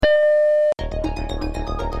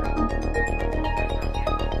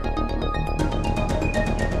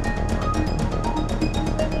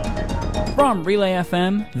From Relay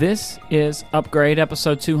FM, this is Upgrade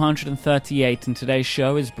episode 238, and today's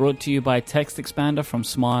show is brought to you by Text Expander from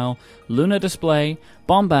Smile, Luna Display,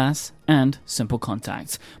 Bombas, and Simple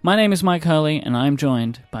Contacts. My name is Mike Hurley, and I'm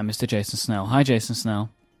joined by Mr. Jason Snell. Hi, Jason Snell.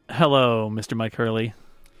 Hello, Mr. Mike Hurley.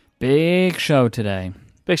 Big show today.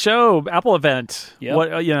 Big show, Apple event.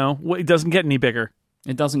 Yep. What, it doesn't get any bigger.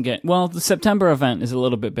 It doesn't get... Well, the September event is a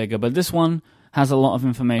little bit bigger, but this one has a lot of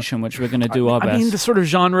information, which we're going to do our best. I mean, the sort of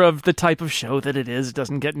genre of the type of show that it is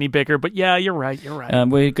doesn't get any bigger, but yeah, you're right.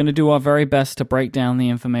 We're going to do our very best to break down the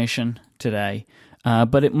information today,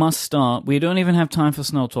 but it must start... We don't even have time for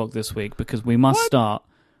Snell Talk this week, because we must start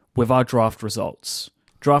with our draft results.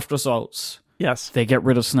 Draft results... Yes. They get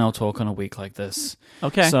rid of Snell Talk on a week like this.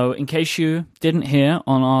 Okay. So in case you didn't hear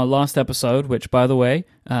on our last episode, which, by the way,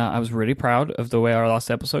 I was really proud of the way our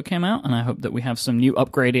last episode came out, and I hope that we have some new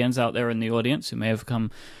upgradians out there in the audience who may have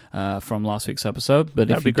come from last week's episode.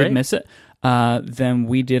 But if you did miss it, then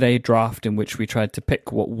we did a draft in which we tried to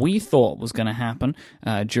pick what we thought was going to happen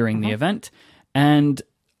during the event. And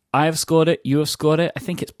I have scored it. You have scored it. I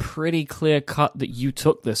think it's pretty clear cut that you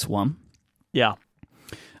took this one. Yeah.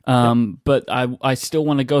 But I still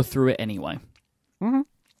want to go through it anyway. Mm-hmm.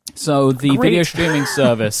 So the video streaming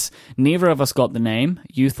service, neither of us got the name.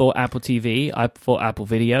 You thought Apple TV, I thought Apple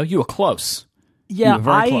Video. You were close. Yeah,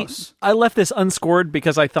 close. I left this unscored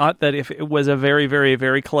because I thought that if it was a very, very,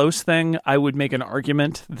 very close thing, I would make an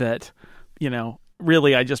argument that,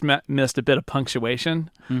 really I just missed a bit of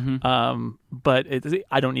punctuation. Mm-hmm. But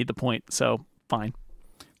I don't need the point, so fine.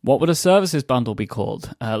 What would a services bundle be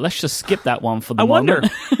called? Let's just skip that one for the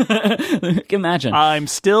moment. I wonder. Imagine. I'm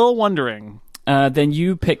still wondering. Then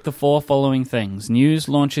you pick the four following things. News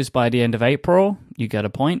launches by the end of April. You get a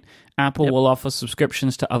point. Apple will offer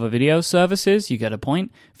subscriptions to other video services. You get a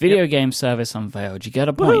point. Video game service unveiled. You get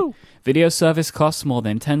a point. Woo-hoo. Video service costs more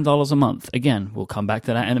than $10 a month. Again, we'll come back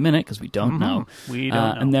to that in a minute because we don't know. We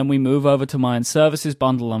don't know. And then we move over to mine. Services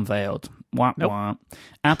bundle unveiled. Wah, wah.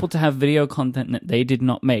 Apple to have video content that they did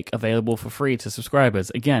not make available for free to subscribers.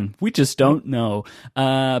 Again, we just don't know.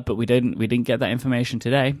 But we didn't get that information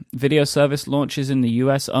today. Video service launches in the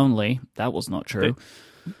US only. That was not true.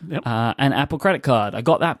 And Apple credit card. I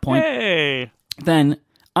got that point. Hey. Then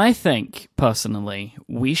I think, personally,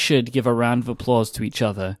 we should give a round of applause to each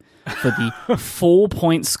other for the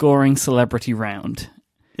 4-point scoring celebrity round.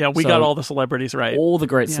 Yeah, we got all the celebrities right. All the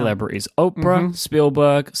great celebrities. Oprah,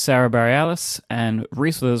 Spielberg, Sarah Bareilles, and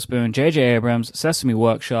Reese Witherspoon, J.J. Abrams, Sesame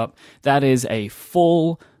Workshop. That is a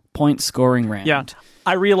full point scoring round. Yeah,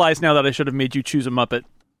 I realize now that I should have made you choose a Muppet.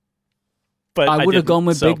 But I would have gone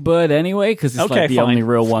with Big Bird anyway, because it's like the only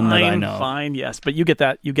real one that I know. Fine, yes. But you get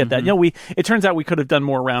that. that. It turns out we could have done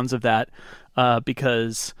more rounds of that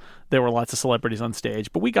because there were lots of celebrities on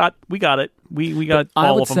stage. But we got it. We got all of them.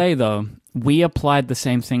 I would say, though, we applied the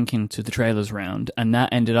same thinking to the trailers round, and that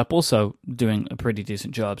ended up also doing a pretty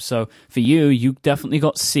decent job. So for you definitely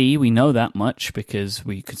got C. We know that much because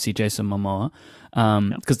we could see Jason Momoa.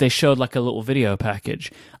 Because they showed like a little video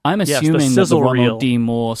package. I'm assuming that the Ronald D.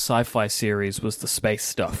 Moore sci-fi series was the space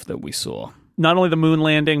stuff that we saw. Not only the moon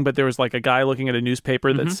landing, but there was like a guy looking at a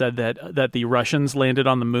newspaper that said that the Russians landed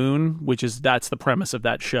on the moon, that's the premise of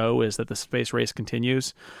that show, is that the space race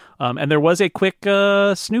continues. And there was a quick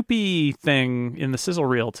Snoopy thing in the sizzle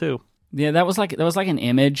reel too. Yeah, that was like an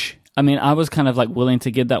image. I mean, I was kind of like willing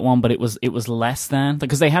to give that one, but it was less than,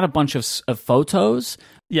 because they had a bunch of photos.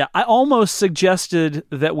 Yeah, I almost suggested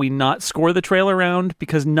that we not score the trailer round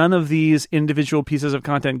because none of these individual pieces of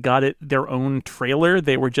content got their own trailer.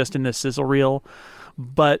 They were just in the sizzle reel.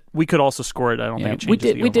 But we could also score it. I don't think it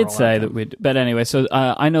changes we did say that we'd... But anyway, so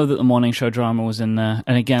I know that the morning show drama was in there.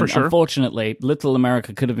 And again, unfortunately, Little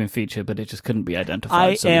America could have been featured, but it just couldn't be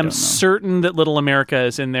identified. I am certain that Little America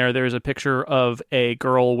is in there. There's a picture of a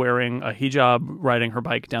girl wearing a hijab riding her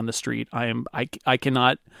bike down the street. I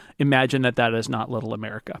cannot imagine that is not Little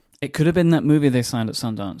America. It could have been that movie they signed at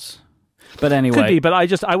Sundance. But anyway... Could be, but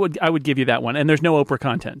I would give you that one. And there's no Oprah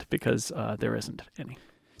content because there isn't any.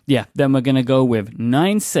 Yeah, then we're going to go with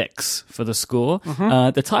 9-6 for the score.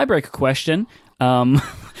 The tiebreaker question.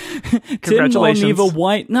 Congratulations. Tim or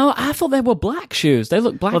White. No, I thought they were black shoes. They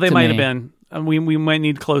look black to me. Well, they might have been. We might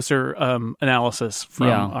need closer analysis from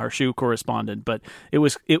our shoe correspondent. But it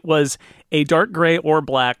was a dark gray or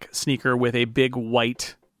black sneaker with a big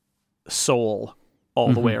white sole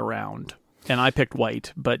all the way around. And I picked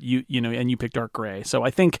white, but you picked dark gray. So I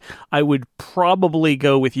think I would probably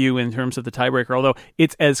go with you in terms of the tiebreaker, although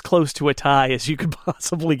it's as close to a tie as you could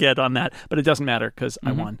possibly get on that. But it doesn't matter because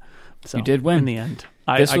I won. So you did win. In the end,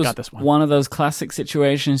 I got this one. One of those classic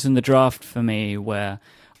situations in the draft for me where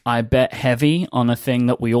I bet heavy on a thing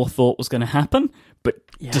that we all thought was going to happen, but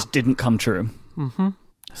just didn't come true. Mm-hmm.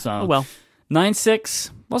 So, well,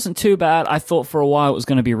 9-6 wasn't too bad. I thought for a while it was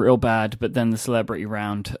going to be real bad, but then the celebrity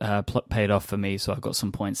round paid off for me, so I got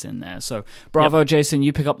some points in there. So, bravo, Jason,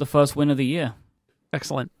 you pick up the first win of the year.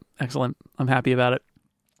 Excellent. I'm happy about it.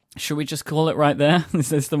 Should we just call it right there? Is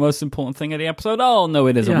this the most important thing of the episode? Oh, no,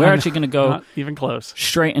 it isn't. We're actually going to go not even close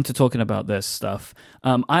straight into talking about this stuff.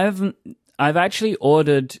 I've actually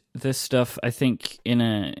ordered this stuff, I think, in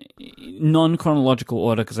a non-chronological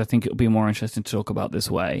order because I think it'll be more interesting to talk about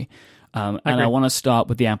this way. And I want to start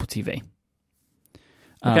with the Apple TV.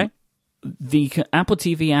 Okay. The Apple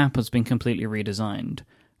TV app has been completely redesigned,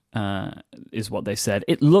 is what they said.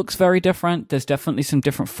 It looks very different. There's definitely some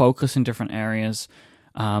different focus in different areas.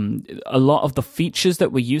 A lot of the features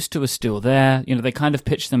that we're used to are still there. You know, they kind of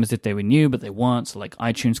pitched them as if they were new, but they weren't. So like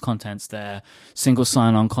iTunes content's there, single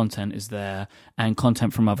sign-on content is there, and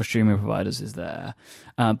content from other streaming providers is there.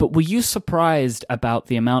 But were you surprised about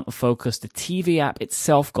the amount of focus the TV app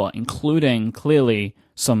itself got, including clearly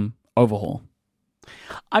some overhaul?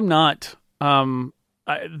 I'm not.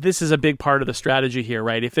 This is a big part of the strategy here,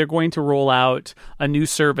 right? If they're going to roll out a new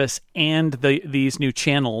service and these new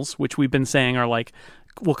channels, which we've been saying are like,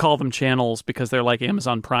 we'll call them channels because they're like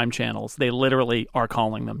Amazon Prime channels. They literally are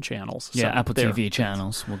calling them channels. Yeah, so Apple TV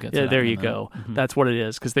channels. We'll get to that. There you go. Mm-hmm. That's what it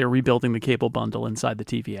is because they're rebuilding the cable bundle inside the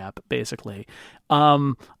TV app, basically.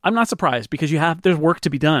 I'm not surprised because there's work to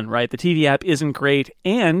be done, right? The TV app isn't great.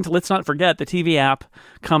 And let's not forget, the TV app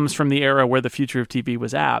comes from the era where the future of TV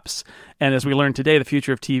was apps. And as we learned today, the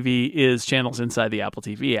future of TV is channels inside the Apple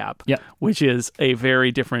TV app, which is a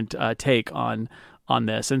very different take on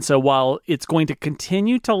this. And so while it's going to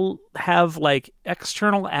continue to have like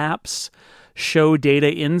external apps show data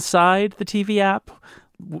inside the TV app,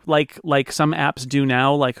 like some apps do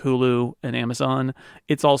now, like Hulu and Amazon,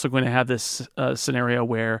 it's also going to have this scenario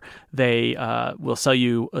where they will sell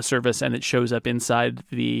you a service and it shows up inside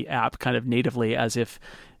the app kind of natively as if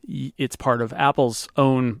it's part of Apple's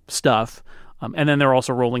own stuff. And then they're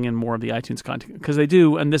also rolling in more of the iTunes content because they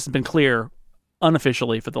do, and this has been clear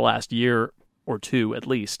unofficially for the last year or two at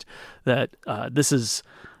least, that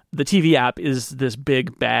the TV app is this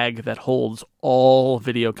big bag that holds all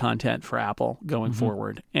video content for Apple going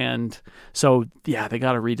forward. And so, they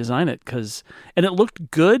got to redesign it and it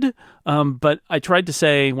looked good. But I tried to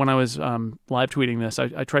say when I was live tweeting this,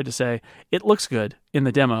 I tried to say it looks good in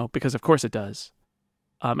the demo because of course it does.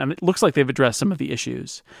 And it looks like they've addressed some of the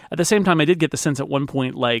issues. At the same time, I did get the sense at one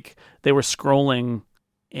point like they were scrolling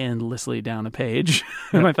endlessly down a page.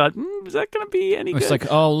 And I thought, is that going to be any good? It's like,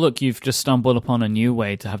 oh, look, you've just stumbled upon a new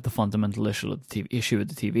way to have the fundamental issue with the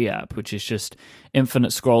TV app, which is just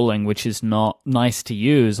infinite scrolling, which is not nice to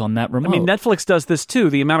use on that remote. I mean, Netflix does this too.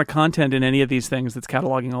 The amount of content in any of these things that's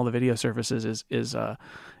cataloging all the video services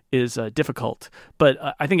is difficult. But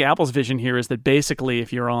I think Apple's vision here is that basically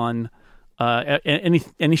if you're on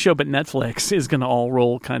any show but Netflix is going to all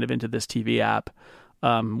roll kind of into this TV app.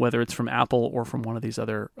 Whether it's from Apple or from one of these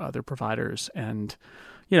other providers. And,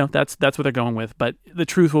 that's what they're going with. But the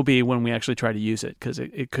truth will be when we actually try to use it, because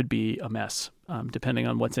it could be a mess, depending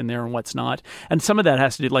on what's in there and what's not. And some of that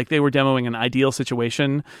has to do, like they were demoing an ideal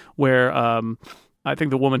situation where I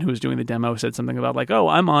think the woman who was doing the demo said something about like, oh,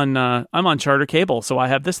 I'm on Charter cable, so I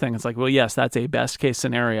have this thing. It's like, well, yes, that's a best case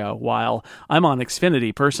scenario. While I'm on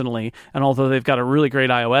Xfinity personally, and although they've got a really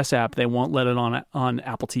great iOS app, they won't let it on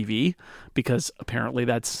Apple TV because apparently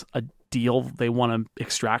that's a deal they want to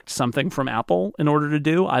extract something from Apple in order to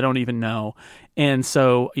do. I don't even know. And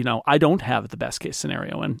so, I don't have the best case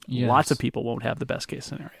scenario, and lots of people won't have the best case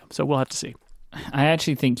scenario. So we'll have to see. I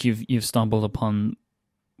actually think you've stumbled upon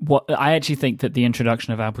I actually think that the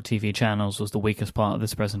introduction of Apple TV channels was the weakest part of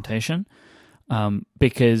this presentation,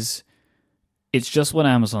 because it's just what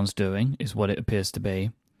Amazon's doing, is what it appears to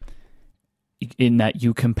be, in that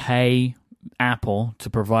you can pay Apple to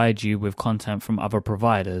provide you with content from other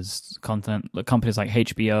providers, companies like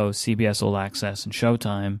HBO, CBS All Access, and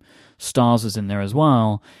Showtime. Starz is in there as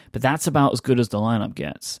well, but that's about as good as the lineup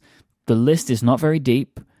gets. The list is not very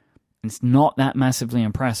deep. It's not that massively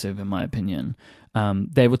impressive, in my opinion.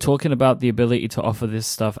 They were talking about the ability to offer this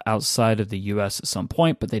stuff outside of the US at some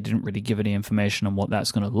point, but they didn't really give any information on what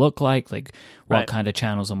that's going to look like what kind of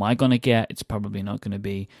channels am I going to get. It's probably not going to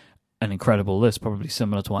be an incredible list, probably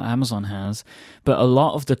similar to what Amazon has. But a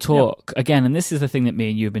lot of the talk, again, and this is the thing that me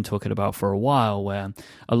and you have been talking about for a while, where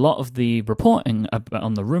a lot of the reporting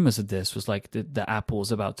on the rumors of this was like the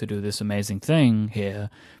Apple's about to do this amazing thing here.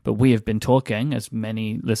 But we have been talking, as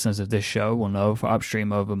many listeners of this show will know, for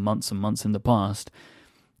Upstream over months and months in the past.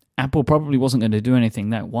 Apple probably wasn't going to do anything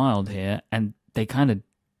that wild here, and they kind of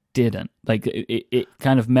didn't. Like it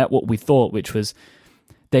kind of met what we thought, which was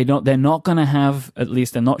they're not going to have, at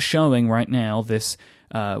least they're not showing right now, this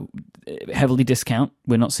heavily discount.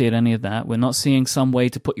 We're not seeing any of that. We're not seeing some way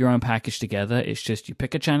to put your own package together. It's just you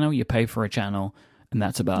pick a channel, you pay for a channel, and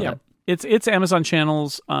that's about it. It's Amazon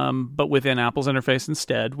channels, but within Apple's interface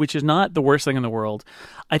instead, which is not the worst thing in the world.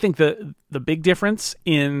 I think the big difference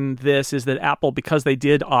in this is that Apple, because they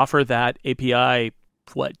did offer that API,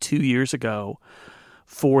 2 years ago,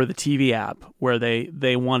 for the TV app, where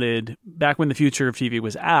they wanted, back when the future of TV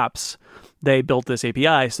was apps, they built this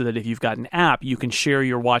API so that if you've got an app, you can share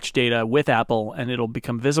your watch data with Apple and it'll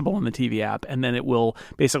become visible in the TV app, and then it will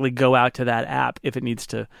basically go out to that app if it needs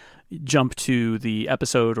to jump to the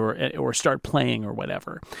episode or start playing or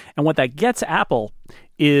whatever. And what that gets Apple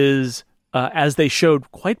is, as they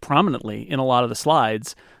showed quite prominently in a lot of the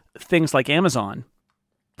slides, things like Amazon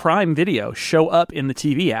Prime Video show up in the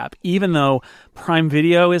TV app, even though Prime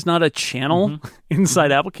Video is not a channel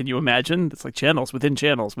inside Apple. Can you imagine? It's like channels within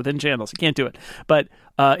channels within channels. You can't do it. But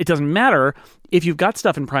it doesn't matter if you've got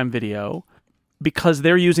stuff in Prime Video, because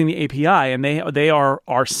they're using the API and they are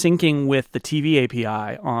syncing with the TV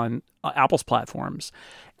API on Apple's platforms.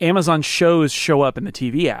 Amazon shows show up in the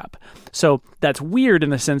TV app. So that's weird in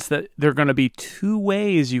the sense that there are going to be two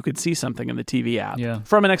ways you could see something in the TV app,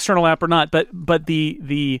 from an external app or not. But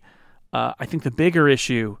the I think the bigger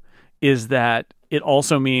issue is that it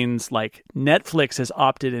also means like Netflix has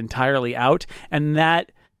opted entirely out, and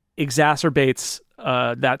that exacerbates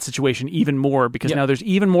that situation even more, because now there's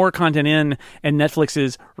even more content in, and Netflix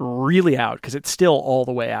is really out because it's still all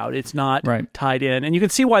the way out. It's not tied in, and you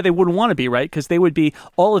can see why they wouldn't want to be, right? Because they would be,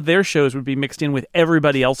 all of their shows would be mixed in with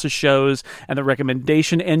everybody else's shows, and the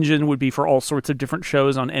recommendation engine would be for all sorts of different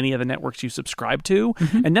shows on any of the networks you subscribe to.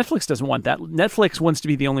 And Netflix doesn't want that. Netflix wants to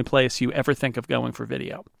be the only place you ever think of going for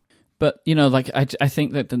video. But like I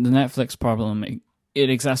think that the Netflix problem, it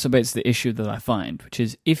exacerbates the issue that I find, which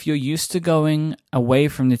is if you're used to going away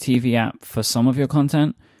from the TV app for some of your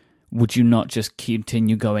content, would you not just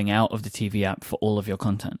continue going out of the TV app for all of your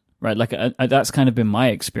content, right? Like that's kind of been my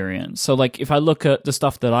experience. So like if I look at the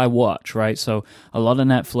stuff that I watch, right? So a lot of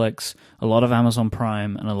Netflix, a lot of Amazon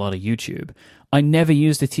Prime, and a lot of YouTube. I never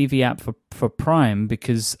use the TV app for Prime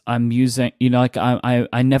because I'm using, like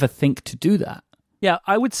I never think to do that. Yeah,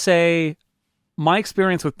 I would say my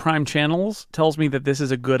experience with Prime channels tells me that this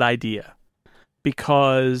is a good idea,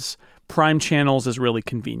 because Prime channels is really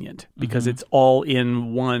convenient because it's all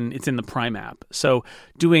in one, it's in the Prime app. So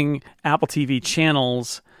doing Apple TV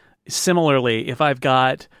channels, similarly, if I've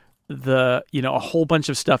got a whole bunch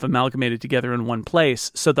of stuff amalgamated together in one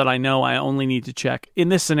place, so that I know I only need to check, in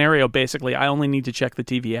this scenario, basically, I only need to check the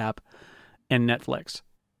TV app and Netflix.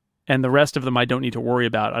 And the rest of them I don't need to worry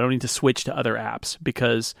about. I don't need to switch to other apps,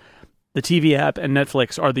 because the TV app and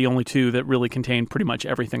Netflix are the only two that really contain pretty much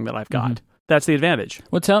everything that I've got. That's the advantage.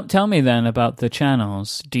 Well, tell me then about the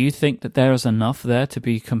channels. Do you think that there is enough there to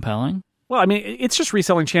be compelling? Well, I mean, it's just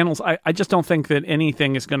reselling channels. I just don't think that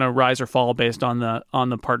anything is going to rise or fall based on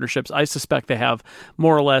the partnerships. I suspect they have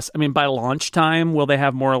more or less, I mean, by launch time, will they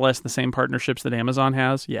have more or less the same partnerships that Amazon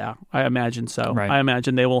has? Yeah, I imagine so. Right. I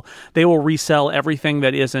imagine they will resell everything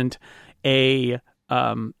that isn't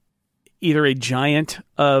either a giant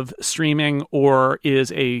of streaming or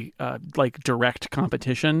is a direct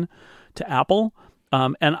competition to Apple.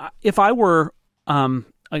 And if I were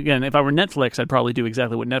Netflix, I'd probably do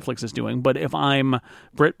exactly what Netflix is doing. But if I'm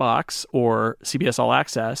BritBox or CBS All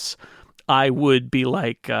Access, I would be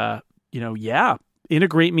like,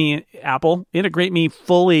 integrate me, Apple, integrate me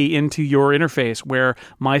fully into your interface where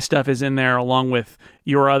my stuff is in there along with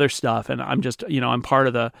your other stuff. And I'm just, I'm part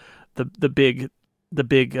of the big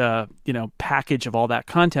package of all that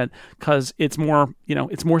content, because it's more,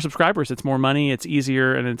 it's more subscribers, it's more money, it's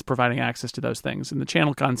easier, and it's providing access to those things. And the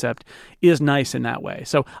channel concept is nice in that way.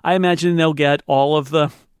 So I imagine they'll get all of the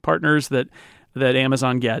partners that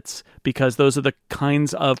Amazon gets, because those are the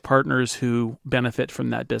kinds of partners who benefit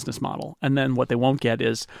from that business model. And then what they won't get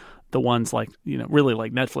is the ones like, really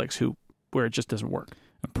like Netflix, where it just doesn't work.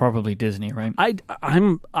 Probably Disney, right?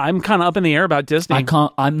 I'm kind of up in the air about Disney.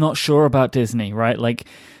 I'm not sure about Disney, right? Like,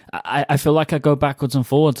 I feel like I go backwards and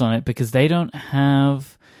forwards on it, because they don't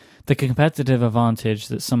have the competitive advantage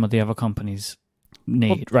that some of the other companies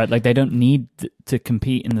need, right? Like, they don't need to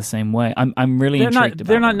compete in the same way. I'm really intrigued about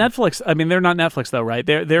They're not Netflix. I mean, they're not Netflix though, right?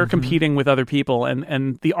 They're competing with other people,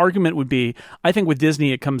 and the argument would be, I think with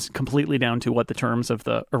Disney, it comes completely down to what the terms of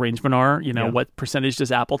the arrangement are. What percentage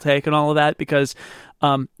does Apple take and all of that, because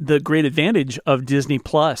the great advantage of Disney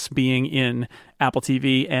Plus being in Apple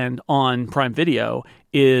TV and on Prime Video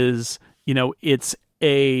is, it's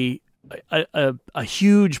a a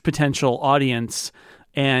huge potential audience,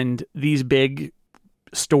 and these big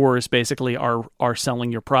stores basically are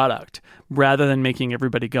selling your product rather than making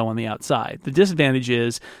everybody go on the outside. The disadvantage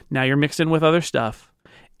is now you're mixed in with other stuff,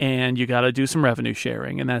 and you got to do some revenue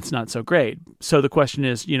sharing, and that's not so great. So the question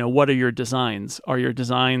is, what are your designs? Are your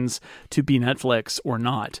designs to be Netflix or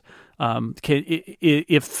not?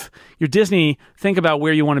 If you're Disney, think about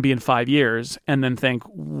where you want to be in 5 years, and then think,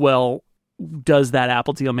 well, does that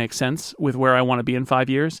Apple deal make sense with where I want to be in 5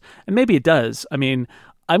 years? And maybe it does. I mean,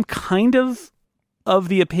 I'm kind of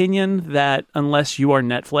the opinion that unless you are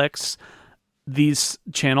Netflix, these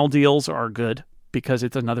channel deals are good because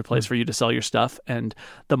it's another place for you to sell your stuff. And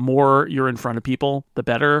the more you're in front of people, the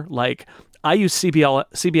better. Like, I use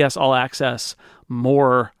CBS All Access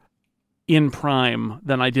more in Prime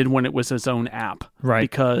than I did when it was its own app. Right.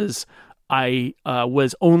 Because I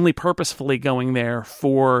was only purposefully going there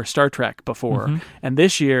for Star Trek before. Mm-hmm. And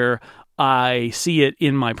this year, I see it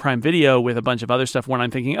in my Prime Video with a bunch of other stuff when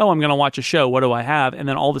I'm thinking, I'm going to watch a show. What do I have? And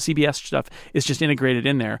then all the CBS stuff is just integrated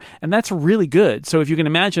in there. And that's really good. So if you can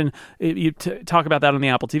imagine, you talk about that on the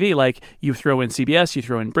Apple TV, like you throw in CBS, you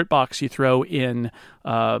throw in BritBox, you throw in,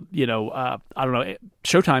 I don't know,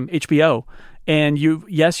 Showtime, HBO. And you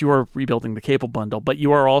are rebuilding the cable bundle, but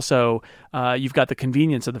you are also, you've got the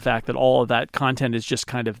convenience of the fact that all of that content is just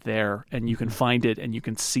kind of there, and you can find it and you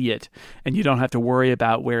can see it, and you don't have to worry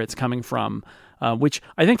about where it's coming from, which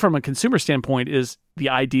I think from a consumer standpoint is the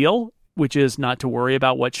ideal, which is not to worry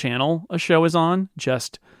about what channel a show is on,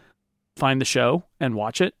 just find the show and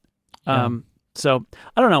watch it. Yeah. So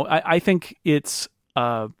I don't know. I think it's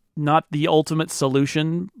not the ultimate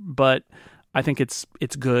solution, but I think it's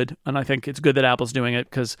good, and I think it's good that Apple's doing it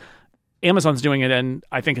because Amazon's doing it, and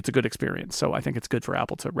I think it's a good experience. So I think it's good for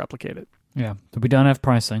Apple to replicate it. Yeah, but we don't have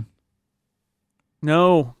pricing.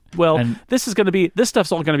 No. Well, this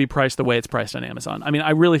stuff's all going to be priced the way it's priced on Amazon. I mean, I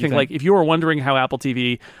really think like if you were wondering how Apple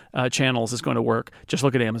TV channels is going to work, just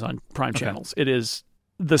look at Amazon Prime channels. It is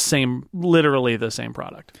the same, literally the same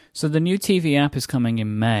product. So the new TV app is coming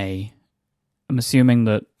in May. I'm assuming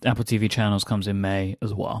that Apple TV channels comes in May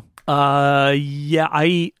as well. Yeah,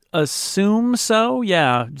 I assume so.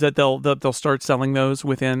 Yeah, that they'll start selling those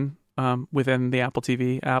within the Apple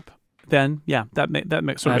TV app. Then, yeah, that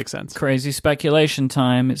makes sense. Crazy speculation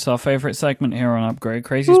time. It's our favorite segment here on Upgrade.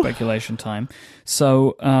 Crazy speculation time.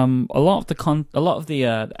 So, a lot of the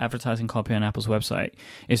advertising copy on Apple's website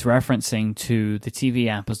is referencing to the TV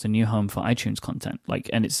app as the new home for iTunes content.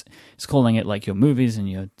 And it's calling it like your movies and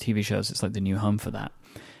your TV shows. It's like the new home for that.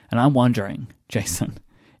 And I'm wondering, Jason,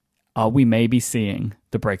 are we maybe seeing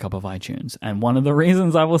the breakup of iTunes? And one of the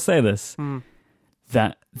reasons I will say this,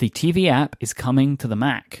 that the TV app is coming to the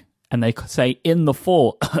Mac. And they say in the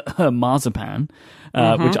fall, marzipan,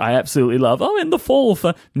 which I absolutely love. Oh, in the fall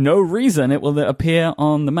for no reason, it will appear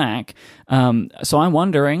on the Mac. So I'm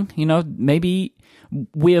wondering, maybe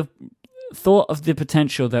we have thought of the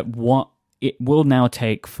potential that what it will now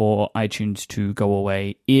take for iTunes to go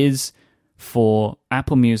away is for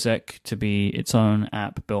Apple Music to be its own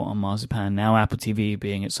app built on Marzipan. Now Apple TV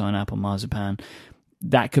being its own app on Marzipan.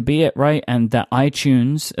 That could be it, right? And that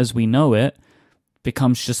iTunes, as we know it,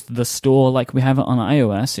 becomes just the store like we have it on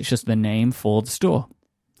iOS. It's just the name for the store.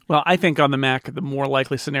 Well, I think on the Mac, the more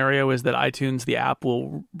likely scenario is that iTunes, the app,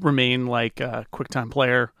 will remain like a QuickTime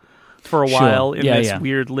Player for a while in this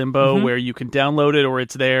weird limbo where you can download it or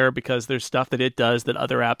it's there because there's stuff that it does that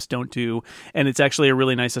other apps don't do. And it's actually a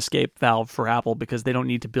really nice escape valve for Apple because they don't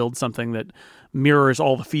need to build something that mirrors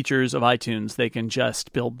all the features of iTunes. They can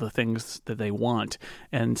just build the things that they want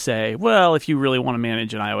and say, well, if you really want to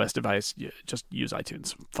manage an iOS device, just use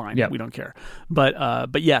iTunes. Fine, we don't care. But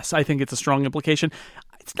yes, I think it's a strong implication.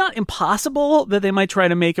 It's not impossible that they might try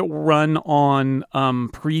to make it run on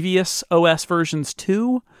previous OS versions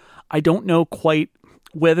too. I don't know quite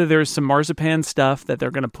whether there's some Marzipan stuff that they're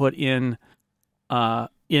going to put in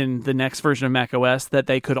the next version of macOS that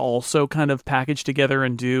they could also kind of package together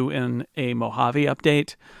and do in a Mojave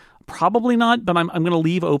update. Probably not, but I'm going to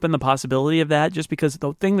leave open the possibility of that just because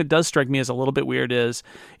the thing that does strike me as a little bit weird is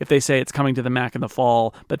if they say it's coming to the Mac in the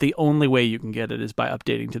fall, but the only way you can get it is by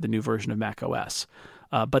updating to the new version of macOS.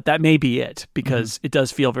 But that may be it because it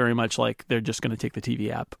does feel very much like they're just going to take the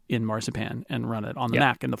TV app in Marzipan and run it on the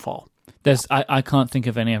Mac in the fall. I can't think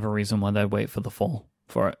of any other reason why they'd wait for the fall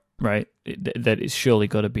for it, right? That it's surely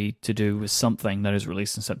got to be to do with something that is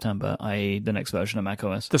released in September, i.e. the next version of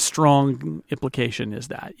macOS. The strong implication is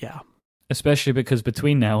that, yeah. Especially because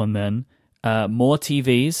between now and then, more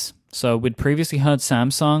TVs So we'd previously heard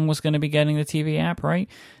Samsung was going to be getting the TV app, right?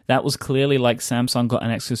 That was clearly like Samsung got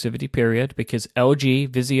an exclusivity period because LG,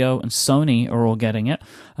 Vizio, and Sony are all getting it.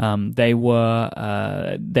 They're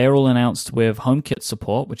all announced with HomeKit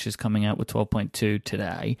support, which is coming out with 12.2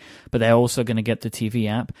 today, but they're also going to get the TV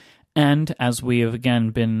app. And as we have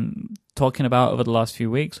again been talking about over the last few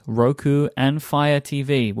weeks, Roku and Fire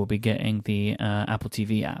TV will be getting the Apple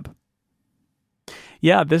TV app.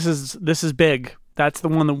 Yeah, this is big. That's the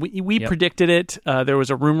one that we predicted it. There was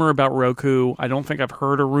a rumor about Roku. I don't think I've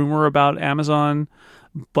heard a rumor about Amazon,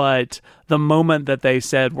 but the moment that they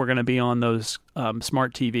said we're going to be on those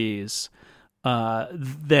smart TVs,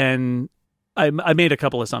 then I made a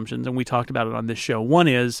couple assumptions, and we talked about it on this show. One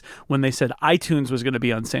is when they said iTunes was going to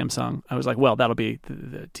be on Samsung, I was like, well, that'll be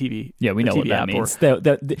the TV. Yeah, we know what that means.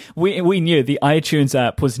 We knew the iTunes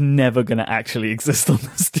app was never going to actually exist on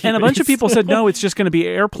this TV. And a bunch of people said, no, it's just going to be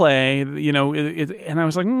AirPlay, and I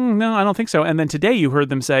was like, no, I don't think so. And then today you heard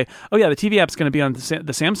them say, oh, yeah, the TV app's going to be on the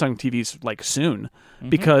Samsung TVs like soon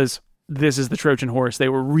because this is the Trojan horse. They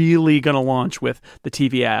were really going to launch with the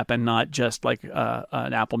TV app and not just like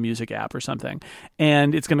an Apple Music app or something.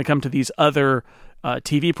 And it's going to come to these other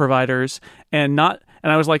TV providers and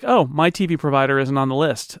I was like, oh, my TV provider isn't on the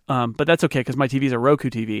list. But that's okay because my TV is a Roku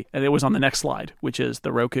TV. And it was on the next slide, which is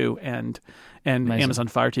the Roku and Amazon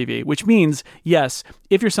Fire TV, which means, yes,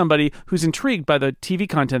 if you're somebody who's intrigued by the TV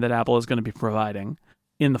content that Apple is going to be providing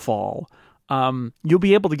in the fall, you'll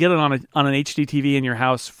be able to get it on an HD TV in your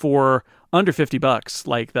house for under $50.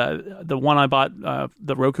 Like the one I bought,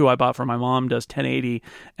 the Roku I bought for my mom does 1080,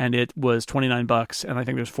 and it was $29. And I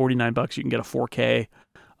think there's $49 you can get a 4K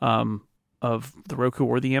of the Roku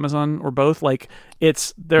or the Amazon or both. Like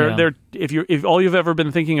they're if all you've ever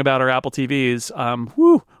been thinking about are Apple TVs,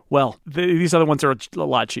 these other ones are a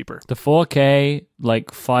lot cheaper. The 4K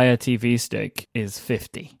like Fire TV stick is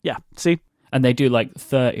 $50. Yeah, see. And they do like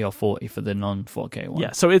 30 or 40 for the non-4K one.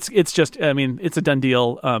 Yeah, so it's just, I mean, it's a done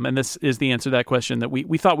deal. And this is the answer to that question that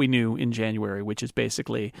we thought we knew in January, which is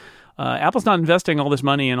basically Apple's not investing all this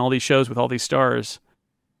money in all these shows with all these stars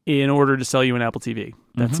in order to sell you an Apple TV.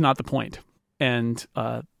 That's not the point. And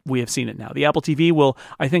we have seen it now. The Apple TV will,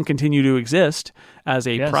 I think, continue to exist as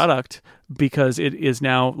a product because it is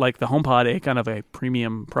now like the HomePod, a kind of a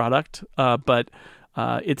premium product. But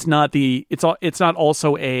it's not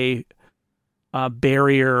also a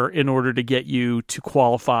barrier in order to get you to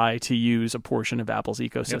qualify to use a portion of Apple's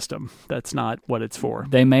ecosystem. That's not what it's for.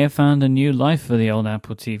 They may have found a new life for the old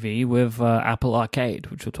Apple TV with Apple Arcade,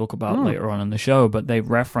 which we'll talk about later on in the show, but they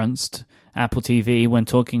referenced Apple TV when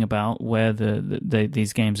talking about where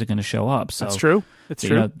these games are going to show up. So that's true. It's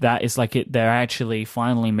true. That is like they're actually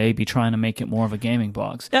finally maybe trying to make it more of a gaming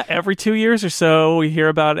box. Yeah, every 2 years or so we hear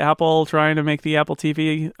about Apple trying to make the Apple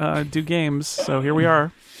TV do games. So here we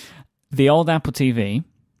are. The old Apple TV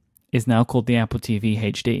is now called the Apple TV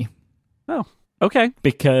HD. Oh, okay.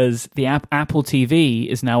 Because the Apple TV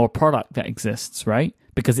is now a product that exists, right?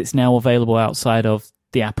 Because it's now available outside of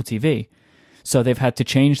the Apple TV. So they've had to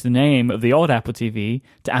change the name of the old Apple TV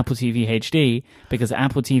to Apple TV HD because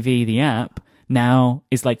Apple TV, the app, now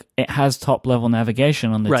is like it has top-level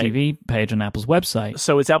navigation on the TV page on Apple's website.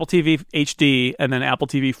 So it's Apple TV HD and then Apple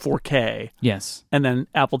TV 4K. Yes. And then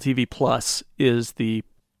Apple TV Plus is the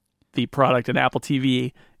product, and Apple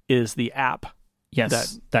TV is the app.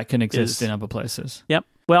 Yes, that can exist in other places. Yep.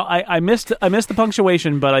 Well, I missed the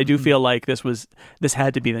punctuation, but I do feel like this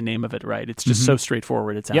had to be the name of it, right? It's just so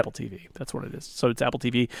straightforward. It's Apple TV. That's what it is. So it's Apple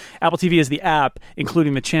TV. Apple TV is the app,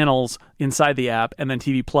 including the channels inside the app, and then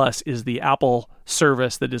TV Plus is the Apple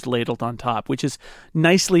service that is ladled on top, which is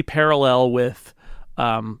nicely parallel with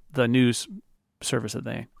the news service that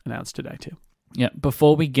they announced today too. Yeah.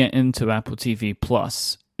 Before we get into Apple TV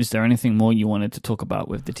Plus, is there anything more you wanted to talk about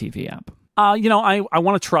with the TV app? I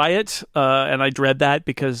want to try it, and I dread that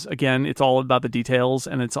because, again, it's all about the details,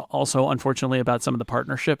 and it's also, unfortunately, about some of the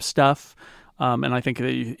partnership stuff. And I think that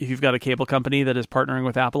if you've got a cable company that is partnering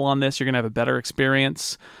with Apple on this, you're going to have a better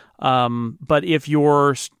experience. But if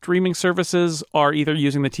your streaming services are either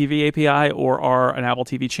using the TV API or are an Apple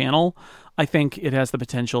TV channel, I think it has the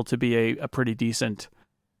potential to be a pretty decent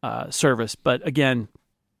service. But again,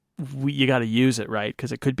 you got to use it, right?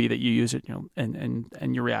 Because it could be that you use it,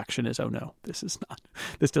 and your reaction is, oh no, this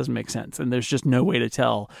doesn't make sense, and there's just no way to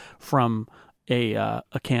tell from a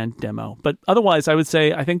canned demo. But otherwise, I would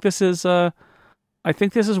say I think this is what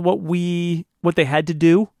they had to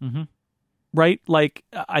do, right? Like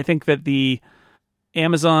I think that the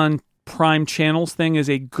Amazon Prime channels thing is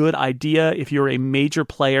a good idea if you're a major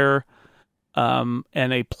player and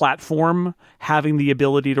a platform, having the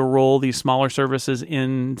ability to roll these smaller services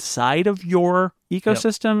inside of your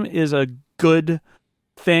ecosystem is a good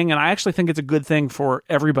thing. And I actually think it's a good thing for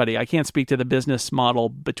everybody. I can't speak to the business model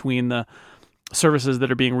between the services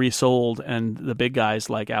that are being resold and the big guys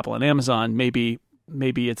like Apple and Amazon. Maybe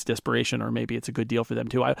it's desperation, or maybe it's a good deal for them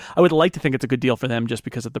too. I would like to think it's a good deal for them just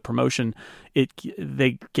because of the promotion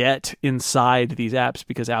they get inside these apps,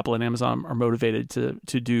 because Apple and Amazon are motivated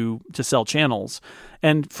to sell channels.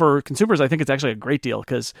 And for consumers, I think it's actually a great deal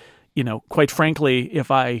because, quite frankly,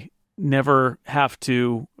 if I never have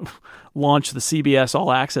to launch the CBS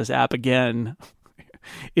All Access app again,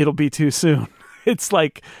 it'll be too soon. It's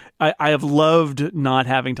like I have loved not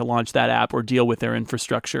having to launch that app or deal with their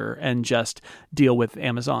infrastructure and just deal with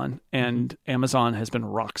Amazon. And Amazon has been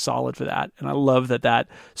rock solid for that. And I love that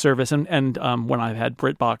service. And when I've had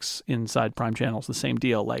BritBox inside Prime Channels, the same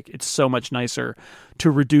deal. Like, it's so much nicer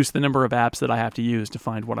to reduce the number of apps that I have to use to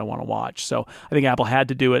find what I want to watch. So I think Apple had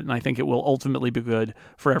to do it, and I think it will ultimately be good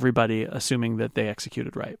for everybody, assuming that they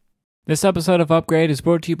executed right. This episode of Upgrade is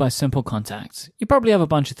brought to you by Simple Contacts. You probably have a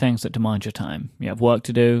bunch of things that demand your time. You have work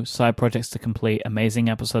to do, side projects to complete, amazing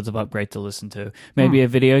episodes of Upgrade to listen to, maybe a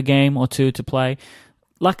video game or two to play.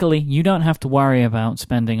 Luckily, you don't have to worry about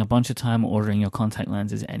spending a bunch of time ordering your contact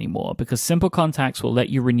lenses anymore, because Simple Contacts will let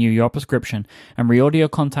you renew your prescription and reorder your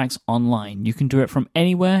contacts online. You can do it from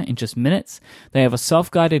anywhere in just minutes. They have a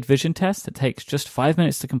self-guided vision test that takes just 5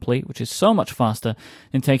 minutes to complete, which is so much faster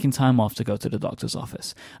than taking time off to go to the doctor's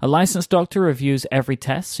office. A licensed doctor reviews every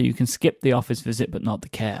test, so you can skip the office visit but not the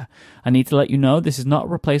care. I need to let you know this is not a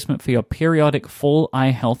replacement for your periodic full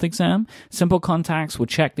eye health exam. Simple Contacts will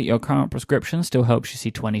check that your current prescription still helps you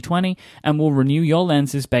see 20/20 and will renew your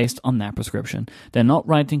lenses based on that prescription. They're not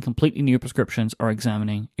writing completely new prescriptions or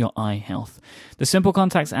examining your eye health. The Simple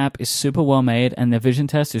Contacts app is super well made, and their vision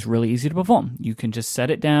test is really easy to perform. You can just set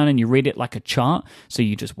it down and you read it like a chart. So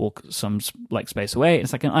you just walk some space away.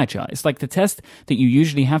 It's like an eye chart. It's like the test that you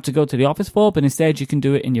usually have to go to the office for, but instead you can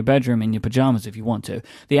do it in your bedroom in your pajamas if you want to.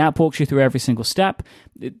 The app walks you through every single step.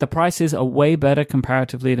 The prices are way better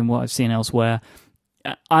comparatively than what I've seen elsewhere.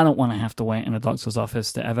 I don't want to have to wait in a doctor's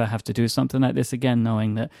office to ever have to do something like this again,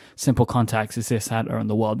 knowing that Simple Contacts is this out there in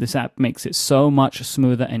the world. This app makes it so much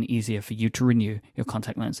smoother and easier for you to renew your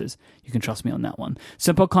contact lenses. You can trust me on that one.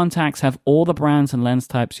 Simple Contacts have all the brands and lens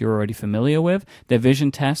types you're already familiar with. Their vision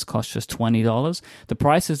tests cost just $20. The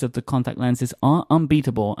prices of the contact lenses are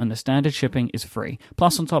unbeatable, and the standard shipping is free.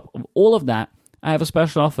 Plus, on top of all of that, I have a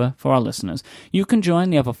special offer for our listeners. You can join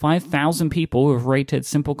the over 5,000 people who have rated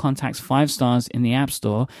Simple Contacts 5 stars in the App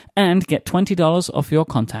Store and get $20 off your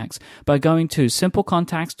contacts by going to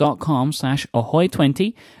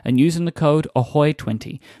simplecontacts.com/ahoy20 and using the code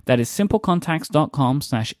ahoy20. That is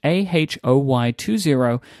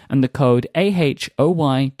simplecontacts.com/AHOY20 and the code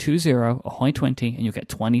AHOY20 ahoy20, and you'll get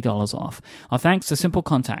 $20 off. Our thanks to Simple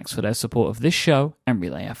Contacts for their support of this show and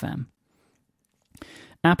Relay FM.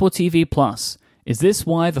 Apple TV Plus. Is this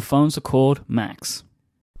why the phones are called Macs?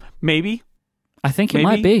 Maybe. I think it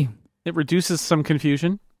might be. It reduces some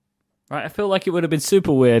confusion. Right, I feel like it would have been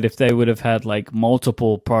super weird if they would have had like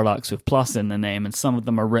multiple products with plus in the name, and some of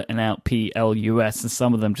them are written out PLUS and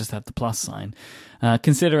some of them just have the plus sign.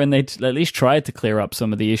 Considering they at least tried to clear up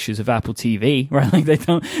some of the issues of Apple TV, right? Like they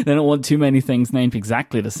don't want too many things named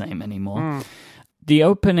exactly the same anymore. The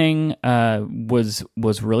opening was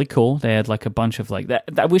really cool. They had like a bunch of like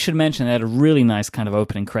that. We should mention they had a really nice kind of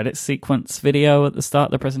opening credits sequence video at the start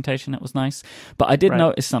of the presentation. That was nice. But I did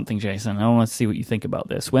notice something, Jason. I want to see what you think about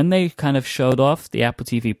this. When they kind of showed off the Apple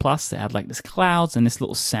TV Plus, they had like this clouds and this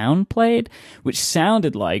little sound played, which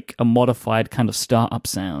sounded like a modified kind of startup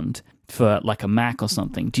sound for like a Mac or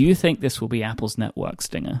something. Do you think this will be Apple's network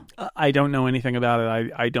stinger? I don't know anything about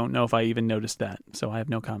it. I don't know if I even noticed that, so I have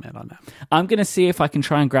no comment on that. I'm going to see if I can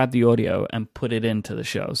try and grab the audio and put it into the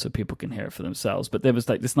show so people can hear it for themselves. But there was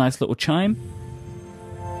like this nice little chime.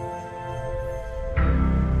 And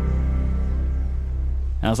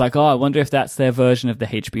I was like, I wonder if that's their version of the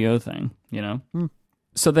HBO thing, you know?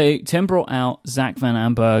 So Tim brought out Zach Van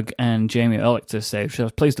Amberg and Jamie Ehrlich to say, which I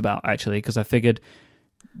was pleased about, actually, because I figured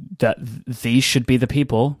that these should be the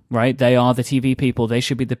people, right? They are the TV people. They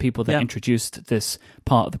should be the people that introduced this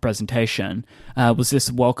part of the presentation. Was this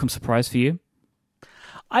a welcome surprise for you?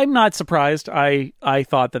 I'm not surprised. I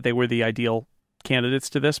thought that they were the ideal candidates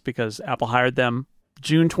to this because Apple hired them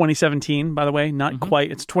June 2017, by the way. Not quite.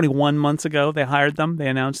 It's 21 months ago they hired them. They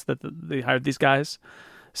announced that they hired these guys.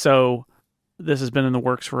 So this has been in the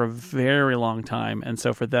works for a very long time, and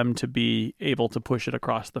so for them to be able to push it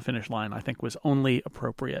across the finish line, I think was only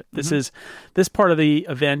appropriate. This part of the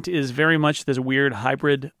event is very much this weird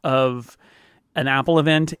hybrid of an Apple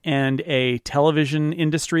event and a television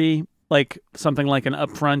industry, like something like an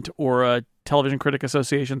Upfront or a Television Critic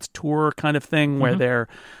Association's tour kind of thing, where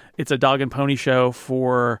it's a dog and pony show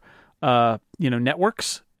for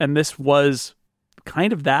networks. And this was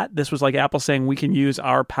kind of that. This was like Apple saying we can use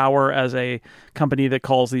our power as a company that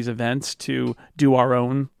calls these events to do our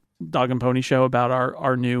own dog and pony show about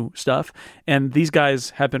our new stuff. And these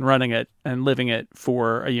guys have been running it and living it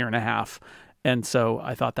for a year and a half. And so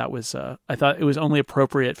I thought it was only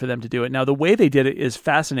appropriate for them to do it. Now, the way they did it is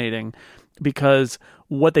fascinating, because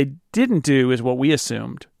what they didn't do is what we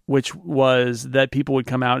assumed, which was that people would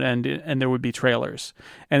come out and there would be trailers.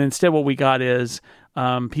 And instead what we got is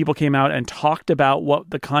people came out and talked about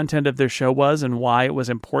what the content of their show was and why it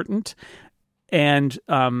was important, and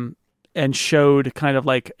showed kind of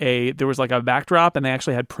like there was like a backdrop, and they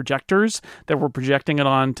actually had projectors that were projecting it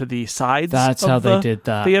onto the sides. That's how they did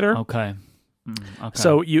that. Theater. Okay.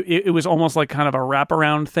 So it was almost like kind of a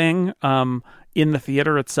wraparound thing in the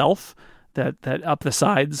theater itself, that up the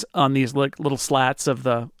sides on these like little slats of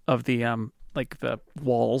the like the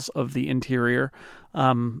walls of the interior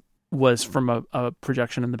was from a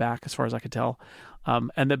projection in the back, as far as I could tell,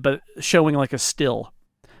 but showing like a still,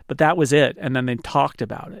 but that was it. And then they talked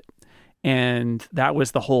about it, and that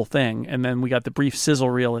was the whole thing. And then we got the brief sizzle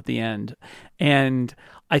reel at the end, and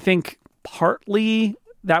I think partly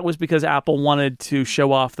that was because Apple wanted to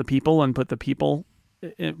show off the people and put the people,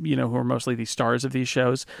 who are mostly the stars of these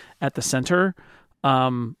shows, at the center.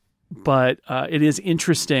 But it is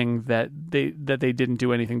interesting that they didn't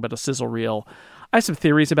do anything but a sizzle reel. I have some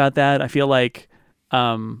theories about that. I feel like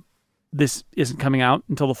this isn't coming out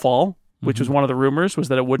until the fall, which was one of the rumors, was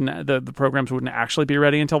that it wouldn't, the programs wouldn't actually be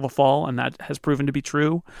ready until the fall, and that has proven to be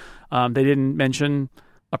true. They didn't mention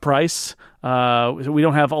a price. We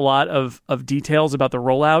don't have a lot of details about the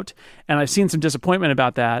rollout, and I've seen some disappointment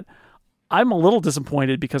about that. I'm a little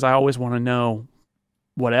disappointed because I always want to know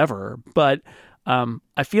whatever, but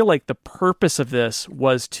I feel like the purpose of this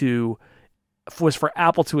was for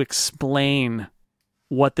Apple to explain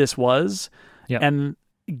what this was, and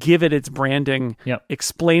give it its branding,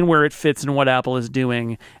 explain where it fits and what Apple is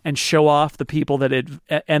doing, and show off the people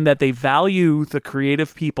and that they value the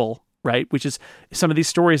creative people, right? Which is some of these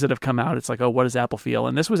stories that have come out. It's like, oh, what does Apple feel?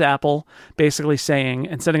 And this was Apple basically saying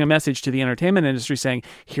and sending a message to the entertainment industry saying,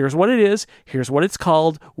 here's what it is. Here's what it's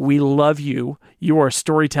called. We love you. You are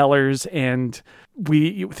storytellers, and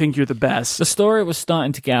we think you're the best. The story was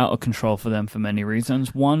starting to get out of control for them for many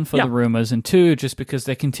reasons. One, for the rumors, and two, just because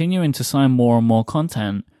they're continuing to sign more and more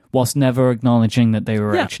content whilst never acknowledging that they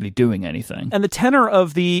were actually doing anything. And the tenor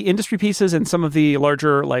of the industry pieces and some of the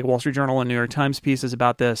larger, like Wall Street Journal and New York Times pieces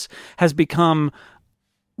about this has become,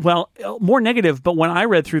 well, more negative. But when I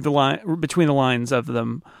read through between the lines of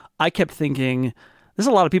them, I kept thinking, there's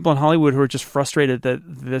a lot of people in Hollywood who are just frustrated that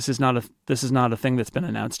this is not a thing that's been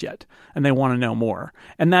announced yet, and they want to know more.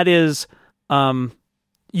 And that is,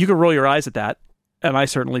 you could roll your eyes at that, and I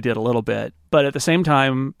certainly did a little bit. But at the same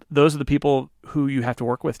time, those are the people who you have to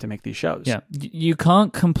work with to make these shows. Yeah, you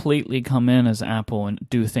can't completely come in as Apple and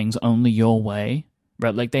do things only your way,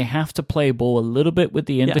 right? Like, they have to play ball a little bit with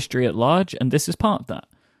the industry at large, and this is part of that.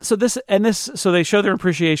 So they show their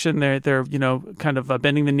appreciation. They're kind of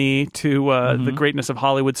bending the knee to the greatness of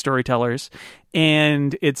Hollywood storytellers,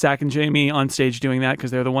 and it's Zach and Jamie on stage doing that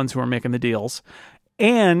because they're the ones who are making the deals,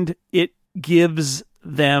 and it gives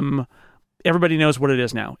them. Everybody knows what it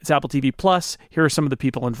is now. It's Apple TV Plus. Here are some of the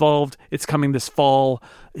people involved. It's coming this fall.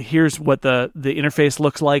 Here's what the interface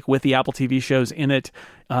looks like with the Apple TV shows in it.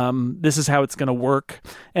 This is how it's going to work.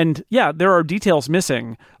 And yeah, there are details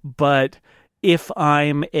missing, but if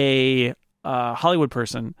I'm a Hollywood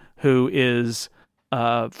person who is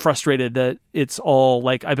frustrated that it's all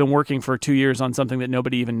like, I've been working for 2 years on something that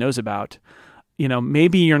nobody even knows about,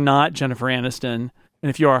 maybe you're not Jennifer Aniston. And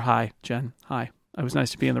if you are, hi, Jen. Hi. It was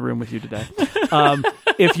nice to be in the room with you today.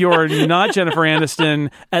 If you're not Jennifer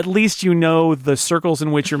Aniston, at least you know the circles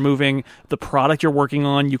in which you're moving, the product you're working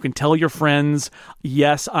on. You can tell your friends,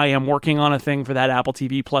 yes, I am working on a thing for that Apple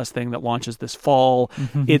TV Plus thing that launches this fall.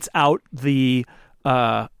 Mm-hmm. It's out it's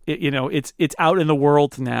out in the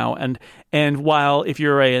world now. And while if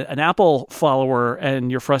you're an Apple follower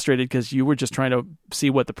and you're frustrated because you were just trying to see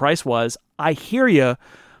what the price was, I hear you.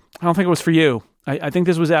 I don't think it was for you. I think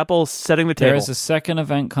this was Apple setting the table. There is a second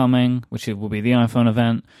event coming, which will be the iPhone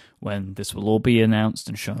event, when this will all be announced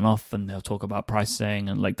and shown off, and they'll talk about pricing,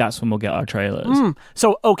 and that's when we'll get our trailers.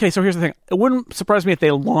 So here's the thing. It wouldn't surprise me if they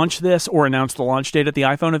launch this or announce the launch date at the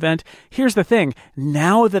iPhone event. Here's the thing.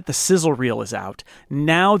 Now that the sizzle reel is out,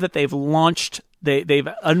 now that they've launched, they've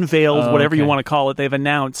unveiled, whatever you want to call it, they've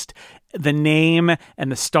announced, the name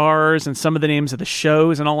and the stars and some of the names of the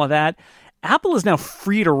shows and all of that, Apple is now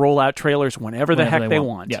free to roll out trailers whenever the heck they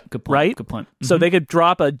want. Yeah, good point. Right? Good point. Mm-hmm. So they could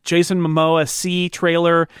drop a Jason Momoa C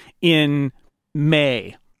trailer in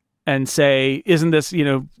May and say, isn't this,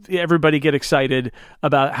 everybody get excited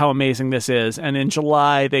about how amazing this is. And in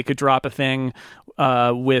July, they could drop a thing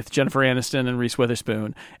with Jennifer Aniston and Reese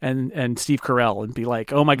Witherspoon and Steve Carell and be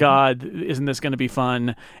like, oh my God, isn't this going to be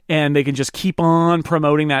fun? And they can just keep on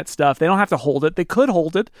promoting that stuff. They don't have to hold it. They could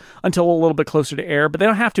hold it until a little bit closer to air, but they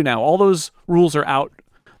don't have to now. All those rules are out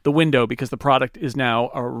the window because the product is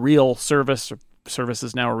now a real service. Service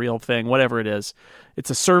is now a real thing, whatever it is. It's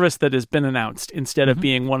a service that has been announced instead of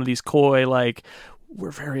being one of these coy, like, we're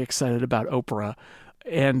very excited about Oprah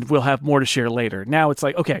and we'll have more to share later. Now it's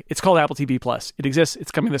like, okay, it's called Apple TV Plus. It exists. It's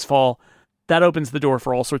coming this fall. That opens the door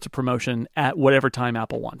for all sorts of promotion at whatever time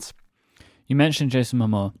Apple wants. You mentioned Jason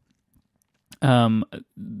Momoa.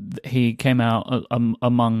 He came out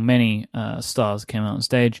among many stars, came out on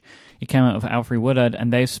stage. He came out with Alfre Woodard,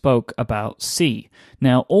 and they spoke about C.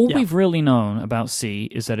 Now, all we've really known about C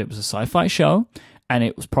is that it was a sci-fi show, and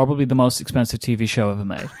it was probably the most expensive TV show ever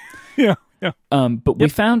made. Yeah. But we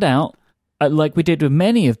found out, like we did with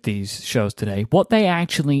many of these shows today, what they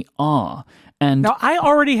actually are. And now, I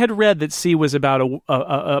already had read that C was about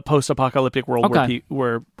a post-apocalyptic world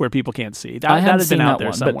where people can't see. I haven't had seen been out that there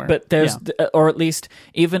one, somewhere. but there's, or at least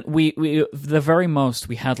even we the very most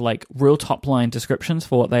we had like real top line descriptions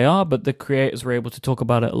for what they are, but the creators were able to talk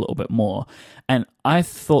about it a little bit more. And I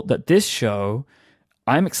thought that this show,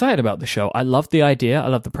 I'm excited about the show. I love the idea. I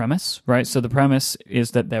love the premise. Right. So the premise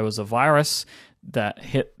is that there was a virus that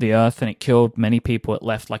hit the earth and it killed many people. It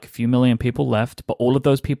left like a few million people left, but all of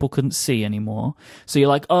those people couldn't see anymore. So you're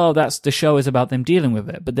like, oh, that's the show is about them dealing with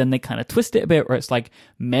it. But then they kind of twist it a bit where it's like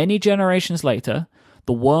many generations later,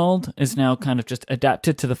 the world is now kind of just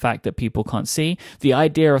adapted to the fact that people can't see. The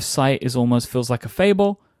idea of sight is almost feels like a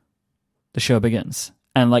fable. The show begins.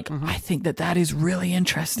 And like, I think that is really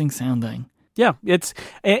interesting sounding. Yeah,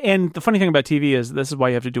 and the funny thing about TV is this is why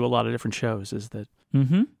you have to do a lot of different shows is that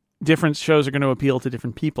different shows are going to appeal to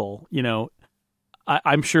different people.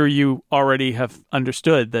 I'm sure you already have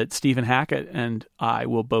understood that Stephen Hackett and I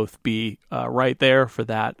will both be right there for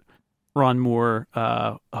that Ron Moore.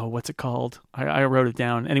 What's it called? I wrote it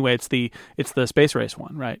down. Anyway, it's the space race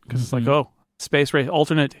one, right? Because it's like, space race,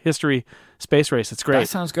 alternate history, space race. It's great. That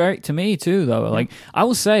sounds great to me too, though. Like I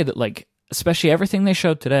will say that, like, especially everything they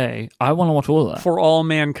showed today, I want to watch all of that. For All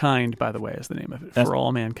Mankind, by the way, is the name of it. For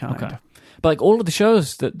All Mankind. Okay. But like all of the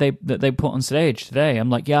shows that they put on stage today, I'm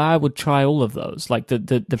like, yeah, I would try all of those. Like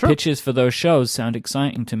the pitches for those shows sound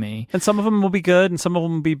exciting to me. And some of them will be good, and some of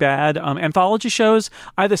them will be bad. Anthology shows,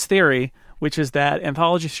 I have this theory, which is that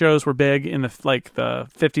anthology shows were big in the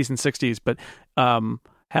 50s and 60s, but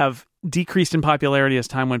have decreased in popularity as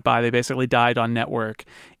time went by. They basically died on network.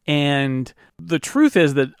 And the truth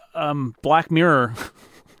is that Black Mirror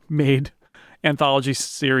made anthology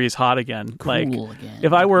series hot again. Cool like again.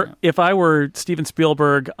 if I were Steven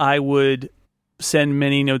Spielberg, I would send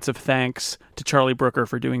many notes of thanks to Charlie Brooker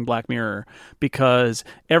for doing Black Mirror, because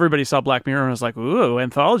everybody saw Black Mirror and was like, ooh,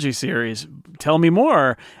 anthology series, tell me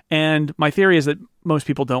more. And my theory is that most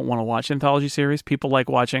people don't want to watch anthology series. People like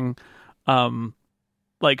watching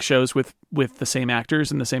like shows with the same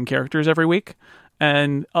actors and the same characters every week.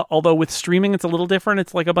 And although with streaming it's a little different,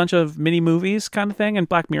 it's like a bunch of mini movies kind of thing, and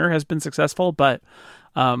Black Mirror has been successful, but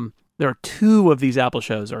there are two of these Apple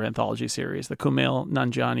shows are anthology series: the Kumail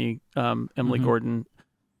Nanjiani, Emily Gordon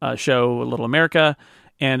show, Little America,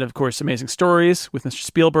 and of course Amazing Stories with Mr.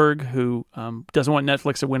 Spielberg, who doesn't want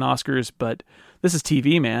Netflix to win Oscars, but this is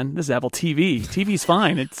TV, man. This is Apple TV. TV's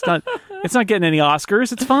fine. It's not getting any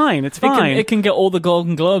Oscars. It's fine. It's fine. It can get all the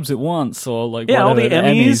Golden Globes at once, or like all the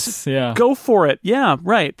Emmys. Yeah, go for it. Yeah,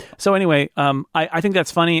 right. So anyway, I think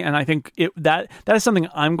that's funny, and I think that is something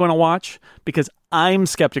I'm going to watch, because I'm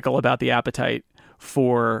skeptical about the appetite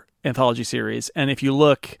for anthology series. And if you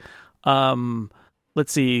look,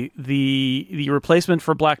 let's see, the replacement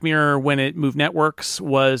for Black Mirror when it moved networks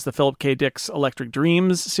was the Philip K. Dick's Electric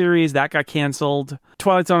Dreams series. That got canceled.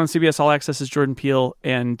 Twilight Zone on CBS All Access is Jordan Peele,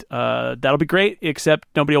 and that'll be great, except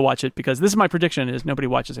nobody will watch it, because this is my prediction, is nobody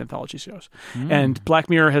watches anthology shows. And Black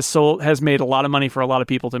Mirror has made a lot of money for a lot of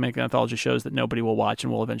people to make anthology shows that nobody will watch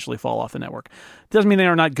and will eventually fall off the network. Doesn't mean they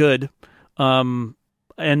are not good. And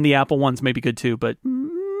the Apple ones may be good too, but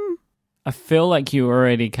I feel like you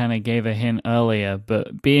already kind of gave a hint earlier,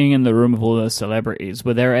 but being in the room with all those celebrities,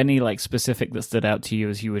 were there any like specific that stood out to you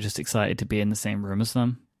as you were just excited to be in the same room as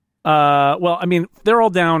them? Well, I mean, they're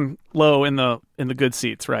all down low in the good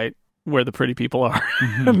seats, right, where the pretty people are,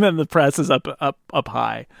 and then the press is up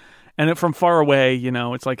high. And from far away,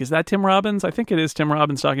 it's like, is that Tim Robbins? I think it is Tim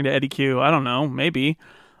Robbins talking to Eddie Q. I don't know, maybe.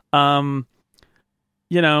 So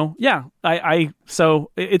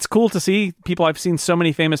it's cool to see people. I've seen so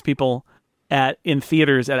many famous people in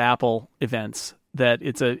theaters at Apple events that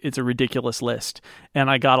it's a ridiculous list, and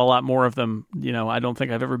I got a lot more of them. I don't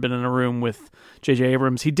think I've ever been in a room with J.J.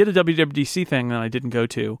 Abrams. He did a WWDC thing that I didn't go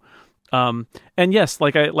to, and yes,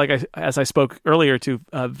 as I spoke earlier to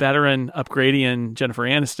veteran Upgradian Jennifer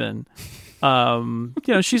Aniston.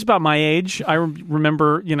 She's about my age. I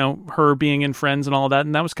remember, her being in Friends and all that,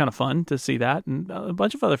 and that was kind of fun to see that, and a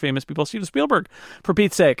bunch of other famous people. Steven Spielberg, for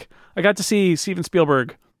Pete's sake, I got to see Steven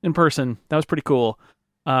Spielberg in person. That was pretty cool.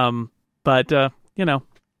 But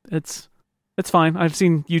it's fine. I've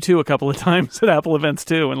seen U2 a couple of times at Apple events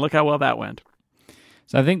too, and look how well that went.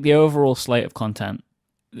 So I think the overall slate of content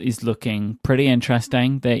is looking pretty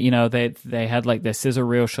interesting. They had like their scissor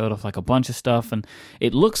reel showed off like a bunch of stuff, and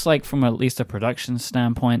it looks like from at least a production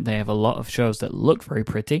standpoint, they have a lot of shows that look very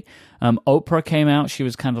pretty. Oprah came out. She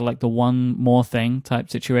was kind of like the one more thing type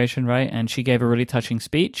situation, right? And she gave a really touching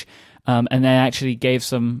speech. And they actually gave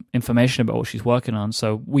some information about what she's working on.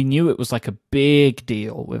 So we knew it was like a big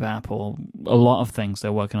deal with Apple. A lot of things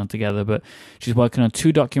they're working on together, but she's working on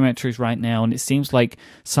 2 documentaries right now, and it seems like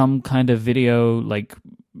some kind of video, like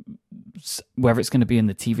whether it's going to be in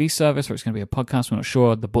the TV service or it's going to be a podcast, we're not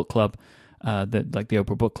sure. The book club, the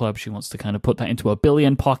Oprah Book Club, she wants to kind of put that into a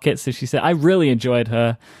billion pockets. So she said, I really enjoyed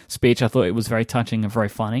her speech. I thought it was very touching and very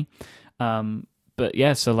funny. But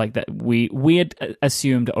yeah, so like that, we had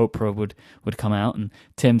assumed Oprah would come out, and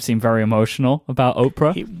Tim seemed very emotional about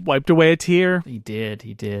Oprah. He wiped away a tear. He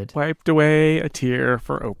did. Wiped away a tear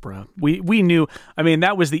for Oprah. We knew. I mean,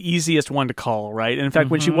 that was the easiest one to call, right? And in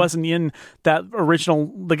fact, when she wasn't in that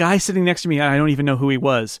original, the guy sitting next to me, I don't even know who he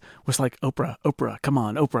was like, Oprah, come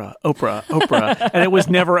on, Oprah. And it was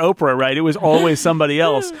never Oprah, right? It was always somebody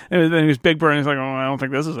else. And then he was Big Bird, and he's like, oh, I don't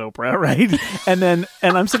think this is Oprah, right? And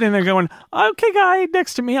I'm sitting there going, okay, guy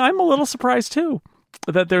next to me, I'm a little surprised too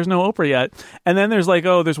that there's no Oprah yet. And then there's like,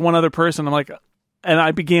 oh, there's one other person. I'm like, and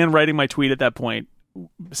I began writing my tweet at that point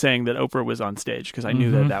saying that Oprah was on stage because I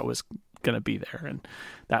knew that was going to be there, and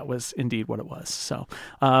that was indeed what it was. So,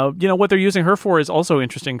 what they're using her for is also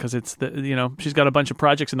interesting because it's she's got a bunch of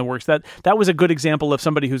projects in the works. That was a good example of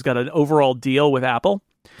somebody who's got an overall deal with Apple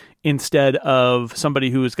instead of somebody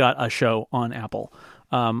who's got a show on Apple.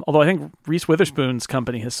 Although I think Reese Witherspoon's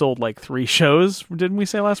company has sold like 3 shows. Didn't we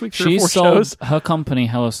say last week? 3 or 4 shows? Her company,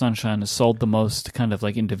 Hello Sunshine, has sold the most kind of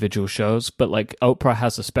like individual shows. But like Oprah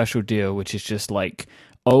has a special deal, which is just like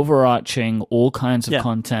overarching all kinds of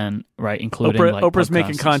content, right? Including Oprah's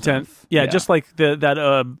making content. Yeah, just like that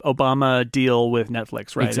Obama deal with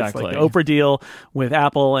Netflix, right? Exactly. It's like the Oprah deal with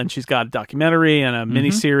Apple, and she's got a documentary and a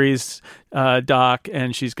miniseries doc,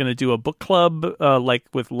 and she's going to do a book club, like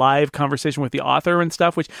with live conversation with the author and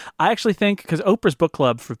stuff, which I actually think, because Oprah's book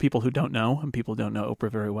club, for people who don't know, and people don't know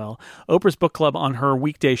Oprah very well, Oprah's book club on her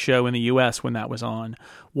weekday show in the U.S. when that was on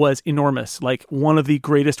was enormous, like one of the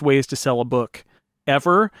greatest ways to sell a book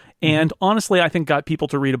ever, and honestly I think got people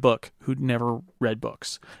to read a book who'd never read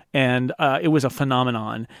books, and it was a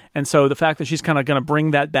phenomenon. And so the fact that she's kind of going to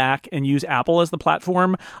bring that back and use Apple as the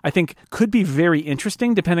platform, I think could be very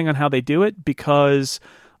interesting depending on how they do it, because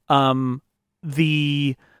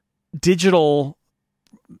the digital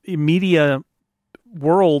media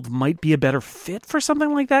world might be a better fit for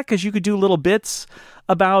something like that, because you could do little bits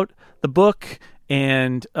about the book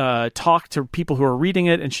and talk to people who are reading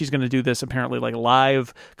it. And she's going to do this apparently like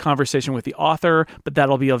live conversation with the author, but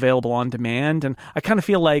that'll be available on demand. And I kind of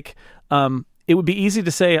feel like it would be easy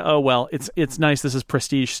to say, oh, well, it's nice, this is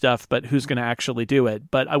prestige stuff, but who's going to actually do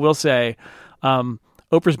it? But I will say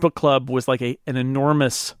Oprah's book club was like an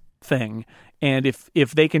enormous thing. And if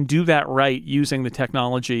they can do that right using the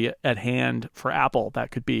technology at hand for Apple,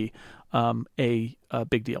 that could be a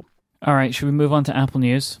big deal. All right, should we move on to Apple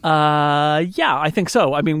News? Yeah, I think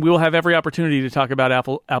so. I mean, we will have every opportunity to talk about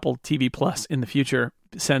Apple TV Plus in the future,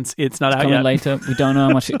 since it's not out yet. Later. We don't know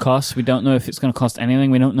how much it costs. We don't know if it's going to cost anything.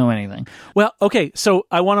 We don't know anything. Well, okay, so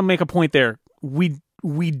I want to make a point there.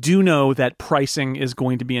 We do know that pricing is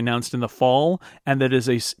going to be announced in the fall, and that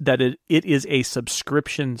it is a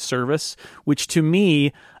subscription service, which to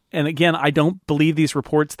me And again, I don't believe these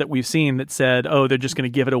reports that we've seen that said, oh, they're just going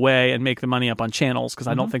to give it away and make the money up on channels, because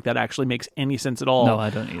I don't think that actually makes any sense at all. No, I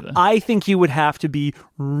don't either. I think you would have to be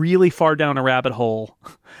really far down a rabbit hole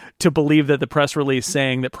to believe that the press release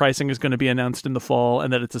saying that pricing is going to be announced in the fall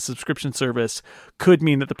and that it's a subscription service could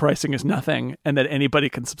mean that the pricing is nothing and that anybody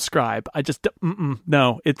can subscribe. I just,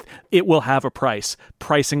 no, it will have a price.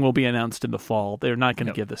 Pricing will be announced in the fall. They're not going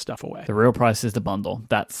to give this stuff away. The real price is the bundle.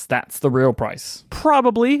 That's the real price.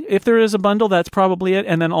 Probably. If there is a bundle, that's probably it.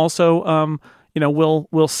 And then also,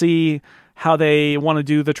 we'll see how they want to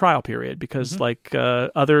do the trial period, because like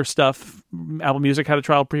other stuff, Apple Music had a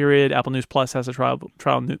trial period, Apple News Plus has a trial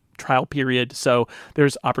period, so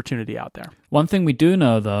there's opportunity out there. One thing we do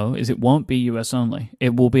know, though, is it won't be US only.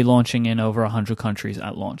 It will be launching in over 100 countries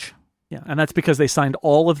at launch. Yeah, and that's because they signed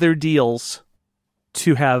all of their deals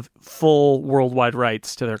to have full worldwide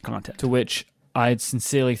rights to their content. To which I'd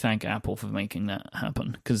sincerely thank Apple for making that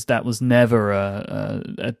happen, because that was never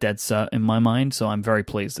a dead cert in my mind, so I'm very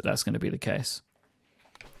pleased that that's going to be the case.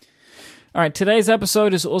 All right, today's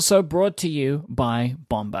episode is also brought to you by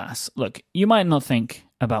Bombas. Look, you might not think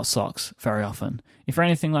about socks very often. If you're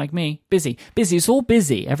anything like me, busy. It's all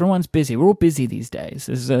busy. Everyone's busy. We're all busy these days.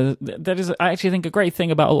 That is, I actually think, a great thing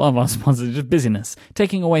about a lot of our sponsors, just busyness.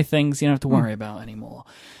 Taking away things you don't have to worry about anymore.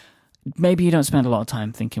 Maybe you don't spend a lot of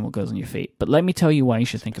time thinking what goes on your feet, but let me tell you why you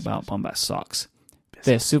should think about Bombas socks.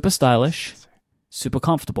 They're super stylish, super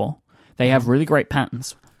comfortable. They have really great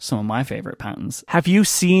patterns. Some of my favorite patterns. Have you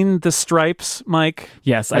seen the stripes, Mike?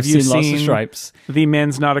 Yes, I've seen lots of stripes. The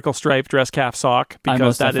men's nautical stripe dress calf sock,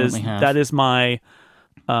 because that is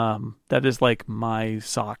like my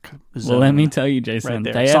sock zone. Well, let me tell you, Jason,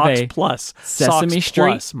 right they Socks have a Plus Sesame Socks Street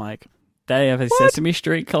Plus, Mike. They have a Sesame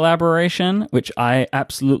Street collaboration, which I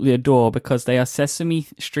absolutely adore, because they are Sesame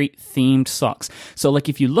Street themed socks. So, like,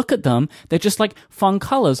 if you look at them, they're just like fun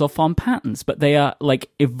colors or fun patterns, but they are like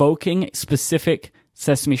evoking specific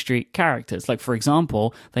Sesame Street characters. Like, for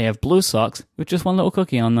example, they have blue socks with just one little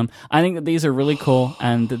cookie on them. I think that these are really cool,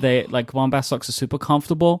 and they, like, Bombas socks are super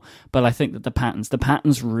comfortable, but I think that the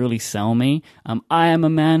patterns really sell me. I am a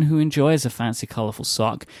man who enjoys a fancy, colorful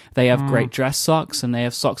sock. They have great dress socks, and they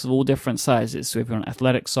have socks of all different sizes. So if you want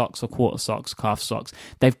athletic socks or quarter socks, calf socks,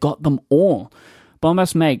 they've got them all.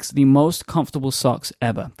 Bombas makes the most comfortable socks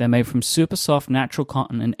ever. They're made from super soft natural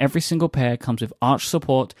cotton, and every single pair comes with arch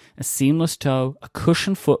support, a seamless toe, a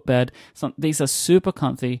cushioned footbed. So these are super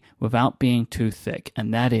comfy without being too thick,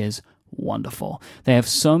 and that is wonderful. They have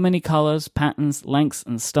so many colors, patterns, lengths,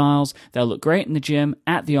 and styles. They'll look great in the gym,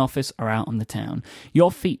 at the office, or out on the town.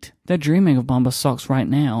 Your feet, they're dreaming of Bombas socks right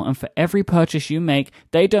now, and for every purchase you make,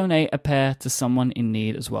 they donate a pair to someone in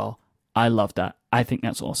need as well. I love that. I think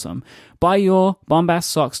that's awesome. Buy your Bombas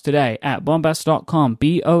socks today at bombas.com,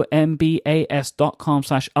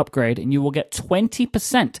 bombas.com/upgrade, and you will get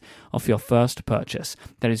 20% off your first purchase.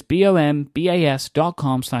 That is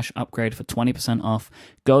bombas.com/upgrade for 20% off.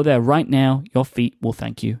 Go there right now. Your feet will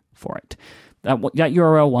thank you for it. That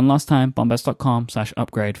URL one last time,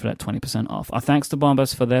 bombas.com/upgrade for that 20% off. Our thanks to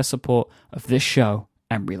Bombas for their support of this show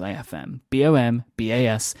and Relay FM.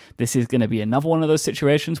 BOMBAS. This is going to be another one of those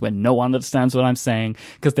situations where no one understands what I'm saying,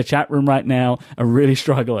 because the chat room right now are really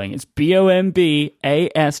struggling. It's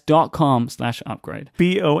bombas.com/upgrade.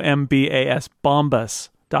 BOMBAS,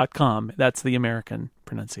 bombas.com. That's the American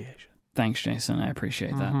pronunciation. Thanks, Jason. I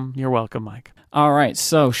appreciate that. You're welcome, Mike. All right,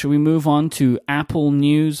 so should we move on to Apple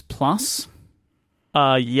News Plus?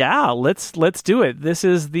 Yeah, let's do it. This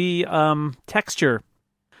is the texture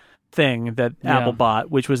thing that Apple bought,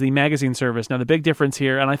 which was the magazine service. Now, the big difference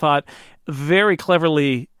here, and I thought very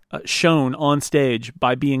cleverly shown on stage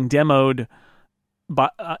by being demoed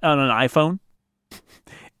on an iPhone,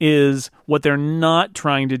 is what they're not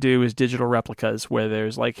trying to do is digital replicas where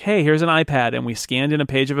there's like, hey, here's an iPad and we scanned in a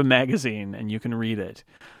page of a magazine and you can read it.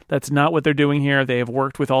 That's not what they're doing here. They have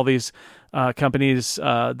worked with all these companies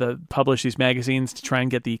that publish these magazines to try and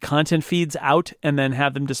get the content feeds out and then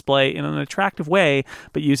have them display in an attractive way,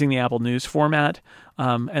 but using the Apple News format.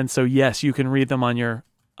 And so, yes, you can read them on your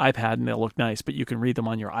iPad and they'll look nice, but you can read them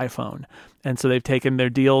on your iPhone. And so they've taken their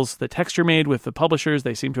deals that Texture made with the publishers.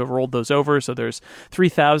 They seem to have rolled those over. So there's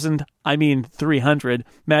 300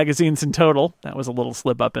 magazines in total. That was a little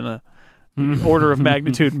slip up in a order of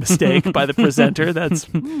magnitude mistake by the presenter. That's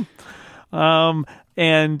and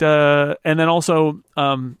then also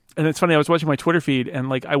and it's funny, I was watching my Twitter feed, and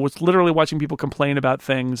like I was literally watching people complain about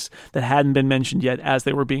things that hadn't been mentioned yet as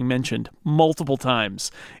they were being mentioned multiple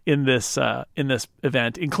times in this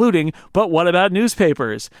event, including, but what about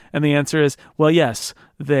newspapers? And the answer is, well, yes,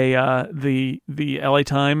 they the LA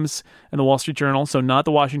Times and the Wall Street Journal, so not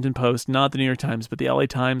the Washington Post, not the New York Times, but the LA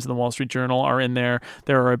Times and the Wall Street Journal are in there.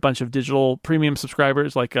 There are a bunch of digital premium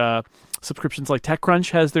subscribers, like subscriptions like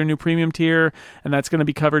TechCrunch has their new premium tier, and that's going to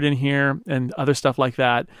be covered in here, and other stuff like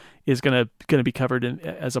that is going to be covered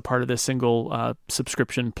as a part of this single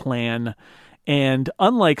subscription plan. And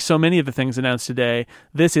unlike so many of the things announced today,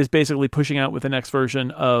 this is basically pushing out with the next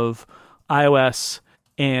version of iOS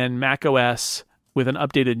and macOS with an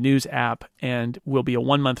updated news app, and will be a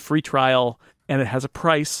 1-month free trial, and it has a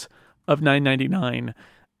price of $9.99,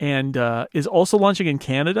 and is also launching in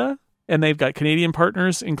Canada. And they've got Canadian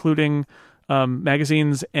partners, including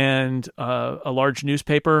magazines and a large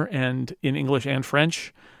newspaper, and in English and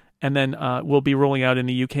French. And then we'll be rolling out in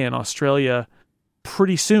the UK and Australia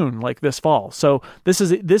pretty soon, like this fall. So this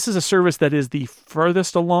is a service that is the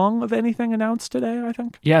furthest along of anything announced today, I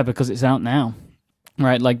think. Yeah, because it's out now.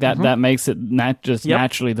 Right, like that. That makes it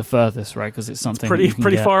naturally the furthest, right? Because it's something it's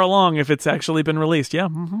pretty far along if it's actually been released. Yeah,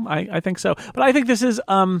 I think so. But I think this is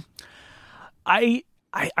I'm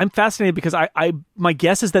fascinated because my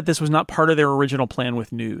guess is that this was not part of their original plan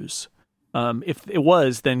with news. If it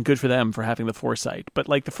was, then good for them for having the foresight. But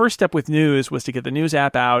like the first step with news was to get the news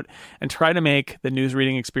app out and try to make the news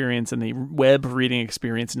reading experience and the web reading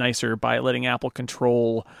experience nicer by letting Apple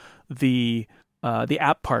control the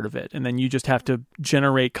app part of it. And then you just have to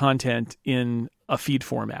generate content in a feed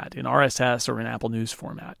format, in RSS or in Apple News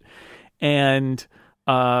format. And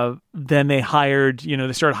then they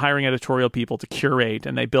started hiring editorial people to curate,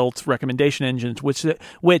 and they built recommendation engines,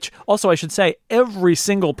 which also I should say, every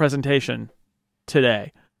single presentation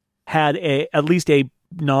today had at least a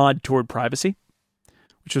nod toward privacy,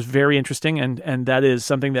 which was very interesting. And that is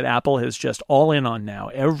something that Apple is just all in on now.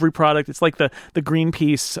 Every product, it's like the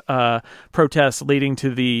Greenpeace protests leading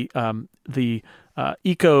to the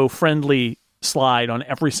eco-friendly slide on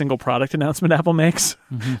every single product announcement Apple makes.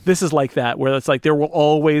 Mm-hmm. This is like that, where it's like there will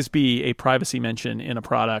always be a privacy mention in a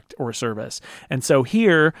product or a service. And so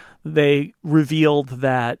here they revealed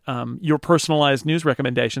that your personalized news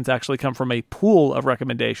recommendations actually come from a pool of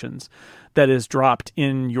recommendations that is dropped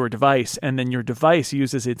in your device, and then your device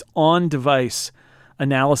uses its on-device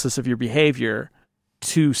analysis of your behavior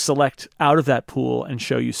to select out of that pool and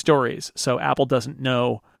show you stories. So Apple doesn't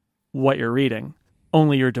know what you're reading.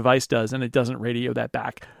 Only your device does, and it doesn't radio that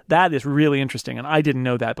back. That is really interesting, and I didn't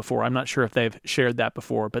know that before. I'm not sure if they've shared that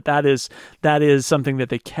before, but that is something that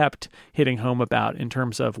they kept hitting home about in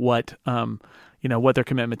terms of what their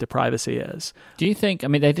commitment to privacy is. Do you think? I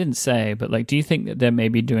mean, they didn't say, but like, do you think that they're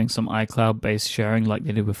maybe doing some iCloud-based sharing like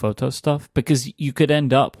they did with photo stuff? Because you could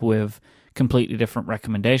end up with completely different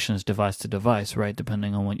recommendations device to device, right?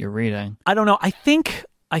 Depending on what you're reading. I don't know. I think.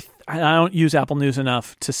 I don't use Apple News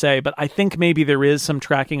enough to say, but I think maybe there is some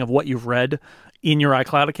tracking of what you've read in your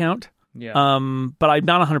iCloud account. Yeah. But I'm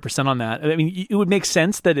not 100% on that. I mean, it would make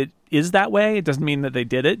sense that it is that way. It doesn't mean that they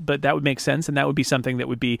did it, but that would make sense, and that would be something that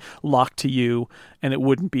would be locked to you, and it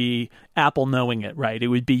wouldn't be Apple knowing it, right? It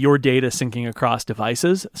would be your data syncing across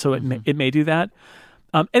devices, so it may do that.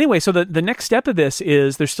 Anyway, so the next step of this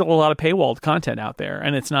is there's still a lot of paywalled content out there,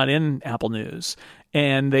 and it's not in Apple News,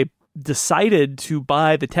 and they decided to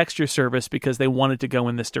buy the texture service because they wanted to go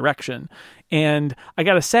in this direction. And I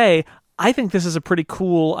got to say, I think this is a pretty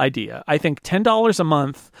cool idea. I think $10 a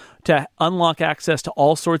month to unlock access to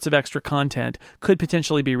all sorts of extra content could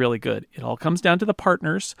potentially be really good. It all comes down to the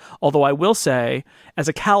partners. Although I will say, as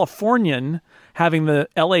a Californian, having the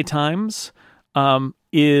LA Times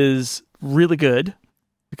is really good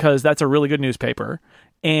because that's a really good newspaper.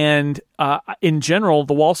 And in general,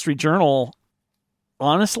 the Wall Street Journal,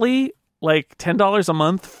 honestly, like $10 a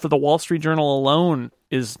month for the Wall Street Journal alone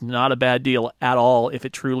is not a bad deal at all if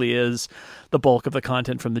it truly is the bulk of the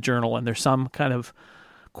content from the journal. And there's some kind of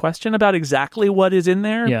question about exactly what is in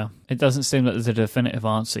there. Yeah, it doesn't seem that there's a definitive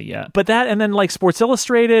answer yet. But that, and then like Sports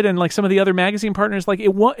Illustrated and like some of the other magazine partners, like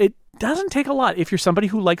it doesn't take a lot. If you're somebody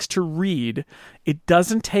who likes to read, it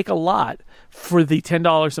doesn't take a lot for the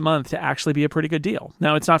 $10 a month to actually be a pretty good deal.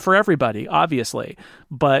 Now, it's not for everybody, obviously,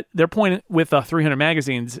 but their point with 300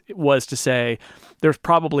 magazines was to say there's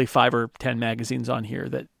probably 5 or 10 magazines on here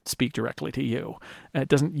that speak directly to you.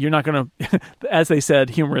 You're not going to, as they said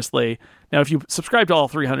humorously, now if you subscribe to all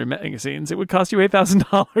 300 magazines, it would cost you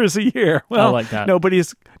 $8,000 a year. Well, I like that.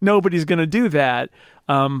 Nobody's going to do that.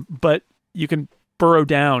 But you can burrow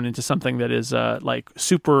down into something that is like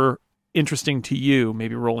super interesting to you.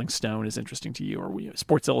 Maybe Rolling Stone is interesting to you, or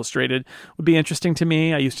Sports Illustrated would be interesting to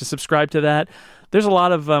me. I used to subscribe to that. There's a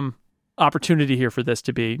lot of opportunity here for this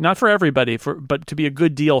to be, not for everybody, but to be a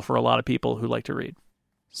good deal for a lot of people who like to read.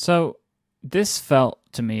 So this felt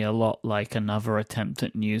to me a lot like another attempt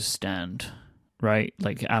at Newsstand, right?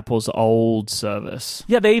 Like Apple's old service.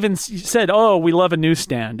 Yeah, they even said, "Oh, we love a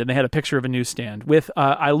newsstand," and they had a picture of a newsstand with.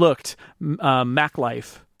 I looked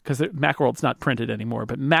MacLife, because Macworld's not printed anymore,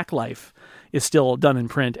 but MacLife is still done in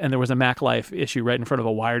print, and there was a MacLife issue right in front of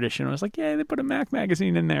a Wired issue, and I was like, "Yeah, they put a Mac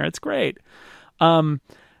magazine in there. It's great."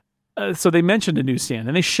 So they mentioned a newsstand,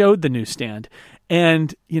 and they showed the newsstand,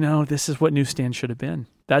 and this is what newsstand should have been.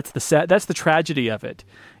 That's the tragedy of it,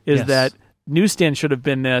 is that newsstand should have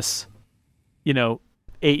been this.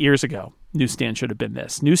 8 years ago, newsstand should have been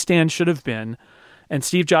this. Newsstand should have been, and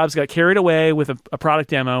Steve Jobs got carried away with a product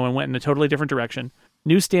demo and went in a totally different direction.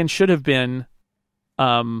 Newsstand should have been,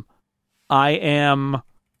 I am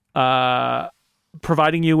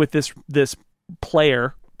providing you with this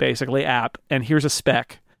player, basically app, and here's a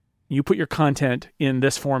spec. You put your content in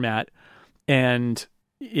this format, and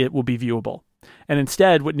it will be viewable. And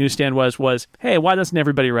instead, what Newsstand was, hey, why doesn't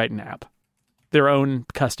everybody write an app? Their own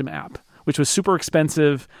custom app, which was super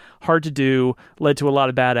expensive, hard to do, led to a lot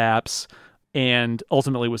of bad apps, and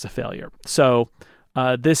ultimately was a failure. So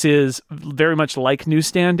this is very much like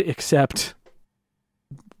Newsstand, except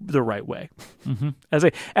the right way. Mm-hmm.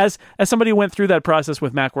 As somebody who went through that process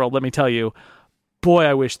with Macworld, let me tell you, boy,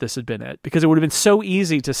 I wish this had been it, because it would have been so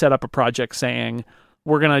easy to set up a project saying,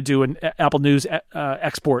 we're going to do an Apple News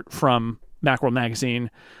export from Macworld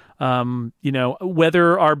Magazine.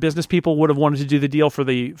 Whether our business people would have wanted to do the deal for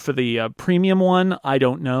the premium one, I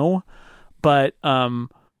don't know, but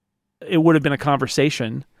it would have been a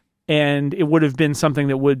conversation, and it would have been something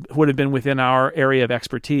that would have been within our area of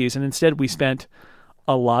expertise. And instead, we spent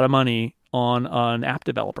a lot of money on an app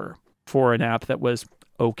developer for an app that was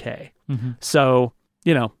okay. Mm-hmm. So,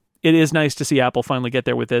 it is nice to see Apple finally get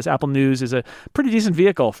there with this. Apple News is a pretty decent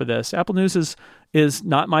vehicle for this. Apple News is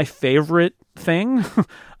not my favorite thing.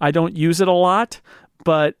 I don't use it a lot,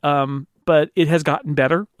 but it has gotten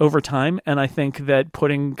better over time, and I think that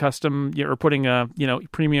putting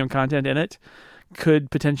premium content in it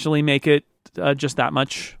could potentially make it just that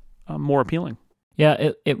much more appealing.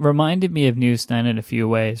 Yeah, it reminded me of Newsstand in a few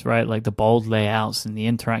ways, right? Like the bold layouts and the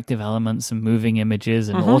interactive elements and moving images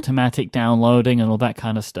and automatic downloading and all that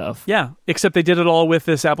kind of stuff. Yeah, except they did it all with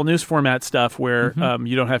this Apple News format stuff where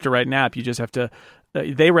you don't have to write an app. You just have to,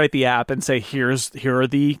 they write the app and say, here are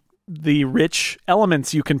the rich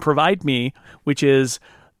elements you can provide me, which is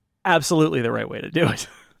absolutely the right way to do it.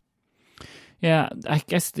 Yeah, I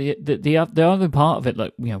guess the other part of it,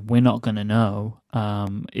 like, we're not going to know,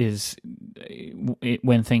 is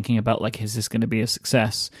when thinking about, like, is this going to be a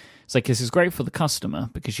success? It's like, this is great for the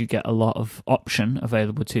customer because you get a lot of option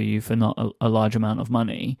available to you for not a large amount of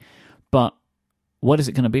money, but what is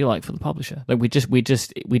it going to be like for the publisher? Like, we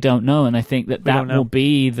don't know, and I think that will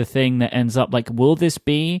be the thing that ends up, like, will this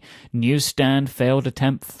be Newsstand failed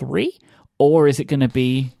attempt 3, or is it going to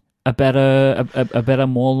be a better,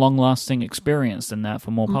 more long-lasting experience than that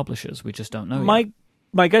for more publishers? We just don't know yet.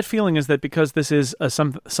 My gut feeling is that because this is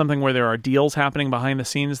something where there are deals happening behind the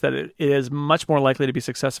scenes, that it is much more likely to be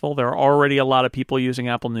successful. There are already a lot of people using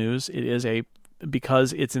Apple News.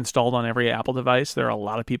 Because it's installed on every Apple device, there are a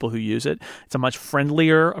lot of people who use it. It's a much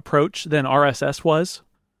friendlier approach than RSS was.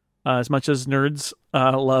 As much as nerds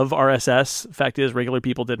love RSS, the fact is regular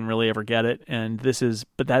people didn't really ever get it,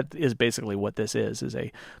 but that is basically what this is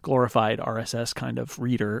a glorified RSS kind of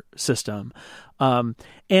reader system.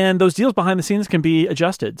 And those deals behind the scenes can be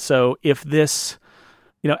adjusted. So if this,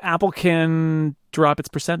 Apple can drop its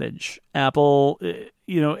percentage. Apple,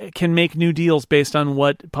 can make new deals based on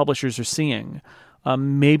what publishers are seeing.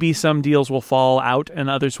 Maybe some deals will fall out and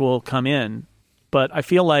others will come in, but I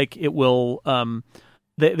feel like it will.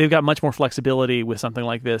 They've got much more flexibility with something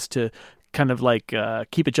like this to kind of like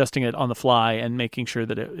keep adjusting it on the fly and making sure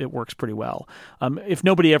that it works pretty well. If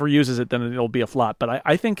nobody ever uses it, then it'll be a flop. But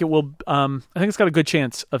I think it will. I think it's got a good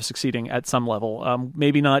chance of succeeding at some level.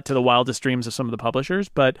 Maybe not to the wildest dreams of some of the publishers,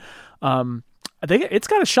 but I think it's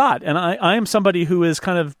got a shot. And I am somebody who has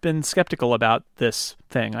kind of been skeptical about this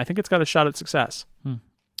thing. I think it's got a shot at success.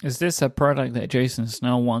 Is this a product that Jason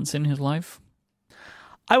Snell wants in his life?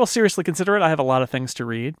 I will seriously consider it. I have a lot of things to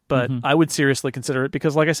read, but I would seriously consider it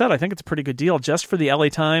because, like I said, I think it's a pretty good deal just for the LA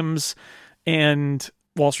Times and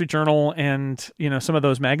Wall Street Journal and some of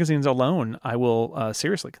those magazines alone. I will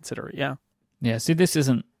seriously consider it. Yeah. Yeah. See, this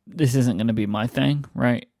isn't going to be my thing,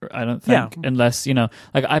 right? I don't think, unless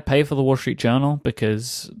like I pay for the Wall Street Journal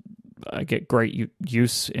because I get great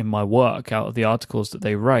use in my work out of the articles that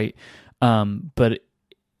they write. But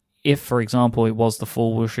if, for example, it was the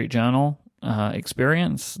full Wall Street Journal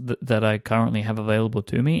experience that I currently have available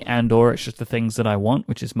to me, and or it's just the things that I want,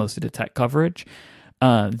 which is mostly the tech coverage,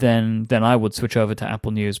 then I would switch over to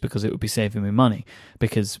Apple News because it would be saving me money,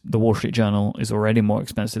 because the Wall Street Journal is already more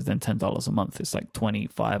expensive than $10 a month. It's like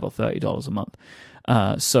 $25 or $30 a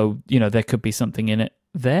month. So, there could be something in it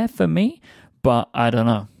there for me, but I don't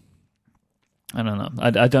know.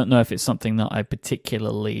 I don't know if it's something that I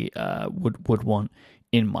particularly would want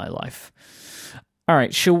in my life. All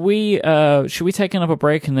right, should we take another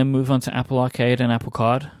break and then move on to Apple Arcade and Apple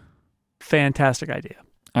Card? Fantastic idea.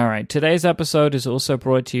 All right, today's episode is also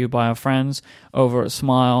brought to you by our friends over at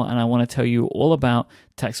Smile, and I want to tell you all about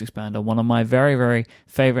Text Expander, one of my very, very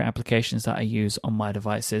favorite applications that I use on my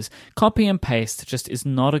devices. Copy and paste just is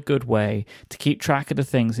not a good way to keep track of the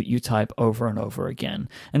things that you type over and over again.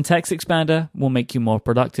 And Text Expander will make you more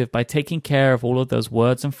productive by taking care of all of those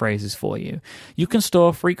words and phrases for you. You can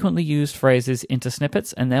store frequently used phrases into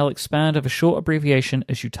snippets, and they'll expand of a short abbreviation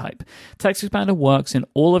as you type. Text Expander works in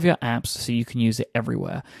all of your apps, so you can use it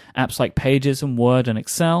everywhere. Apps like Pages and Word and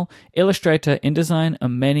Excel, Illustrator, InDesign,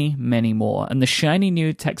 and many, many more. And the shiny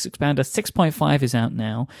new Text Expander 6.5 is out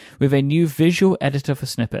now with a new visual editor for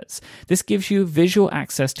snippets. This gives you visual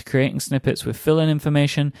access to creating snippets with fill-in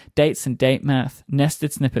information, dates and date math,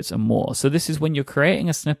 nested snippets, and more. So this is when you're creating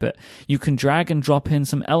a snippet, you can drag and drop in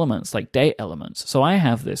some elements like date elements. So I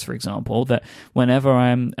have this, for example, that whenever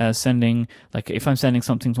I'm sending, like if I'm sending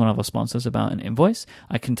something to one of our sponsors about an invoice,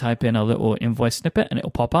 I can type in a little invoice snippet and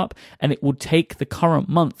it'll pop up and it will take the current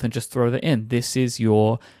month and just throw that in. This is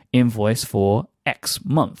your invoice for X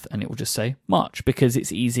month, and it will just say March, because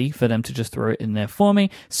it's easy for them to just throw it in there for me.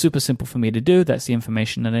 Super simple for me to do. That's the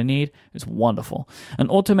information that I need. It's wonderful. And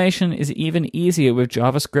automation is even easier with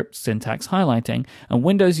JavaScript syntax highlighting, and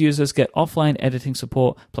Windows users get offline editing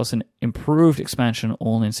support plus an improved expansion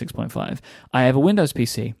all in 6.5. I have a Windows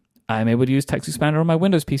PC. I'm able to use Text Expander on my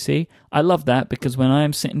Windows PC. I love that because when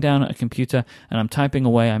I'm sitting down at a computer and I'm typing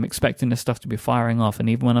away, I'm expecting this stuff to be firing off. And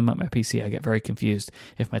even when I'm at my PC, I get very confused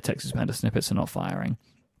if my Text Expander snippets are not firing.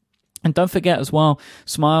 And don't forget as well,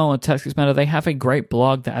 Smile and Text Expander, they have a great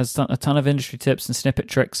blog that has a ton of industry tips and snippet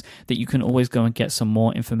tricks that you can always go and get some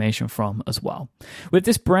more information from as well. With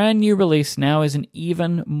this brand new release, now is an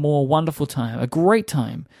even more wonderful time, a great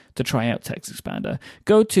time to try out Text Expander.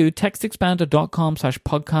 Go to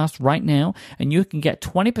textexpander.com/podcast right now, and you can get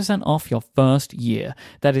 20% off your first year.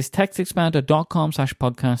 That is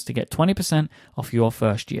textexpander.com/podcast to get 20% off your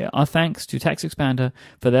first year. Our thanks to Text Expander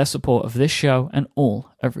for their support of this show and all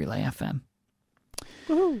of Relay FM.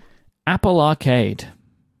 Woo-hoo. Apple Arcade.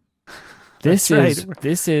 This is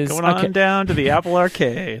going on down to the Apple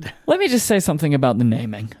Arcade. Let me just say something about the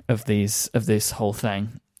naming of this whole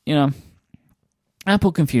thing.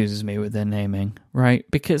 Apple confuses me with their naming, right?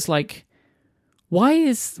 Because why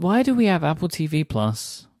do we have Apple TV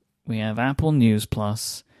Plus? We have Apple News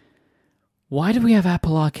Plus. Why do we have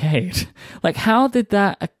Apple Arcade? How did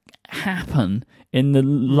that happen in the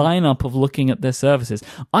lineup of looking at their services?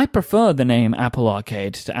 I prefer the name Apple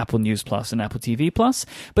Arcade to Apple News Plus and Apple TV Plus,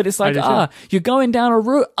 but it's you're going down a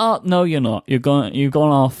route. Oh, no, you're not. You've gone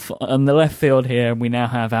off on the left field here, and we now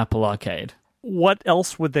have Apple Arcade. What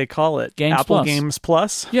else would they call it? Apple Plus. Games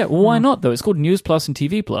Plus? Yeah, well, why not, though? It's called News Plus and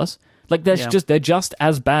TV Plus. They're just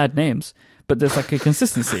as bad names, but there's a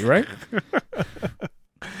consistency, right?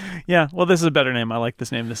 Yeah, well, this is a better name. I like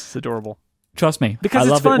this name. This is adorable. Trust me. Because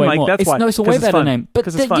I it's fun, Mike. More. That's why. No, it's a way better name.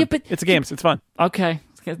 Because it's fun. Yeah, it's games. It's fun. Okay.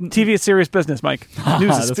 TV is serious business, Mike.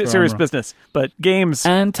 News is serious business. But games...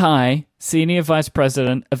 Ann Tai, Senior Vice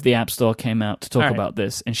President of the App Store, came out to talk about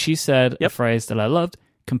this. And she said a phrase that I loved: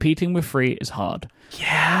 competing with free is hard.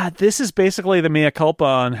 Yeah, this is basically the mea culpa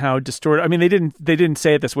on how distorted. I mean, they didn't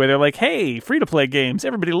say it this way. They're like, hey, free-to-play games,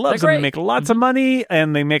 everybody loves them. They make lots of money,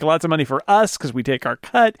 and they make lots of money for us because we take our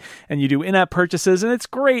cut, and you do in-app purchases, and it's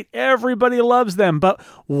great. Everybody loves them. But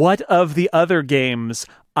what of the other games?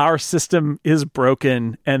 Our system is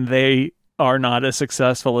broken, and they are not as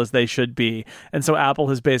successful as they should be. And so Apple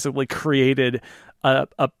has basically created a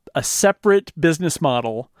separate business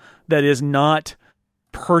model that is not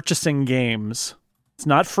purchasing games. It's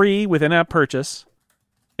not free with in-app purchase.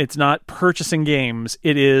 It's not purchasing games.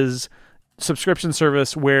 It is subscription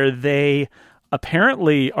service where they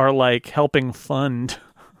apparently are helping fund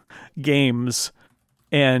games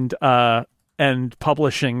and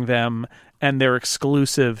publishing them, and they're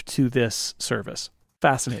exclusive to this service.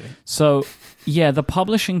 Fascinating. So, yeah, the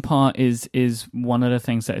publishing part is one of the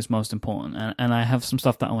things that is most important, and I have some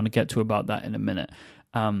stuff that I want to get to about that in a minute.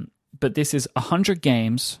 but this is 100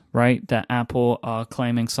 games, right, that Apple are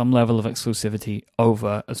claiming some level of exclusivity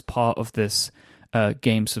over as part of this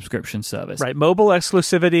game subscription service. Right, mobile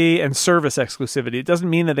exclusivity and service exclusivity. It doesn't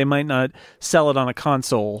mean that they might not sell it on a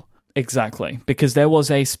console. Exactly, because there was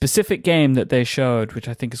a specific game that they showed, which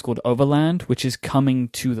I think is called Overland, which is coming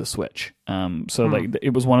to the Switch. Like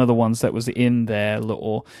it was one of the ones that was in their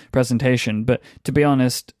little presentation. But to be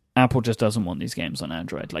honest, Apple just doesn't want these games on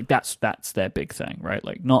Android. Like that's their big thing, right?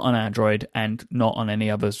 Like not on Android and not on any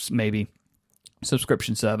other maybe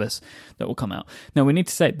subscription service that will come out. Now we need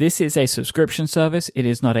to say this is a subscription service. It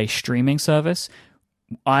is not a streaming service.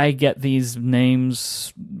 I get these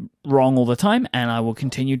names wrong all the time, and I will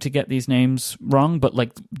continue to get these names wrong. But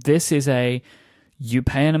like, this is you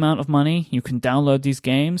pay an amount of money, you can download these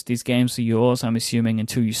games. These games are yours, I'm assuming,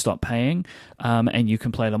 until you stop paying. And you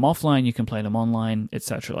can play them offline, you can play them online,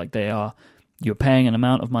 etc. Like you're paying an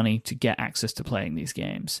amount of money to get access to playing these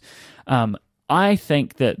games. I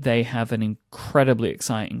think that they have an incredibly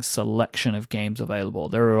exciting selection of games available.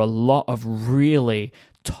 There are a lot of really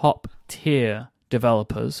top tier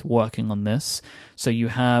developers working on this. So you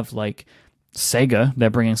have like Sega, they're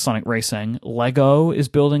bringing Sonic Racing. Lego is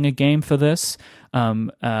building a game for this.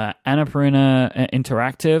 Annapurna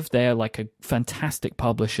Interactive, they're like a fantastic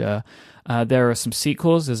publisher. There are some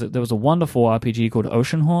sequels. There was a wonderful RPG called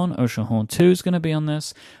Oceanhorn. Oceanhorn 2 is going to be on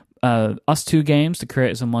this. Us Two Games, the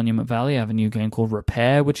creators of Monument Valley, have a new game called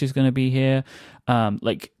Repair, which is going to be here.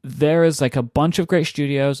 Like there is like a bunch of great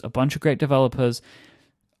studios, a bunch of great developers.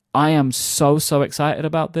 I am so excited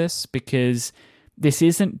about this because this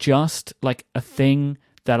isn't just like a thing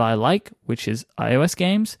that I like, which is iOS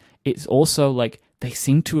games. It's also like they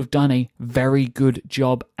seem to have done a very good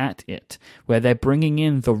job at it, where they're bringing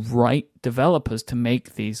in the right developers to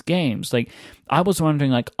make these games. Like I was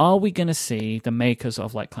wondering, like, are we going to see the makers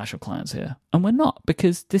of like Clash of Clans here? And we're not,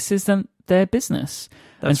 because this isn't their business.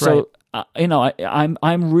 That's and right. So,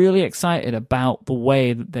 I'm really excited about the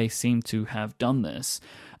way that they seem to have done this.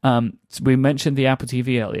 So we mentioned the Apple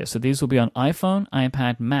TV earlier. So these will be on iPhone,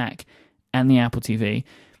 iPad, Mac, and the Apple TV.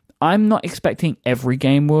 I'm not expecting every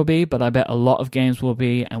game will be, but I bet a lot of games will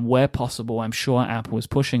be. And where possible, I'm sure Apple is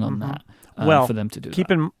pushing on that for them to do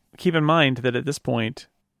that. Keep in mind that at this point,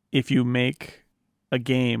 if you make a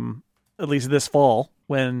game, at least this fall,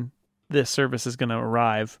 when this service is going to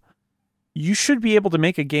arrive, you should be able to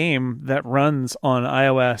make a game that runs on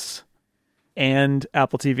iOS and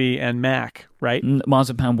Apple TV and Mac, right?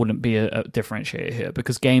 Marzipan wouldn't be a differentiator here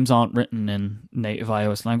because games aren't written in native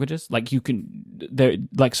iOS languages. Like you can,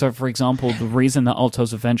 so for example, the reason that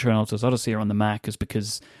Alto's Adventure and Alto's Odyssey are on the Mac is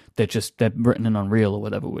because they're written in Unreal or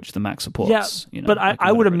whatever, which the Mac supports. Yeah, but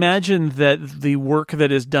I would imagine that the work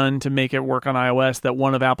that is done to make it work on iOS, that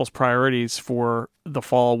one of Apple's priorities for the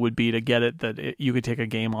fall would be to get it you could take a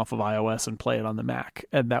game off of iOS and play it on the Mac,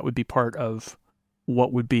 and that would be part of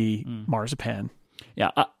what would be Marzipan.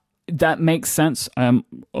 Yeah, that makes sense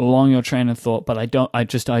along your train of thought, but I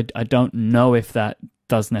don't know if that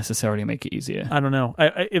does necessarily make it easier. I don't know.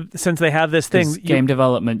 Since they have this thing, game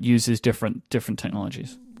development uses different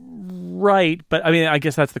technologies. Right, but I mean, I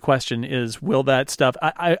guess that's the question: is will that stuff?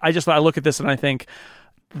 I look at this and I think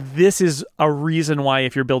this is a reason why,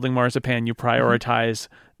 if you're building Marzipan, you prioritize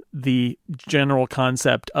the general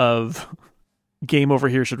concept of game over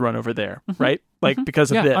here should run over there, right? Like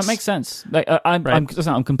because of this. That makes sense. Like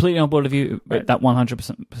I'm completely on board with you. Right. That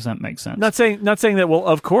 100% makes sense. Not saying that. Well,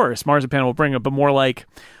 of course, Marzipan will bring it, but more like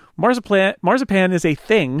Marzipan is a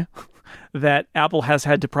thing that Apple has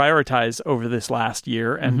had to prioritize over this last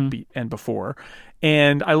year and before.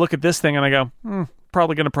 And I look at this thing and I go,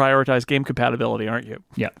 probably going to prioritize game compatibility, aren't you?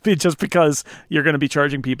 Yeah. Just because you're going to be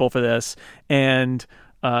charging people for this, and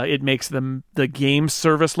it makes the game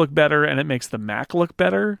service look better, and it makes the Mac look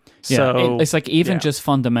better. Yeah, so it's like just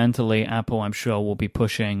fundamentally, Apple, I'm sure, will be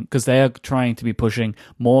pushing, because they are trying to be pushing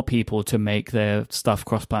more people to make their stuff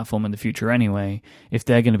cross-platform in the future anyway. If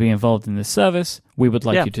they're going to be involved in this service, we would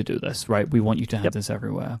like you to do this, right? We want you to have this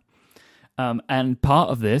everywhere. And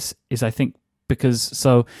part of this is, I think, because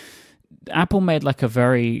Apple made like a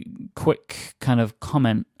very quick kind of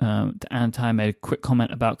comment, Anti made a quick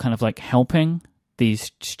comment about kind of like helping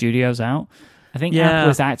these studios out. I think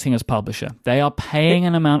Apple is acting as publisher. They are paying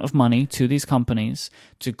an amount of money to these companies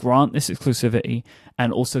to grant this exclusivity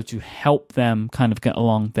and also to help them kind of get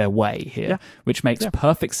along their way here, which makes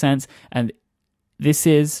perfect sense. And this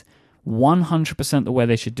is 100% the way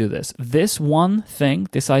they should do this. This one thing,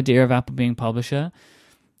 this idea of Apple being publisher,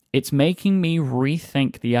 it's making me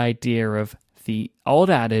rethink the idea of the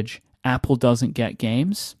old adage, Apple doesn't get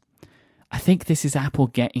games. I think this is Apple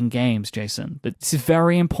getting games, Jason. This is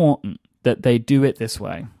very important that they do it this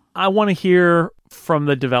way. I want to hear from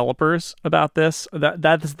the developers about this.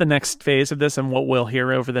 That's the next phase of this, and what we'll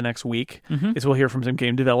hear over the next week is we'll hear from some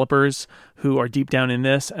game developers who are deep down in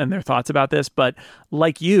this and their thoughts about this. But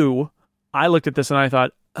like you, I looked at this and I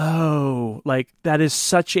thought, oh, like that is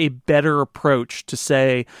such a better approach to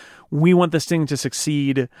say we want this thing to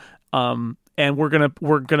succeed, and we're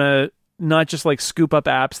gonna not just like scoop up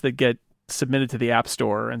apps that get submitted to the App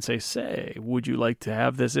Store and say, would you like to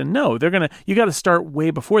have this? And no, you got to start way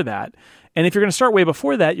before that. And if you're going to start way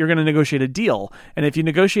before that, you're going to negotiate a deal. And if you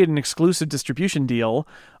negotiate an exclusive distribution deal,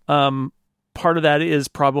 part of that is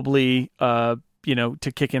probably, to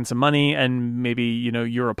kick in some money, and maybe,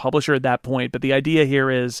 you're a publisher at that point. But the idea here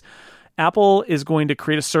is Apple is going to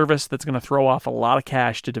create a service that's going to throw off a lot of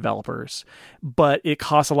cash to developers, but it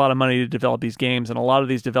costs a lot of money to develop these games. And a lot of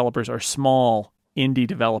these developers are small indie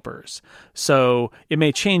developers. So it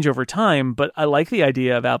may change over time, but I like the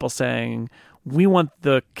idea of Apple saying, we want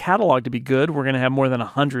the catalog to be good. We're going to have more than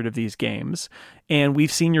 100 of these games, and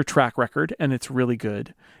we've seen your track record, and it's really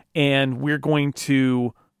good. And we're going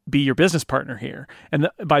to be your business partner here. And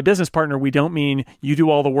by business partner, we don't mean you do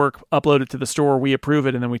all the work, upload it to the store, we approve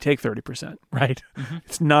it, and then we take 30%, right?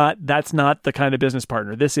 That's not the kind of business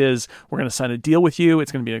partner. This is, we're going to sign a deal with you.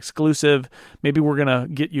 It's going to be exclusive. Maybe we're going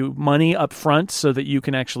to get you money up front so that you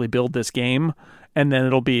can actually build this game, and then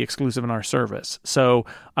it'll be exclusive in our service. So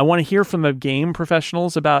I want to hear from the game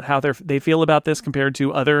professionals about how they feel about this compared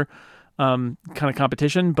to other kind of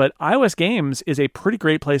competition. But iOS games is a pretty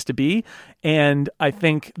great place to be, and I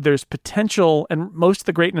think there's potential, and most of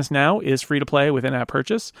the greatness now is free to play with in-app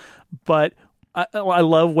purchase, but I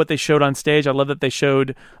love what they showed on stage. I love that they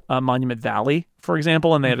showed Monument Valley, for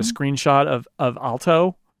example, and they had a screenshot of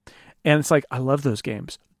Alto, and it's like, I love those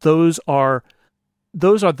games. Those are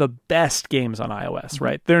the best games on iOS,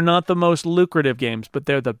 right? They're not the most lucrative games, but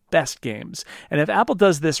they're the best games. And if Apple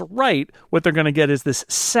does this right, what they're going to get is this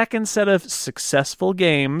second set of successful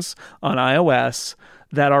games on iOS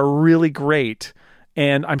that are really great.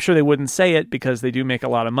 And I'm sure they wouldn't say it because they do make a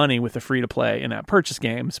lot of money with the free-to-play in-app purchase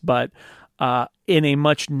games, but in a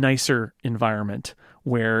much nicer environment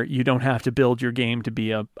where you don't have to build your game to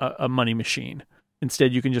be a money machine.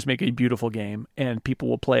 Instead, you can just make a beautiful game, and people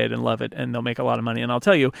will play it and love it, and they'll make a lot of money. And I'll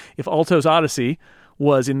tell you, if Alto's Odyssey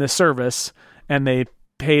was in this service and they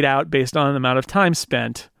paid out based on the amount of time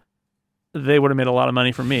spent, they would have made a lot of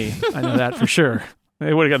money from me. I know that for sure.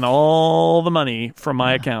 They would have gotten all the money from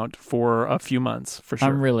my account for a few months, for sure.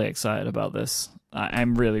 I'm really excited about this.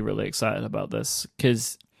 I'm really, really excited about this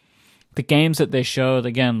because the games that they showed,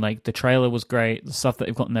 again, like the trailer was great. The stuff that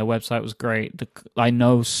they've got on their website was great. I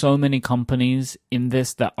know so many companies in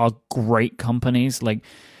this that are great companies. Like,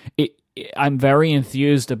 I'm very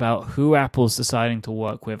enthused about who Apple's deciding to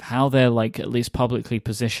work with, how they're like at least publicly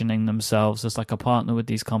positioning themselves as like a partner with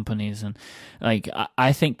these companies, and like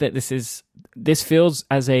I think that this feels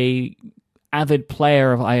as a avid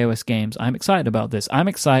player of iOS games. I'm excited about this. I'm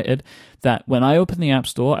excited that when I open the App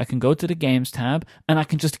Store, I can go to the Games tab and I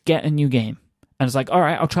can just get a new game. And it's like, all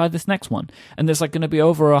right, I'll try this next one. And there's like going to be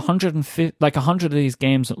over 150, like 100 of these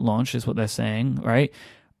games at launch is what they're saying, right?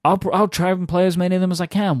 I'll try and play as many of them as I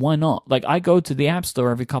can. Why not? Like, I go to the App Store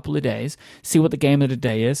every couple of days, see what the game of the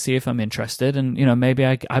day is, see if I'm interested, and, maybe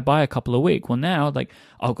I buy a couple a week. Well, now, like,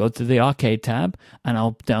 I'll go to the arcade tab, and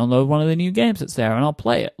I'll download one of the new games that's there, and I'll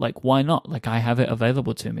play it. Like, why not? Like, I have it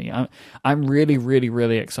available to me. I'm really, really,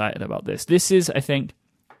 really excited about this. This is, I think,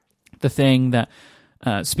 the thing that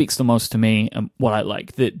speaks the most to me and what I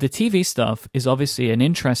like. The TV stuff is obviously an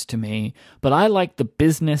interest to me, but I like the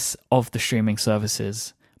business of the streaming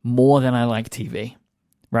services more than I like TV,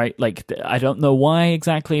 right? Like, I don't know why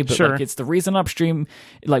exactly, but like, it's the reason Upstream,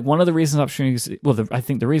 like one of the reasons Upstream is, I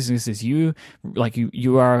think the reason is you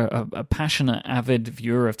are a passionate, avid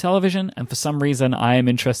viewer of television, and for some reason I am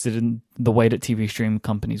interested in the way that TV stream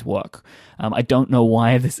companies work. I don't know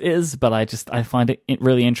why this is, but I find it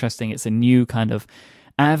really interesting. It's a new kind of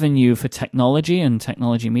avenue for technology and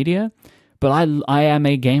technology media, but I am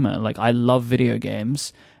a gamer. Like, I love video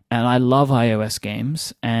games, and I love iOS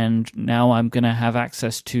games, and now I'm going to have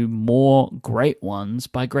access to more great ones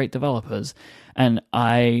by great developers. And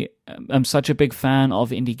I am such a big fan of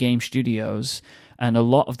indie game studios and a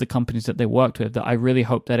lot of the companies that they worked with that I really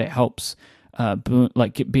hope that it helps be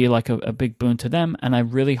like a big boon to them. And I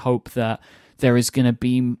really hope that there is going to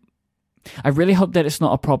be... I really hope that it's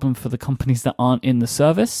not a problem for the companies that aren't in the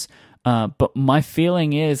service. But my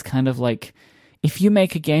feeling is kind of like, if you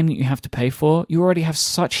make a game that you have to pay for, you already have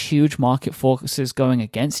such huge market forces going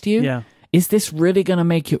against you. Yeah. Is this really going to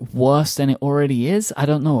make it worse than it already is? I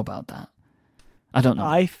don't know about that. I don't know.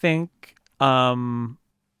 I think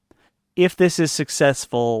if this is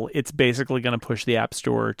successful, it's basically going to push the App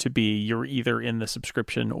Store to be you're either in the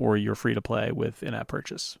subscription or you're free to play with in-app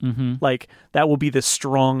purchase. Mm-hmm. Like, that will be the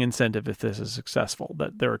strong incentive if this is successful,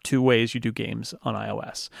 that there are two ways you do games on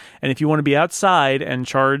iOS. And if you want to be outside and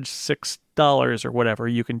charge $6 or whatever,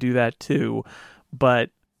 you can do that too. But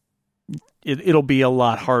it'll be a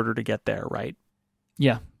lot harder to get there, right?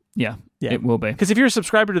 Yeah, it will be. Because if you're a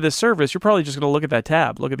subscriber to this service, you're probably just going to look at that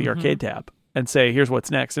tab, look at the arcade tab, and say, here's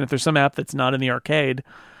what's next. And if there's some app that's not in the arcade,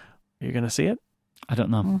 are you going to see it? I don't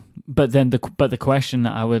know. But then the question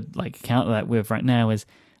that I would like counter that with right now is,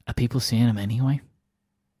 are people seeing them anyway?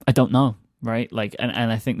 I don't know, right? Like,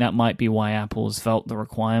 and I think that might be why Apple's felt the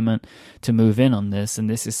requirement to move in on this, and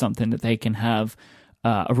this is something that they can have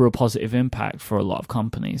a real positive impact for a lot of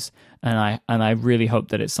companies. And I really hope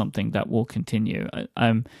that it's something that will continue.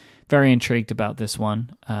 I'm very intrigued about this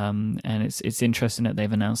one, and it's interesting that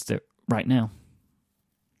they've announced it right now,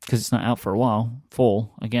 because it's not out for a while,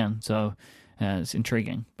 fall again, so it's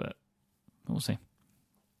intriguing, but we'll see.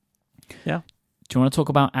 Yeah. Do you want to talk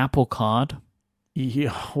about Apple Card?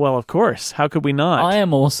 Yeah, well, of course. How could we not? I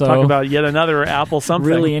am also talk about yet another Apple something.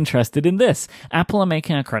 Really interested in this. Apple are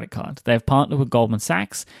making a credit card. They've partnered with Goldman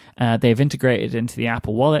Sachs. They've integrated into the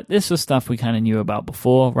Apple Wallet. This was stuff we kind of knew about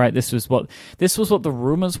before, right? This was what the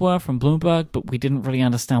rumors were from Bloomberg, but we didn't really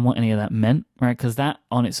understand what any of that meant, right? Because that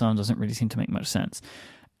on its own doesn't really seem to make much sense.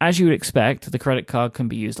 As you would expect, the credit card can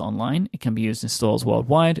be used online. It can be used in stores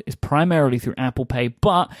worldwide. It's primarily through Apple Pay,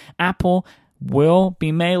 but Apple will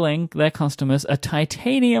be mailing their customers a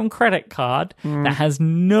titanium credit card that has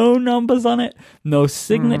no numbers on it, no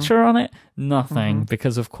signature on it, nothing,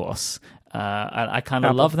 because of course. I kind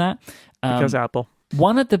of love that. Because Apple.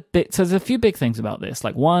 So there's a few big things about this.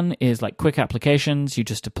 Like, one is like quick applications. You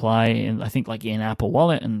just apply in, I think, like in Apple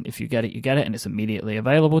Wallet, and if you get it, you get it, and it's immediately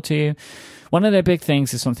available to you. One of their big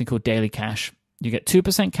things is something called Daily Cash. You get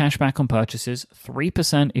 2% cash back on purchases,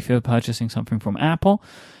 3% if you're purchasing something from Apple,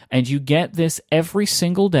 and you get this every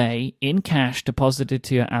single day in cash deposited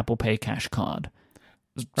to your Apple Pay cash card.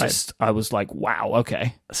 I was like, wow,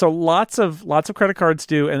 okay. So lots of credit cards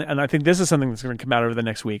do, and I think this is something that's going to come out over the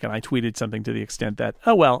next week. And I tweeted something to the extent that,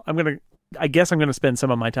 I guess I'm going to spend some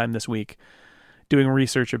of my time this week doing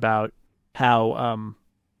research about how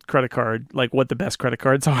credit card, like what the best credit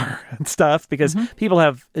cards are and stuff, because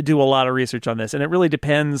people do a lot of research on this, and it really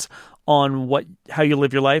depends on how you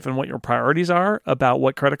live your life and what your priorities are about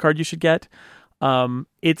what credit card you should get.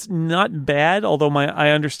 It's not bad, although I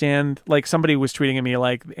understand, like, somebody was tweeting at me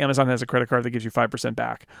like Amazon has a credit card that gives you 5%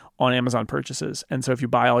 back on Amazon purchases, and so if you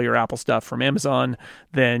buy all your Apple stuff from Amazon,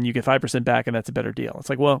 then you get 5% back, and that's a better deal. It's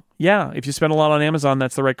like, well, yeah, if you spend a lot on Amazon,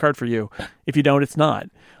 that's the right card for you. If you don't, it's not.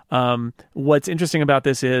 What's interesting about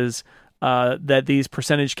this is that these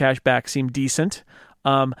percentage cash back seem decent,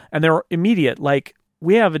 and they're immediate. Like,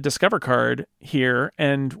 we have a Discover card here,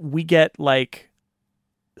 and we get like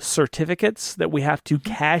certificates that we have to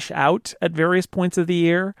cash out at various points of the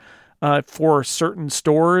year for certain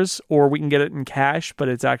stores, or we can get it in cash, but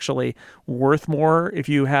it's actually worth more if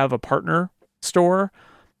you have a partner store.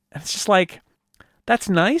 And it's just like, that's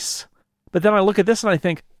nice. But then I look at this and I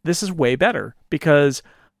think, this is way better, because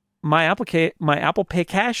my Apple Pay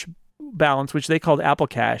Cash balance, which they called Apple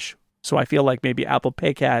Cash, so I feel like maybe Apple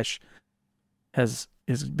Pay Cash is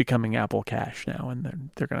becoming Apple Cash now,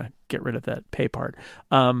 and they're going to get rid of that pay part.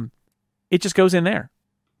 It just goes in there,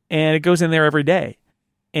 and it goes in there every day.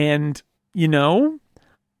 And,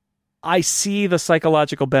 I see the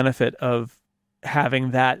psychological benefit of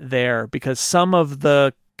having that there, because some of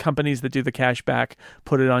the companies that do the cash back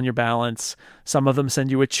put it on your balance. Some of them send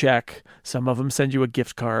you a check. Some of them send you a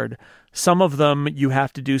gift card. Some of them you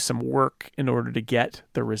have to do some work in order to get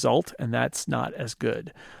the result, and that's not as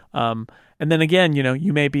good. And then again,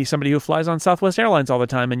 you may be somebody who flies on Southwest Airlines all the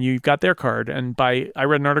time, and you've got their card. And I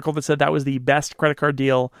read an article that said that was the best credit card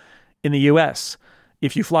deal in the U.S.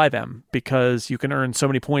 if you fly them, because you can earn so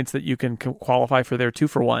many points that you can qualify for their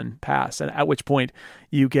 2-for-1 pass, and at which point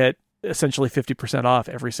you get essentially 50% off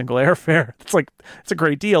every single airfare. It's a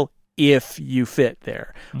great deal if you fit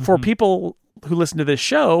there. Mm-hmm. For people who listen to this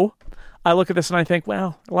show, I look at this and I think,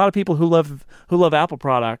 well, a lot of people who love Apple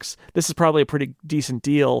products, this is probably a pretty decent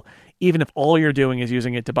deal, even if all you're doing is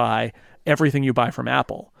using it to buy everything you buy from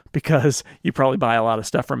Apple, because you probably buy a lot of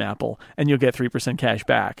stuff from Apple, and you'll get 3% cash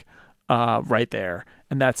back right there,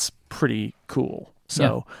 and that's pretty cool.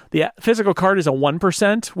 So the physical card is a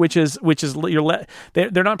 1%, which is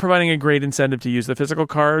they're not providing a great incentive to use the physical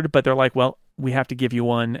card, but they're like, well, we have to give you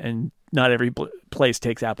one, and not every place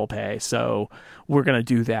takes Apple Pay, so we're going to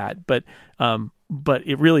do that. But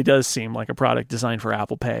it really does seem like a product designed for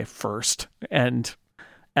Apple Pay first, and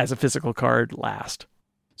as a physical card last.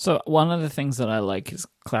 So one of the things that I like is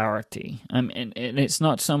clarity. And it's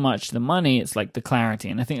not so much the money, it's like the clarity.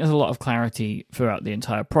 And I think there's a lot of clarity throughout the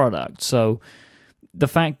entire product. So the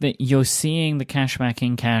fact that you're seeing the cashback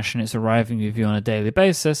in cash and it's arriving with you on a daily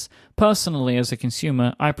basis, personally, as a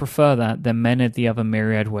consumer, I prefer that than many of the other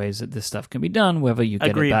myriad ways that this stuff can be done, whether you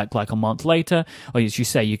get Agreed. it back like a month later, or as you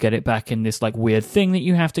say, you get it back in this like weird thing that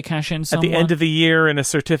you have to cash in somewhere. At the end of the year in a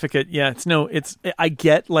certificate. Yeah, I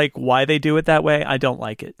get like why they do it that way. I don't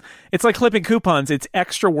like it. It's like clipping coupons. It's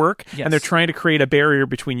extra work, and they're trying to create a barrier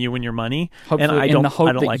between you and your money. Hopefully, and I in don't, the hope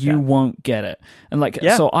I don't that like you that. won't get it. And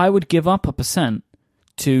so I would give up 1%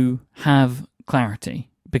 to have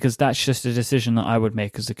clarity, because that's just a decision that I would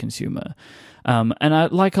make as a consumer. And I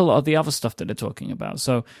like a lot of the other stuff that they're talking about.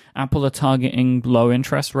 So Apple are targeting low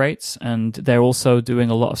interest rates, and they're also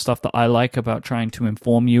doing a lot of stuff that I like about trying to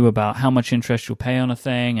inform you about how much interest you'll pay on a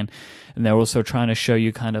thing. And they're also trying to show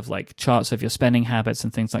you kind of like charts of your spending habits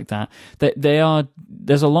and things like that.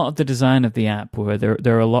 There's a lot of the design of the app where there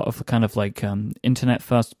are a lot of kind of like internet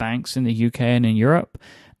first banks in the UK and in Europe.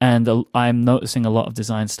 And I'm noticing a lot of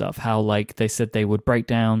design stuff, how like they said they would break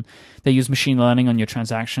down, they use machine learning on your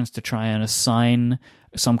transactions to try and assign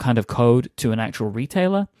some kind of code to an actual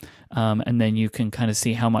retailer. And then you can kind of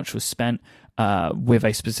see how much was spent with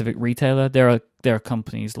a specific retailer. There are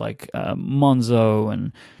companies like Monzo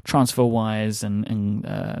and TransferWise and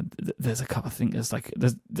there's a couple of things.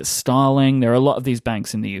 There's Starling. There are a lot of these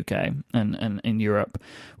banks in the UK and in Europe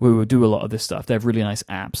who will do a lot of this stuff. They have really nice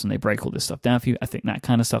apps and they break all this stuff down for you. I think that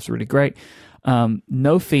kind of stuff's really great.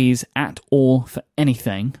 No fees at all for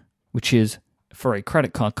anything, which is for a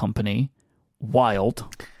credit card company wild.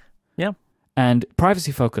 Yeah. And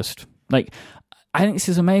privacy focused. Like, I think this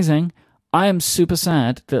is amazing. I am super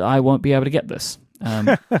sad that I won't be able to get this.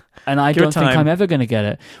 And I don't think I'm ever going to get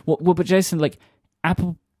it. Well, but Jason, like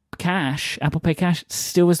Apple Pay Cash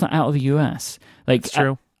still is not out of the US. Like, it's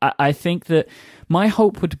true. I think that my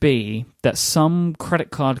hope would be that some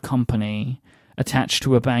credit card company attached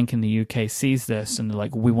to a bank in the UK sees this and they're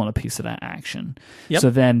like, we want a piece of that action. Yep. So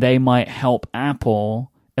then they might help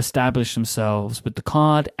Apple establish themselves with the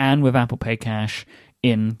card and with Apple Pay Cash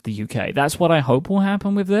in the UK. That's what I hope will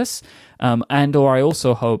happen with this. Or I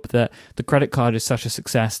also hope that the credit card is such a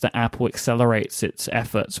success that Apple accelerates its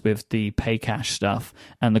efforts with the Pay Cash stuff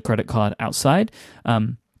and the credit card outside.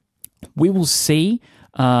 We will see.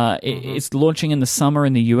 It's launching in the summer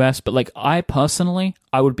in the US, but like I personally,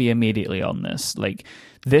 I would be immediately on this. Like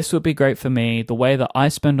this would be great for me. The way that I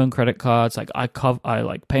spend on credit cards, like I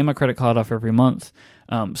like pay my credit card off every month.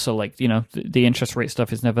 So like, you know, the interest rate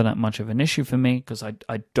stuff is never that much of an issue for me because I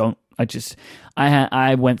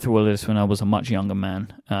went through all this when I was a much younger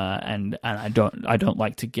man, and I don't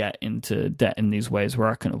like to get into debt in these ways where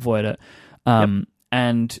I can avoid it.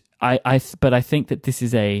 And but I think that this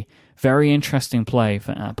is a very interesting play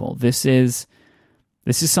for Apple. This is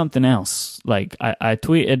something else. Like I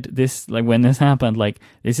tweeted this, like when this happened, like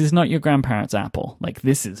this is not your grandparents' Apple. Like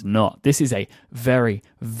this is not. This is a very,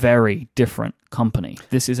 very different company.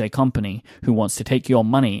 This is a company who wants to take your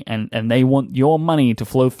money and they want your money to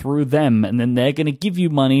flow through them, and then they're going to give you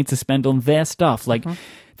money to spend on their stuff. Like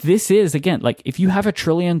this is, again, like if you have $1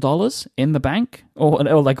 trillion in the bank or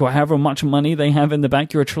however much money they have in the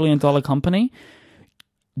bank, you're $1 trillion company.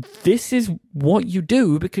 This is what you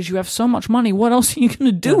do because you have so much money. What else are you going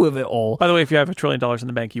to do with it all? By the way, if you have $1 trillion in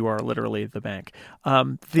the bank, you are literally the bank.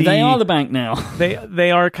 They are the bank now.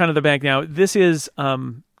 They are kind of the bank now. This is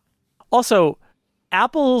also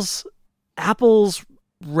Apple's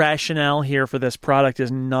rationale here for this product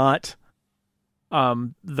is not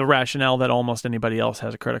the rationale that almost anybody else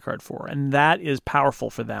has a credit card for, and that is powerful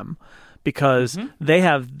for them. Because they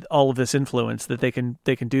have all of this influence that they can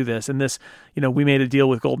do this. And this, you know, we made a deal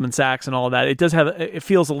with Goldman Sachs and all of that. It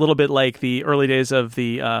feels a little bit like the early days of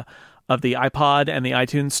the iPod and the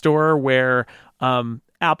iTunes store, where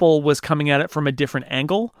Apple was coming at it from a different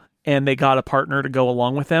angle, and they got a partner to go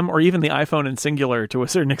along with them, or even the iPhone and Singular to a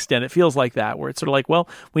certain extent. It feels like that, where it's sort of like, well,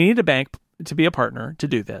 we need a bank to be a partner to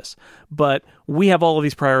do this, but we have all of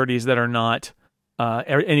these priorities that are not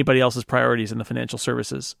anybody else's priorities in the financial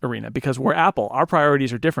services arena, because we're Apple. Our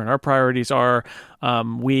priorities are different. Our priorities are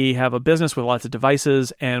we have a business with lots of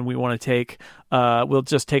devices, and we want to take we'll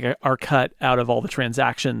just take our cut out of all the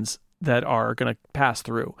transactions that are going to pass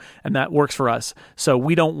through, and that works for us. So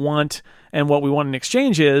we don't want, and what we want in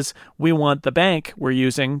exchange is we want the bank we're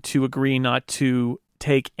using to agree not to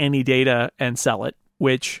take any data and sell it,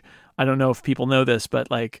 which I don't know if people know this,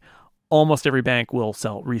 but like almost every bank will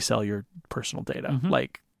resell your personal data.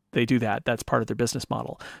 Like they do that. That's part of their business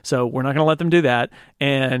model. So we're not going to let them do that.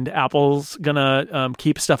 And Apple's going to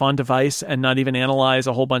keep stuff on device and not even analyze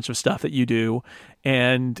a whole bunch of stuff that you do.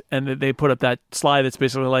 And they put up that slide that's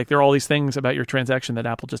basically like, there are all these things about your transaction that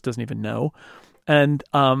Apple just doesn't even know. And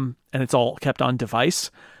it's all kept on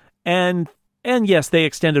device. And yes, they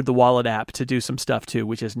extended the wallet app to do some stuff too,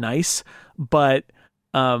 which is nice. But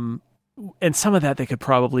and some of that they could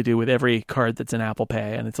probably do with every card that's in Apple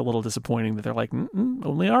Pay, and it's a little disappointing that they're like,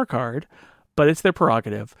 only our card, but it's their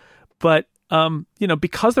prerogative. But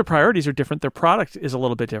because their priorities are different, their product is a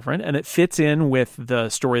little bit different, and it fits in with the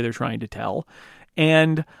story they're trying to tell.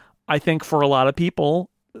 And I think for a lot of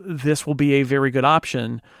people, this will be a very good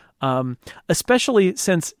option, especially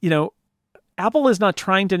since Apple is not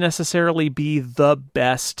trying to necessarily be the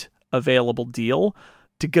best available deal.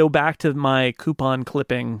 To go back to my coupon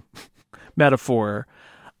clipping metaphor,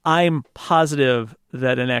 I'm positive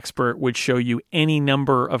that an expert would show you any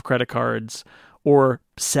number of credit cards or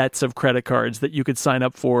sets of credit cards that you could sign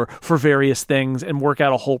up for various things and work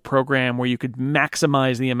out a whole program where you could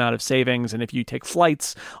maximize the amount of savings. And if you take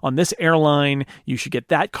flights on this airline, you should get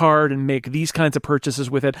that card and make these kinds of purchases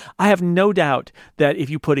with it. I have no doubt that if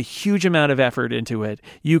you put a huge amount of effort into it,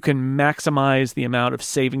 you can maximize the amount of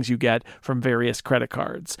savings you get from various credit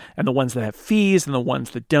cards, and the ones that have fees and the ones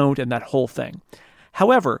that don't, and that whole thing.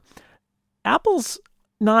 However, Apple's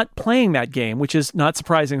not playing that game, which is not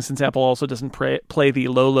surprising since Apple also doesn't play the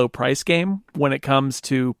low price game when it comes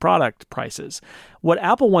to product prices. What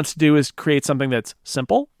Apple wants to do is create something that's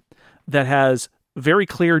simple, that has very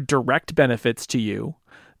clear direct benefits to you,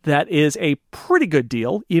 that is a pretty good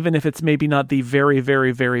deal, even if it's maybe not the very,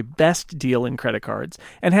 very, very best deal in credit cards,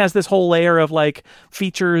 and has this whole layer of like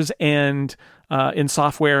features and in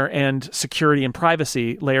software and security and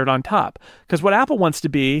privacy layered on top. Because what Apple wants to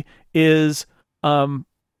be is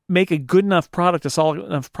make a good enough product, a solid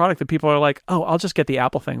enough product that people are like, oh, I'll just get the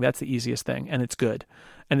Apple thing. That's the easiest thing. And it's good.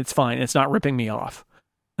 And it's fine. It's not ripping me off.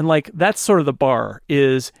 And like, that's sort of the bar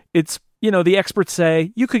is the experts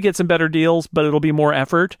say you could get some better deals, but it'll be more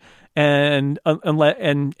effort. And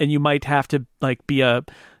you might have to like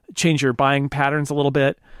change your buying patterns a little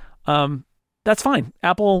bit. That's fine.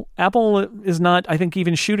 Apple is not, I think,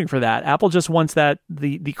 even shooting for that. Apple just wants that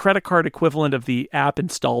the credit card equivalent of the app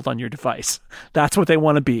installed on your device. That's what they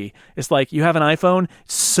want to be. It's like you have an iPhone,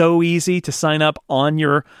 so easy to sign up on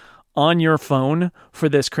your phone for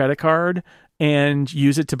this credit card and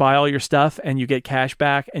use it to buy all your stuff, and you get cash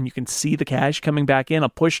back, and you can see the cash coming back in. A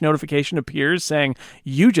push notification appears saying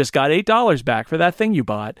you just got $8 back for that thing you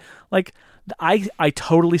bought. Like, I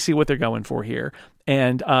totally see what they're going for here,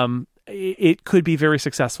 and it could be very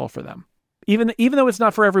successful for them, even though it's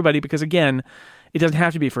not for everybody, because again, it doesn't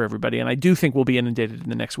have to be for everybody. And I do think we'll be inundated in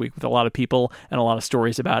the next week with a lot of people and a lot of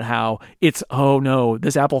stories about how it's, oh no,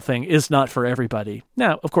 this Apple thing is not for everybody.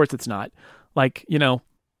 Now, of course it's not. Like,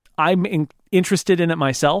 I'm interested in it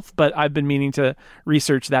myself, but I've been meaning to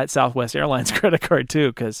research that Southwest Airlines credit card too,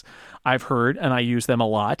 because I've heard, and I use them a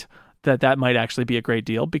lot, that might actually be a great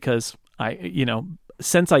deal, because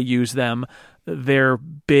since I use them, their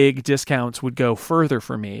big discounts would go further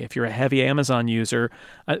for me. If you're a heavy Amazon user,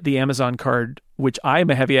 the Amazon card, which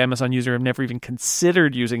I'm a heavy Amazon user, I've never even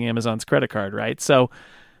considered using Amazon's credit card, right? So,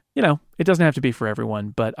 it doesn't have to be for everyone,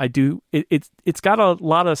 but I do. It's got a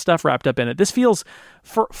lot of stuff wrapped up in it. This feels,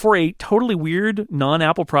 for a totally weird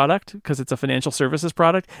non-Apple product, because it's a financial services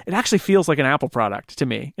product, it actually feels like an Apple product to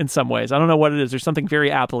me in some ways. I don't know what it is. There's something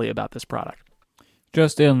very Apple-y about this product.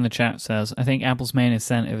 Just in the chat says, I think Apple's main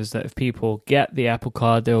incentive is that if people get the Apple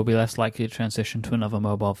card, they will be less likely to transition to another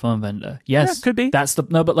mobile phone vendor. Yes, yeah, could be. That's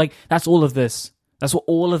all of this. That's what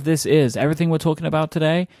all of this is. Everything we're talking about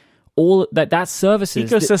today, that's services.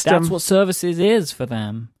 Ecosystem. That's what services is for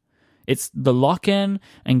them. It's the lock-in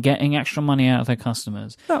and getting extra money out of their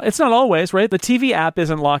customers. No, it's not always, right? The TV app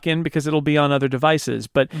isn't lock-in because it'll be on other devices,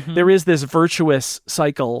 but there is this virtuous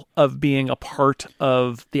cycle of being a part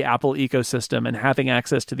of the Apple ecosystem and having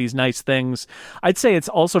access to these nice things. I'd say it's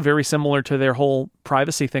also very similar to their whole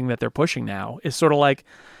privacy thing that they're pushing now. It's sort of like,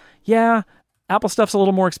 yeah, Apple stuff's a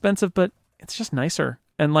little more expensive, but it's just nicer.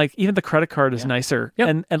 And like even the credit card is nicer.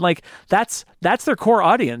 Yep. And like that's their core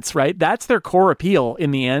audience, right? That's their core appeal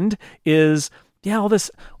in the end is, yeah, all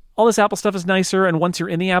this Apple stuff is nicer. And once you're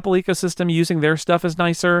in the Apple ecosystem, using their stuff is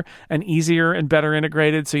nicer and easier and better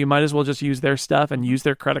integrated. So you might as well just use their stuff and use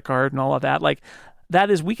their credit card and all of that. Like that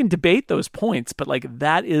is, we can debate those points, but like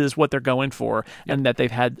that is what they're going for, and that they've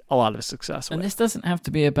had a lot of success with. And this doesn't have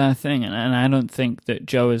to be a bad thing, and I don't think that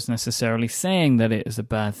Joe is necessarily saying that it is a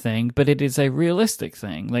bad thing, but it is a realistic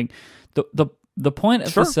thing. Like the point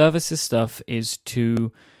of the services stuff is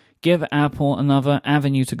to give Apple another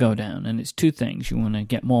avenue to go down. And it's two things. You want to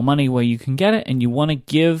get more money where you can get it, and you want to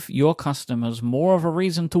give your customers more of a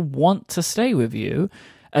reason to want to stay with you.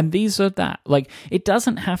 And these are that. Like, it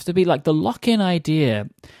doesn't have to be like the lock-in idea.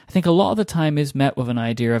 I think a lot of the time is met with an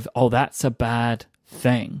idea of, oh, that's a bad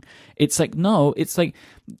thing. It's like, no, it's like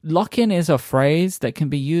lock-in is a phrase that can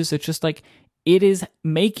be used as just like, it is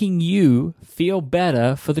making you feel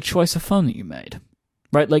better for the choice of phone that you made.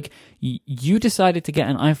 Right? Like, you decided to get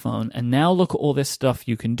an iPhone, and now look at all this stuff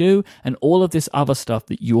you can do, and all of this other stuff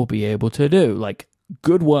that you'll be able to do. Like,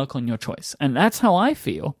 good work on your choice. And that's how I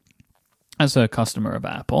feel as a customer of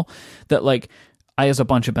Apple, that like, there's a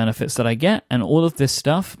bunch of benefits that I get, and all of this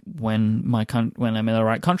stuff, when I'm in the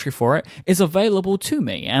right country for it, is available to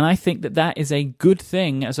me. And I think that that is a good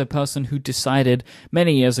thing as a person who decided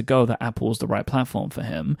many years ago that Apple was the right platform for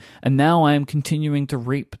him. And now I am continuing to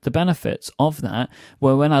reap the benefits of that,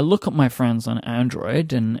 where when I look at my friends on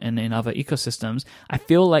Android and in other ecosystems, I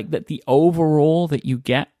feel like that the overall that you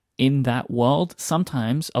get in that world,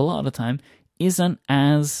 sometimes, a lot of the time, isn't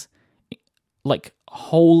as like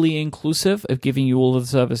wholly inclusive of giving you all of the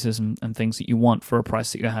services and things that you want for a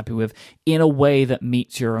price that you're happy with in a way that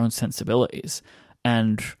meets your own sensibilities.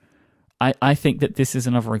 And I think that this is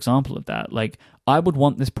another example of that. Like, I would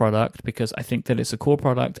want this product because I think that it's a cool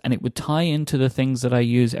product and it would tie into the things that I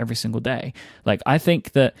use every single day. Like, I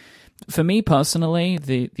think that for me personally,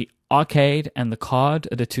 the arcade and the card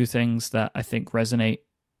are the two things that I think resonate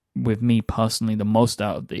with me personally the most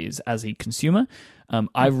out of these as a consumer.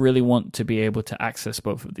 I really want to be able to access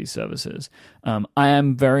both of these services. I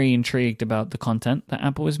am very intrigued about the content that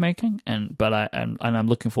Apple is making, and I'm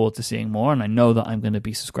looking forward to seeing more. And I know that I'm going to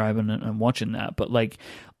be subscribing and watching that. But like,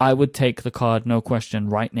 I would take the card, no question,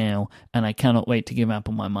 right now, and I cannot wait to give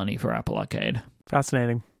Apple my money for Apple Arcade.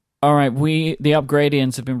 Fascinating. All right, the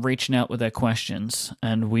Upgradians have been reaching out with their questions,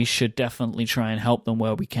 and we should definitely try and help them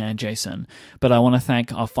where we can, Jason. But I want to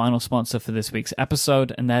thank our final sponsor for this week's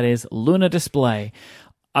episode, and that is Luna Display.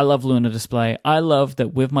 I love Luna Display. I love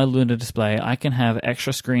that with my Luna Display, I can have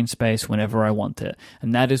extra screen space whenever I want it.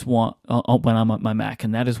 And that is what, when I'm at my Mac,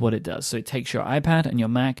 and that is what it does. So it takes your iPad and your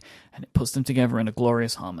Mac, and it puts them together in a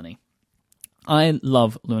glorious harmony. I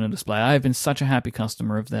love Luna Display. I've been such a happy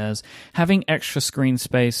customer of theirs. Having extra screen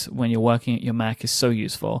space when you're working at your Mac is so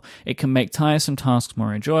useful. It can make tiresome tasks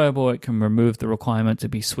more enjoyable. It can remove the requirement to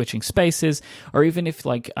be switching spaces. Or even if,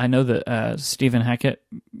 like, I know that Stephen Hackett,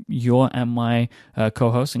 your and my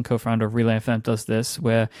co-host and co-founder of Relay FM, does this,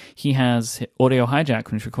 where he has Audio Hijack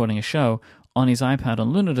when he's recording a show on his iPad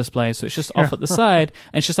on Luna Display, so it's just off at the side,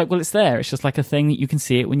 and it's just like, well, it's there. It's just like a thing that you can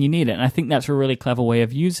see it when you need it. And I think that's a really clever way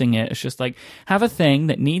of using it. It's just like, have a thing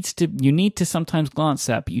that you need to sometimes glance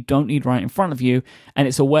at, but you don't need right in front of you, and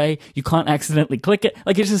it's a way you can't accidentally click it.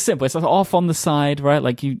 Like, it's just simple. It's like off on the side, right?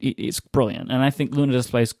 Like, it's brilliant. And I think Luna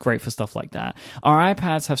Display is great for stuff like that. Our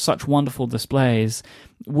iPads have such wonderful displays.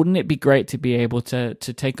 Wouldn't it be great to be able to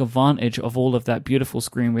take advantage of all of that beautiful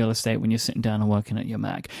screen real estate when you're sitting down and working at your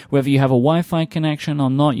Mac? Whether you have a Wi-Fi connection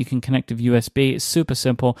or not, you can connect to USB. It's super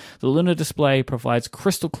simple. The Luna Display provides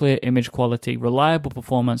crystal clear image quality, reliable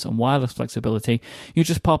performance, and wireless flexibility. You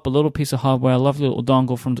just pop a little piece of hardware, a lovely little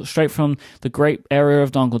dongle straight from the great area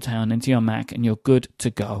of Dongletown into your Mac, and you're good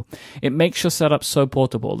to go. It makes your setup so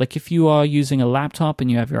portable. Like, if you are using a laptop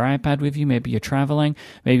and you have your iPad with you, maybe you're traveling,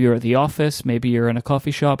 maybe you're at the office, maybe you're in a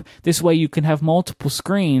coffee shop. This way you can have multiple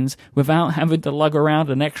screens without having to lug around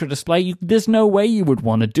an extra display. There's no way you would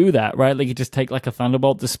want to do that, right? Like, you just take like a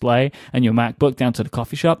Thunderbolt display and your MacBook down to the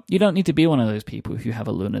coffee shop. You don't need to be one of those people if you have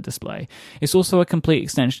a Luna Display. It's also a complete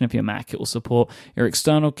extension of your Mac. It will support your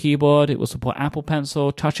external keyboard. It will support Apple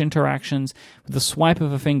Pencil, touch interactions. With the swipe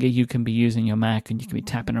of a finger, you can be using your Mac and you can be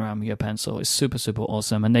tapping around with your pencil. It's super, super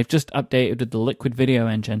awesome. And they've just updated the Liquid Video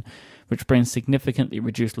Engine, which brings significantly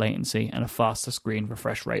reduced latency and a faster screen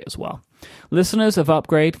refresh rate as well. Listeners of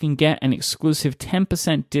Upgrade can get an exclusive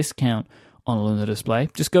 10% discount on Luna Display.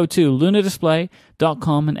 Just go to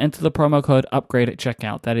lunadisplay.com and enter the promo code UPGRADE at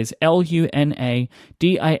checkout. That is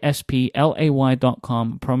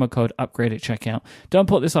LUNADISPLAY.com, promo code UPGRADE at checkout. Don't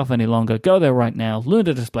put this off any longer. Go there right now,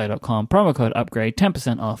 lunadisplay.com, promo code UPGRADE,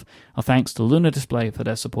 10% off. Our thanks to Luna Display for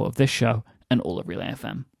their support of this show and all of Relay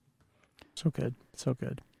FM. So good. So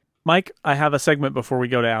good. Mike, I have a segment before we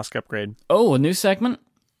go to Ask Upgrade. Oh, a new segment?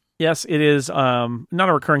 Yes, it is not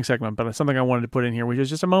a recurring segment, but it's something I wanted to put in here, which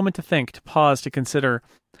is just a moment to think, to pause, to consider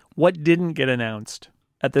what didn't get announced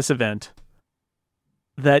at this event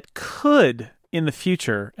that could in the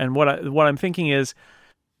future. And what I'm thinking is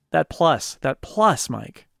that plus,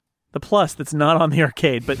 Mike, the plus that's not on the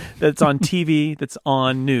arcade, but that's on TV, that's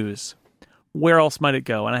on news. where else might it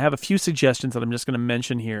go? And I have a few suggestions that I'm just going to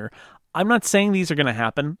mention here. I'm not saying these are going to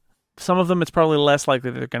happen. Some of them, it's probably less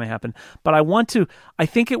likely that they're going to happen. But I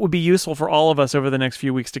think it would be useful for all of us over the next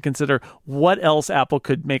few weeks to consider what else Apple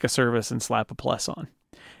could make a service and slap a plus on.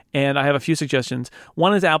 And I have a few suggestions.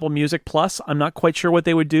 One is Apple Music Plus. I'm not quite sure what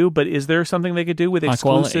they would do, but is there something they could do with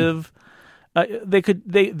exclusive? They could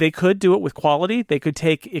do it with quality. They could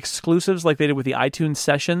take exclusives like they did with the iTunes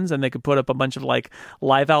sessions, and they could put up a bunch of like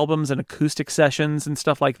live albums and acoustic sessions and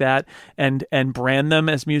stuff like that, and brand them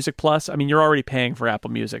as Music Plus. I mean, you're already paying for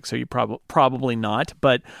Apple Music, so you probably not.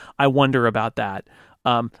 But I wonder about that.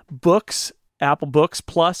 Books. Apple Books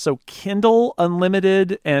Plus, so Kindle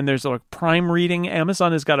Unlimited, and there's like Prime Reading.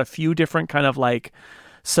 Amazon has got a few different kind of like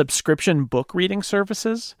subscription book reading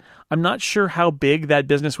services. I'm not sure how big that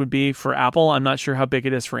business would be for Apple. I'm not sure how big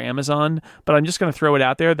it is for Amazon, but I'm just going to throw it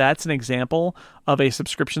out there. That's an example of a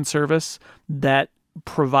subscription service that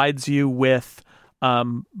provides you with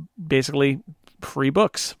basically free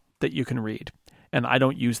books that you can read. And I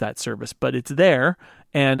don't use that service, but it's there.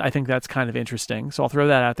 And I think that's kind of interesting. So I'll throw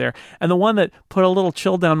that out there. And the one that put a little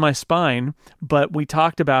chill down my spine, but we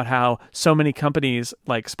talked about how so many companies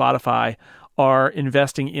like Spotify are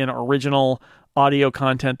investing in original audio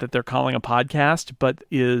content that they're calling a podcast, but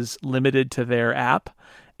is limited to their app.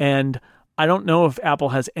 And I don't know if Apple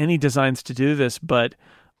has any designs to do this, but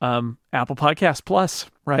Apple Podcast Plus,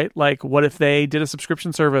 right? Like, what if they did a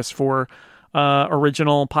subscription service for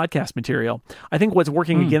original podcast material? I think what's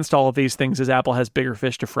working against all of these things is Apple has bigger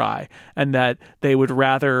fish to fry, and that they would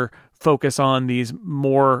rather focus on these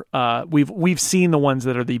more we've seen the ones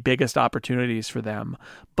that are the biggest opportunities for them.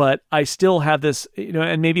 But I still have this,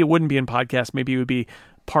 and maybe it wouldn't be in podcast, maybe it would be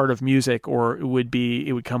part of music, or it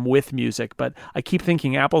would come with music. But I keep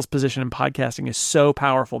thinking Apple's position in podcasting is so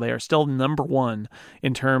powerful. They are still number one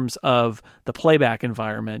in terms of the playback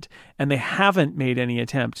environment, and they haven't made any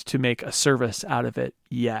attempt to make a service out of it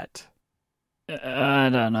yet. I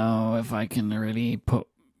don't know if I can really put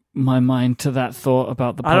my mind to that thought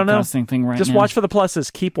about the podcasting thing right now. Just watch for the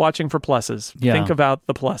pluses. Keep watching for pluses. Yeah. Think about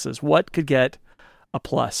the pluses. What could get a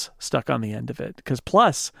plus stuck on the end of it? Because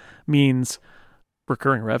plus means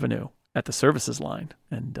recurring revenue at the services line,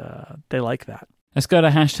 and they like that. Let's go to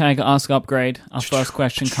hashtag AskUpgrade. Our first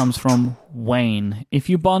question comes from Wayne. If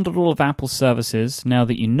you bundled all of Apple's services, now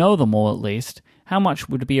that you know them all at least, how much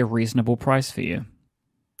would be a reasonable price for you?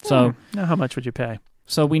 So, now how much would you pay?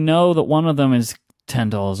 So we know that one of them is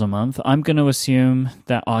 $10 a month. I'm going to assume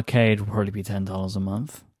that Arcade will probably be $10 a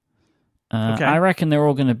month. Okay. I reckon they're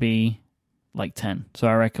all going to be like 10. So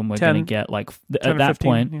I reckon we're going to get like, at that 15,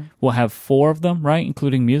 point, yeah. we'll have 4 of them, right?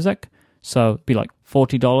 Including music. So it'd be like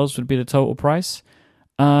 $40 would be the total price.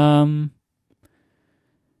 I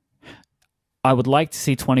would like to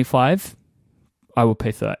see 25. I would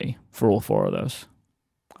pay 30 for all 4 of those.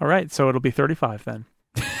 All right. So it'll be 35 then.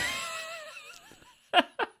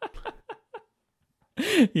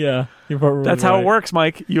 Yeah. You're probably That's right. how it works,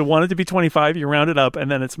 Mike. You want it to be 25, you round it up,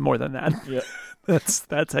 and then it's more than that. Yeah.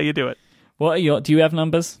 That's how you do it. What are do you have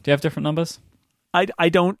numbers? Do you have different numbers? I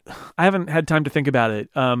haven't had time to think about it.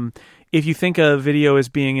 If you think of video as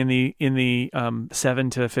being in the 7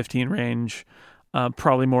 to 15 range,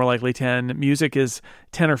 probably more likely 10. Music is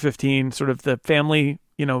 10 or 15. Sort of the family,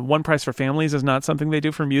 one price for families is not something they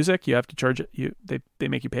do for music. You have to charge it. They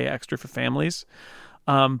make you pay extra for families.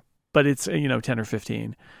 But it's 10 or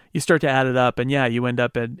 15. You start to add it up, and yeah, you end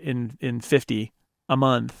up in 50 a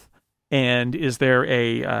month. And is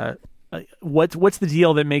there what's the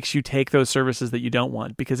deal that makes you take those services that you don't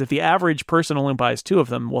want? Because if the average person only buys 2 of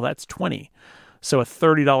them, well, that's 20. So a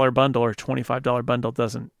 $30 bundle or $25 bundle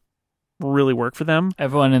doesn't really work for them.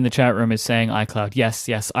 Everyone in the chat room is saying iCloud. Yes,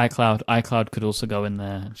 iCloud. iCloud could also go in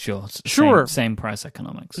there. Sure. Same price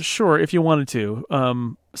economics. Sure, if you wanted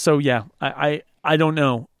to. So yeah, I don't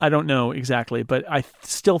know. I don't know exactly, but I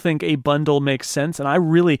still think a bundle makes sense. And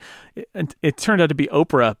it turned out to be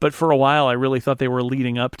Oprah, but for a while I really thought they were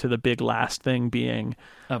leading up to the big last thing being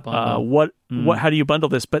a bundle. How do you bundle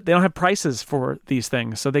this? But they don't have prices for these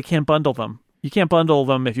things, so they can't bundle them. You can't bundle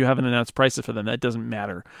them if you haven't announced prices for them. That doesn't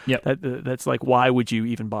matter. Yep. That's like, why would you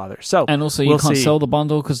even bother? So, and also you can't sell the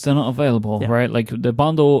bundle because they're not available, right? Like the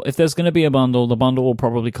bundle, if there's going to be a bundle, the bundle will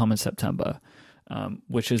probably come in September,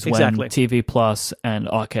 which is when TV Plus and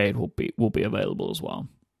Arcade will be available as well.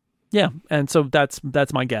 Yeah, and so that's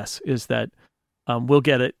my guess is that we'll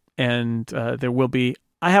get it, and there will be.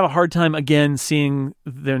 I have a hard time again seeing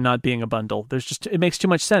there not being a bundle. It makes too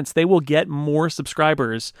much sense. They will get more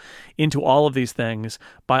subscribers into all of these things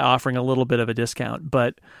by offering a little bit of a discount.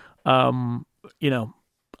 But, I don't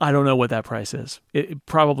know what that price is. It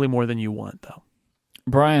probably more than you want, though.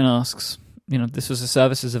 Brian asks, this was a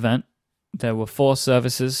services event. There were 4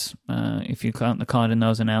 services, if you count the card in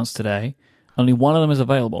those announced today. Only one of them is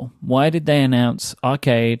available. Why did they announce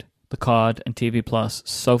Arcade, the card, and TV Plus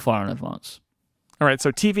so far in advance? All right,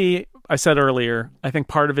 so TV, I said earlier, I think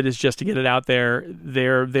part of it is just to get it out there.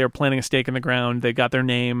 They're planting a stake in the ground. They got their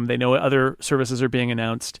name. They know other services are being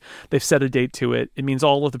announced. They've set a date to it. It means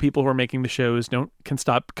all of the people who are making the shows can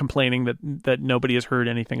stop complaining that nobody has heard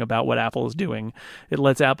anything about what Apple is doing. It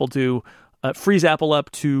lets Apple frees Apple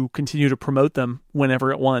up to continue to promote them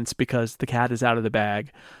whenever it wants because the cat is out of the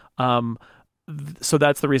bag. So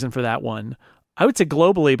that's the reason for that one. I would say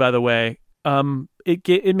globally, by the way,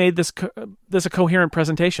 it made this a coherent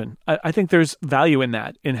presentation. I think there's value in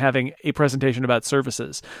that, in having a presentation about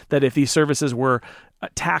services, that if these services were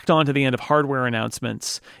tacked onto the end of hardware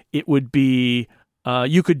announcements, it would be,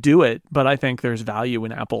 you could do it, but I think there's value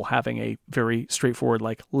in Apple having a very straightforward,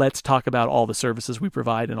 let's talk about all the services we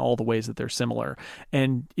provide and all the ways that they're similar.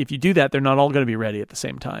 And if you do that, they're not all going to be ready at the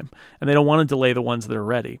same time. And they don't want to delay the ones that are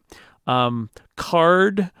ready.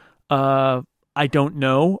 Card, I don't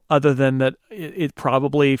know, other than that it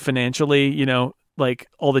probably financially,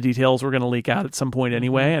 all the details were going to leak out at some point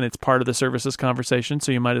anyway, and it's part of the services conversation,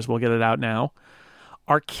 so you might as well get it out now.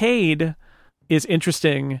 Arcade is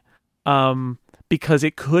interesting because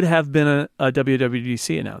it could have been a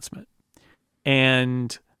WWDC announcement.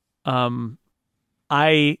 And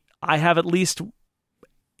I have at least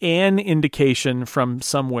an indication from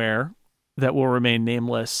somewhere that will remain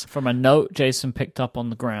nameless. From a note Jason picked up on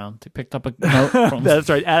the ground. He picked up a note from... That's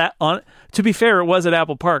right. To be fair, it was at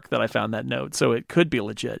Apple Park that I found that note, so it could be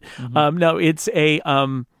legit. Mm-hmm. No, it's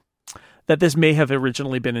that this may have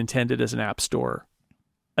originally been intended as an App Store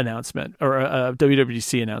announcement or a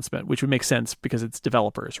WWDC announcement, which would make sense because it's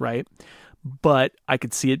developers, right? But I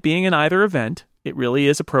could see it being in either event. It really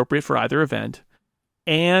is appropriate for either event.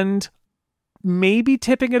 And maybe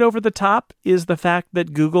tipping it over the top is the fact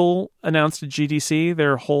that Google announced at GDC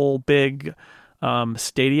their whole big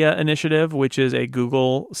Stadia initiative, which is a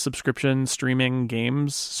Google subscription streaming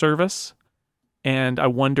games service. And I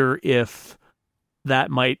wonder if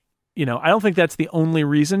that might, I don't think that's the only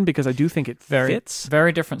reason, because I do think it fits.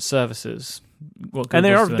 Very different services. And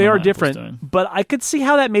they are different, but I could see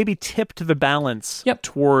how that maybe tipped the balance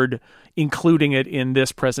toward including it in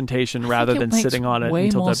this presentation rather than sitting on it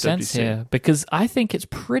until WWDC. Sense here, because I think it's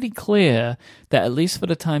pretty clear that, at least for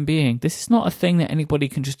the time being, this is not a thing that anybody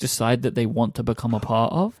can just decide that they want to become a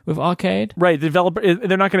part of with Arcade. Right. The developer,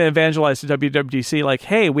 they're not going to evangelize to WWDC like,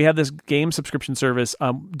 hey, we have this game subscription service.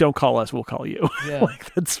 Don't call us, we'll call you. Yeah.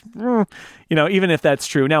 That's, even if that's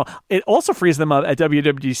true. Now, it also frees them up at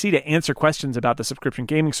WWDC to answer questions about the subscription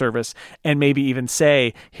gaming service and maybe even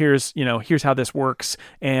say, here's how this works,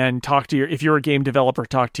 and if you're a game developer,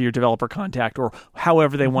 talk to your developer contact, or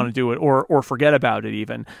however they want to do it, or forget about it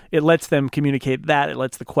even. It lets them communicate that. It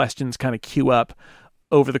lets the questions kind of queue up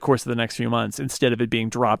over the course of the next few months instead of it being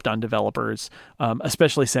dropped on developers,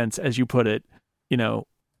 especially since, as you put it,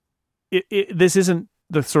 this isn't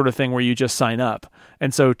the sort of thing where you just sign up.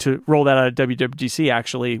 And so to roll that out of WWDC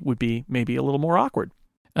actually would be maybe a little more awkward.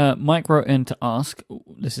 Mike wrote in to ask,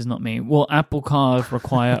 this is not me, will Apple Card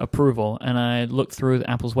require approval? And I looked through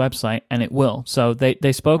Apple's website, and it will. So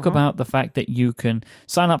they spoke about the fact that you can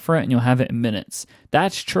sign up for it and you'll have it in minutes.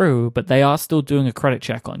 That's true, but they are still doing a credit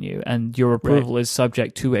check on you, and your approval is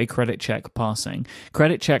subject to a credit check passing.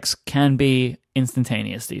 Credit checks can be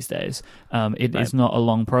instantaneous these days. It is not a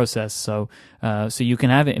long process, so you can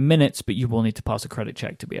have it in minutes, but you will need to pass a credit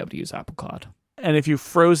check to be able to use Apple Card. And if you've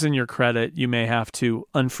frozen your credit, you may have to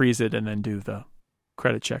unfreeze it and then do the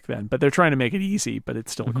credit check then. But they're trying to make it easy, but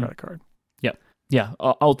it's still a credit card. Yep. Yeah.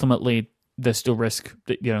 Ultimately, there's still risk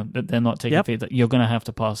that, that they're not taking fee, that you're going to have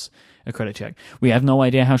to pass a credit check. We have no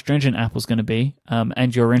idea how stringent Apple's going to be,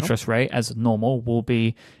 and your interest rate, as normal, will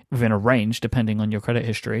be within a range depending on your credit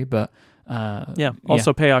history. But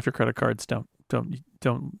also pay off your credit cards. Don't.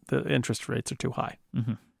 The interest rates are too high.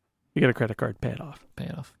 Mm-hmm. You get a credit card, pay it off. Pay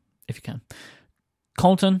it off if you can.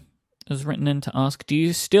 Colton has written in to ask, do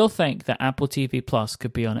you still think that Apple TV Plus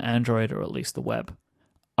could be on Android or at least the web?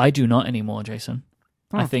 I do not anymore, Jason.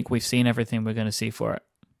 I think we've seen everything we're going to see for it.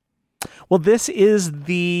 Well, this is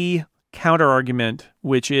the counter argument,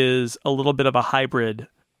 which is a little bit of a hybrid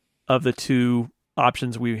of the two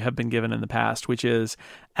options we have been given in the past, which is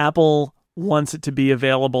Apple wants it to be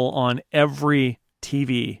available on every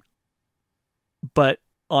TV, but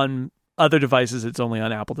on other devices, it's only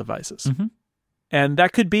on Apple devices. Mm-hmm. And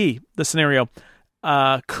that could be the scenario.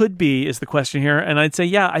 Could be is the question here. And I'd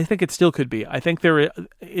say, I think it still could be. I think it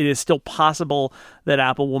is still possible that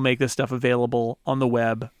Apple will make this stuff available on the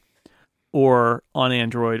web or on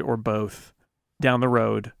Android or both. down the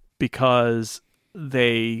road because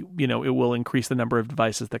it will increase the number of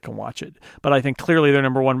devices that can watch it. But I think clearly their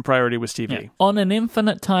number one priority was TV. Yeah. On an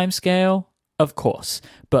infinite time scale, of course.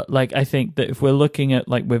 But like, I think that if we're looking at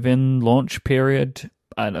like within launch period,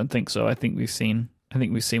 I don't think so. I think we've seen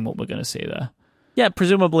what we're going to see there. Yeah,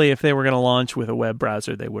 presumably if they were going to launch with a web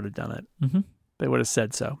browser, they would have done it. Mm-hmm. They would have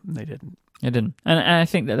said so, and they didn't. They didn't. And I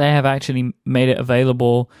think that they have actually made it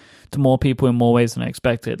available to more people in more ways than I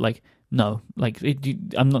expected. Like, no, like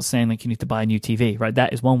I'm not saying like you need to buy a new TV, right?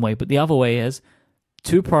 That is one way. But the other way is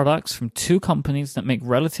 2 products from 2 companies that make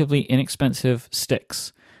relatively inexpensive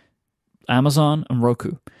sticks, Amazon and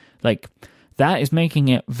Roku. Like, that is making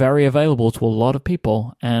it very available to a lot of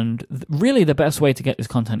people. And really the best way to get this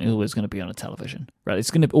content is always going to be on a television, right?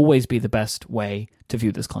 It's going to always be the best way to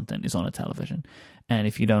view this content is on a television. And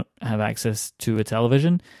if you don't have access to a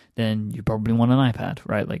television, then you probably want an iPad,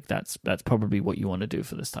 right? Like that's probably what you want to do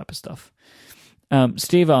for this type of stuff.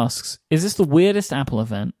 Steve asks, is this the weirdest Apple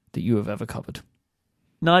event that you have ever covered?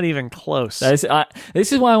 Not even close. This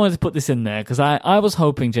is why I wanted to put this in there, because I was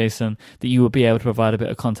hoping, Jason, that you would be able to provide a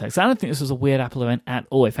bit of context. I don't think this was a weird Apple event at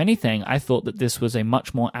all. If anything, I thought that this was a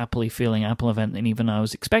much more Apple-y feeling Apple event than even I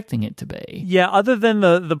was expecting it to be. Yeah, other than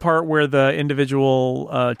the part where the individual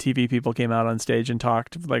TV people came out on stage and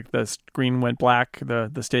talked, like the screen went black,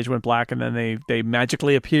 the stage went black, and then they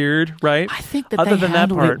magically appeared, right? I think that they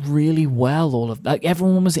handled it really well. All of like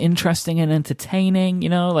everyone was interesting and entertaining.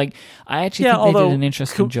 Like I actually think they did an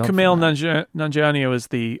interesting job. Kumail Nanjiani is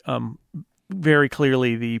the very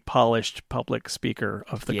clearly the polished public speaker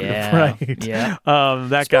of the group, right? Yeah.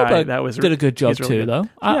 That Spielberg guy did a good job really too, good. Though.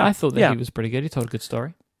 I thought that he was pretty good. He told a good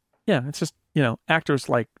story. Yeah, it's just actors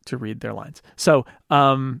like to read their lines. So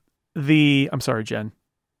I'm sorry, Jen.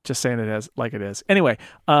 Just saying it as like it is. Anyway,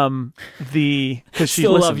 because she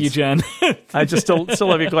still listens. Love you, Jen. I just still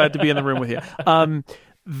love you. Glad to be in the room with you.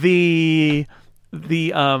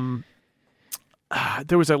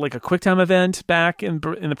 There was a QuickTime event back in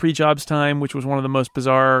the pre-Jobs time, which was one of the most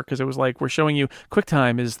bizarre because it was like, we're showing you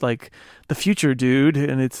QuickTime is like the future, dude,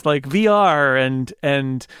 and it's like VR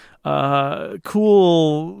and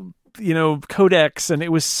cool, codecs, and it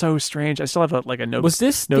was so strange. I still have a notepad. Was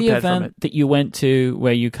this the event that you went to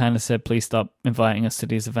where you kind of said, please stop inviting us to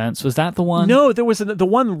these events? Was that the one? No, there was the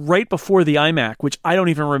one right before the iMac, which I don't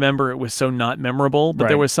even remember. It was so not memorable, but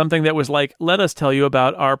there was something that was like, let us tell you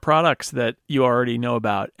about our products that you already know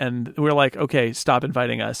about. And we're like, okay, stop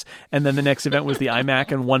inviting us. And then the next event was the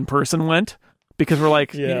iMac, and one person went. Because we're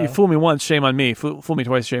like, you fool me once, shame on me. Fool me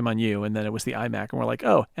twice, shame on you. And then it was the iMac. And we're like,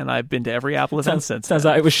 oh, and I've been to every Apple event since. Sounds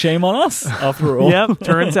like it was shame on us, after all. Yep.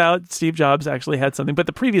 Turns out Steve Jobs actually had something. But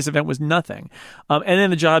the previous event was nothing. And in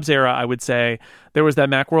the Jobs era, I would say, there was that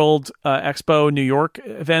Macworld Expo New York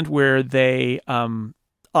event where they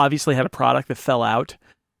obviously had a product that fell out.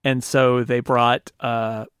 And so they brought...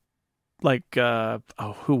 who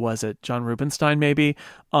was it? John Rubinstein, maybe?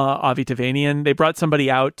 Avi Tevanian. They brought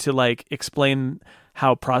somebody out to explain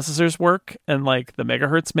how processors work and the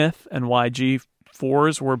megahertz myth and why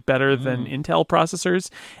G4s were better than Intel processors.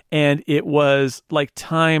 And it was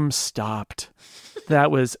time stopped.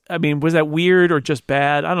 That was, was that weird or just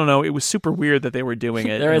bad? I don't know. It was super weird that they were doing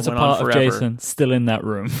it. There is a part of Jason still in that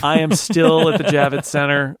room. I am still at the Javits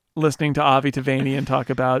Center listening to Avi Tevanian talk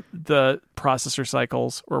about the processor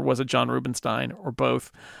cycles, or was it John Rubinstein, or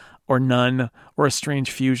both, or none, or a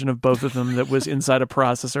strange fusion of both of them that was inside a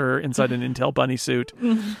processor, inside an Intel bunny suit.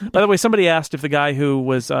 By the way, somebody asked if the guy who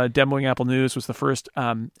was demoing Apple News was the first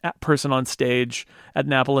person on stage at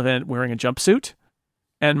an Apple event wearing a jumpsuit.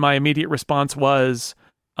 And my immediate response was,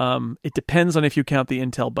 it depends on if you count the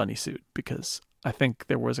Intel bunny suit, because I think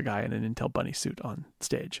there was a guy in an Intel bunny suit on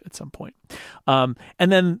stage at some point. And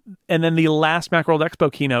then the last Macworld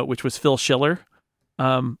Expo keynote, which was Phil Schiller,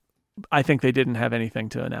 I think they didn't have anything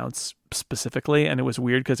to announce specifically. And it was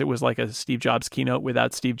weird because it was like a Steve Jobs keynote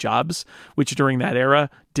without Steve Jobs, which during that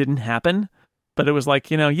era didn't happen. But it was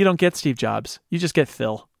like, you don't get Steve Jobs. You just get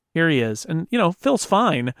Phil. Here he is. And, Phil's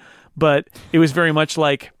fine. But it was very much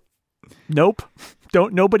like, nope,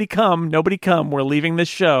 nobody come. We're leaving this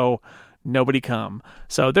show. Nobody come.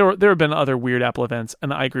 So there have been other weird Apple events,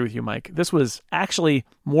 and I agree with you, Mike. This was actually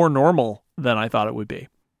more normal than I thought it would be.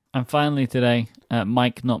 And finally today,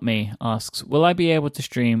 Mike, not me, asks, will I be able to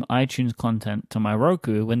stream iTunes content to my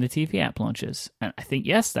Roku when the TV app launches? And I think,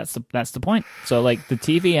 yes, that's the point. So the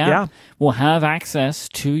TV app will have access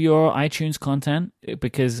to your iTunes content,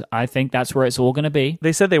 because I think that's where it's all going to be.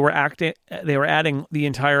 They said they were adding the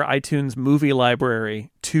entire iTunes movie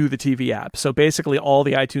library to the TV app. So basically all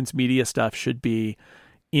the iTunes media stuff should be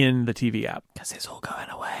in the TV app. Because it's all going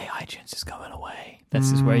away. iTunes is going away.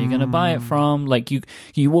 This is where you're going to buy it from. Like you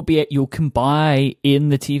can buy in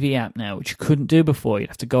the TV app now, which you couldn't do before. You'd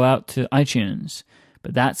have to go out to iTunes.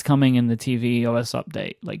 But that's coming in the TV OS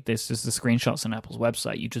update. Like, this is the screenshots on Apple's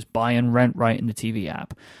website. You just buy and rent right in the TV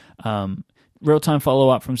app. Real-time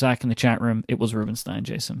follow-up from Zach in the chat room. It was Rubenstein,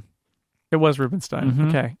 Jason. It was Rubenstein.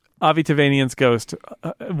 Okay. Avi Tavanian's ghost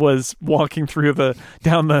was walking through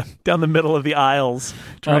down the middle of the aisles.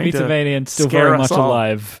 Avi Tavanian still very much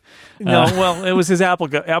alive. No, well, it was his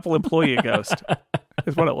Apple employee ghost.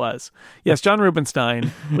 Is what it was. Yes, John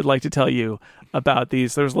Rubenstein would like to tell you about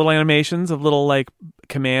these. There's little animations of little like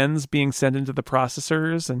commands being sent into the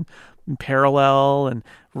processors and parallel and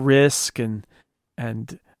RISC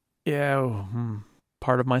and yeah,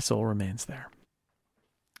 part of my soul remains there.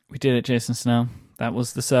 We did it, Jason Snell. That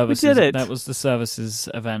was the services. We did it. That was the services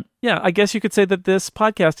event. Yeah, I guess you could say that this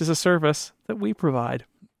podcast is a service that we provide.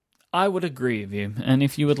 I would agree with you. And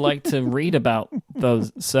if you would like to read about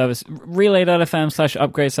those services,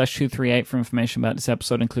 relay.fm/upgrade/238 for information about this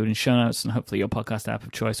episode, including show notes, and hopefully your podcast app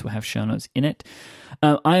of choice will have show notes in it.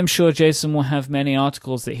 I am sure Jason will have many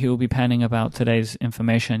articles that he will be penning about today's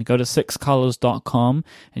information. Go to sixcolors.com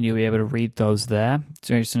and you'll be able to read those there.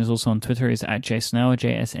 Jason is also on Twitter. He's at jsnell,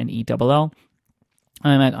 JSNELL.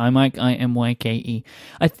 I'm at iMyke, IMYKE.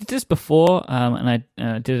 I did this before, and I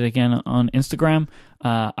did it again on Instagram.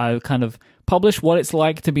 I kind of publish what it's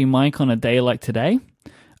like to be Mike on a day like today,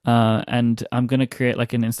 and I'm going to create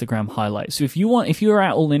like an Instagram highlight. So if you're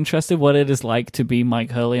at all interested what it is like to be Mike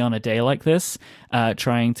Hurley on a day like this,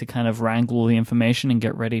 trying to kind of wrangle all the information and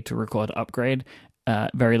get ready to record Upgrade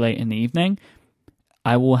very late in the evening,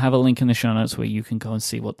 I will have a link in the show notes where you can go and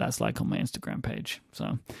see what that's like on my Instagram page.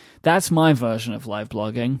 So that's my version of live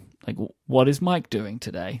blogging. Like, what is Mike doing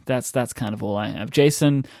today? That's kind of all I have.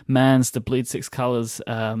 Jason mans the Bleed Six Colors.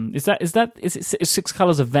 Is it Six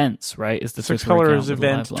Colors Events, right? Is the Six Twitter Colors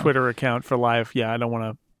event Twitter account for live? Yeah, I don't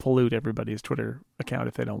want to pollute everybody's Twitter account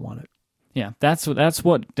if they don't want it. Yeah, that's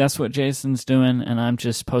what Jason's doing, and I'm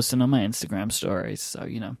just posting on my Instagram stories. So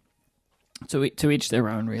to each their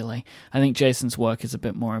own, really. I think Jason's work is a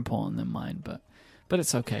bit more important than mine, but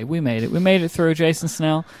it's okay. We made it. We made it through, Jason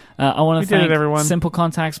Snell. I want to thank everyone. Simple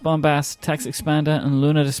Contacts, Bombast, Text Expander, and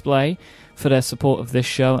Luna Display for their support of this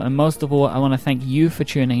show. And most of all, I want to thank you for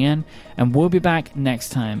tuning in, and we'll be back next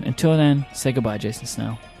time. Until then, say goodbye, Jason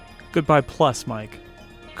Snell. Goodbye plus, Mike.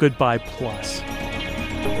 Goodbye plus.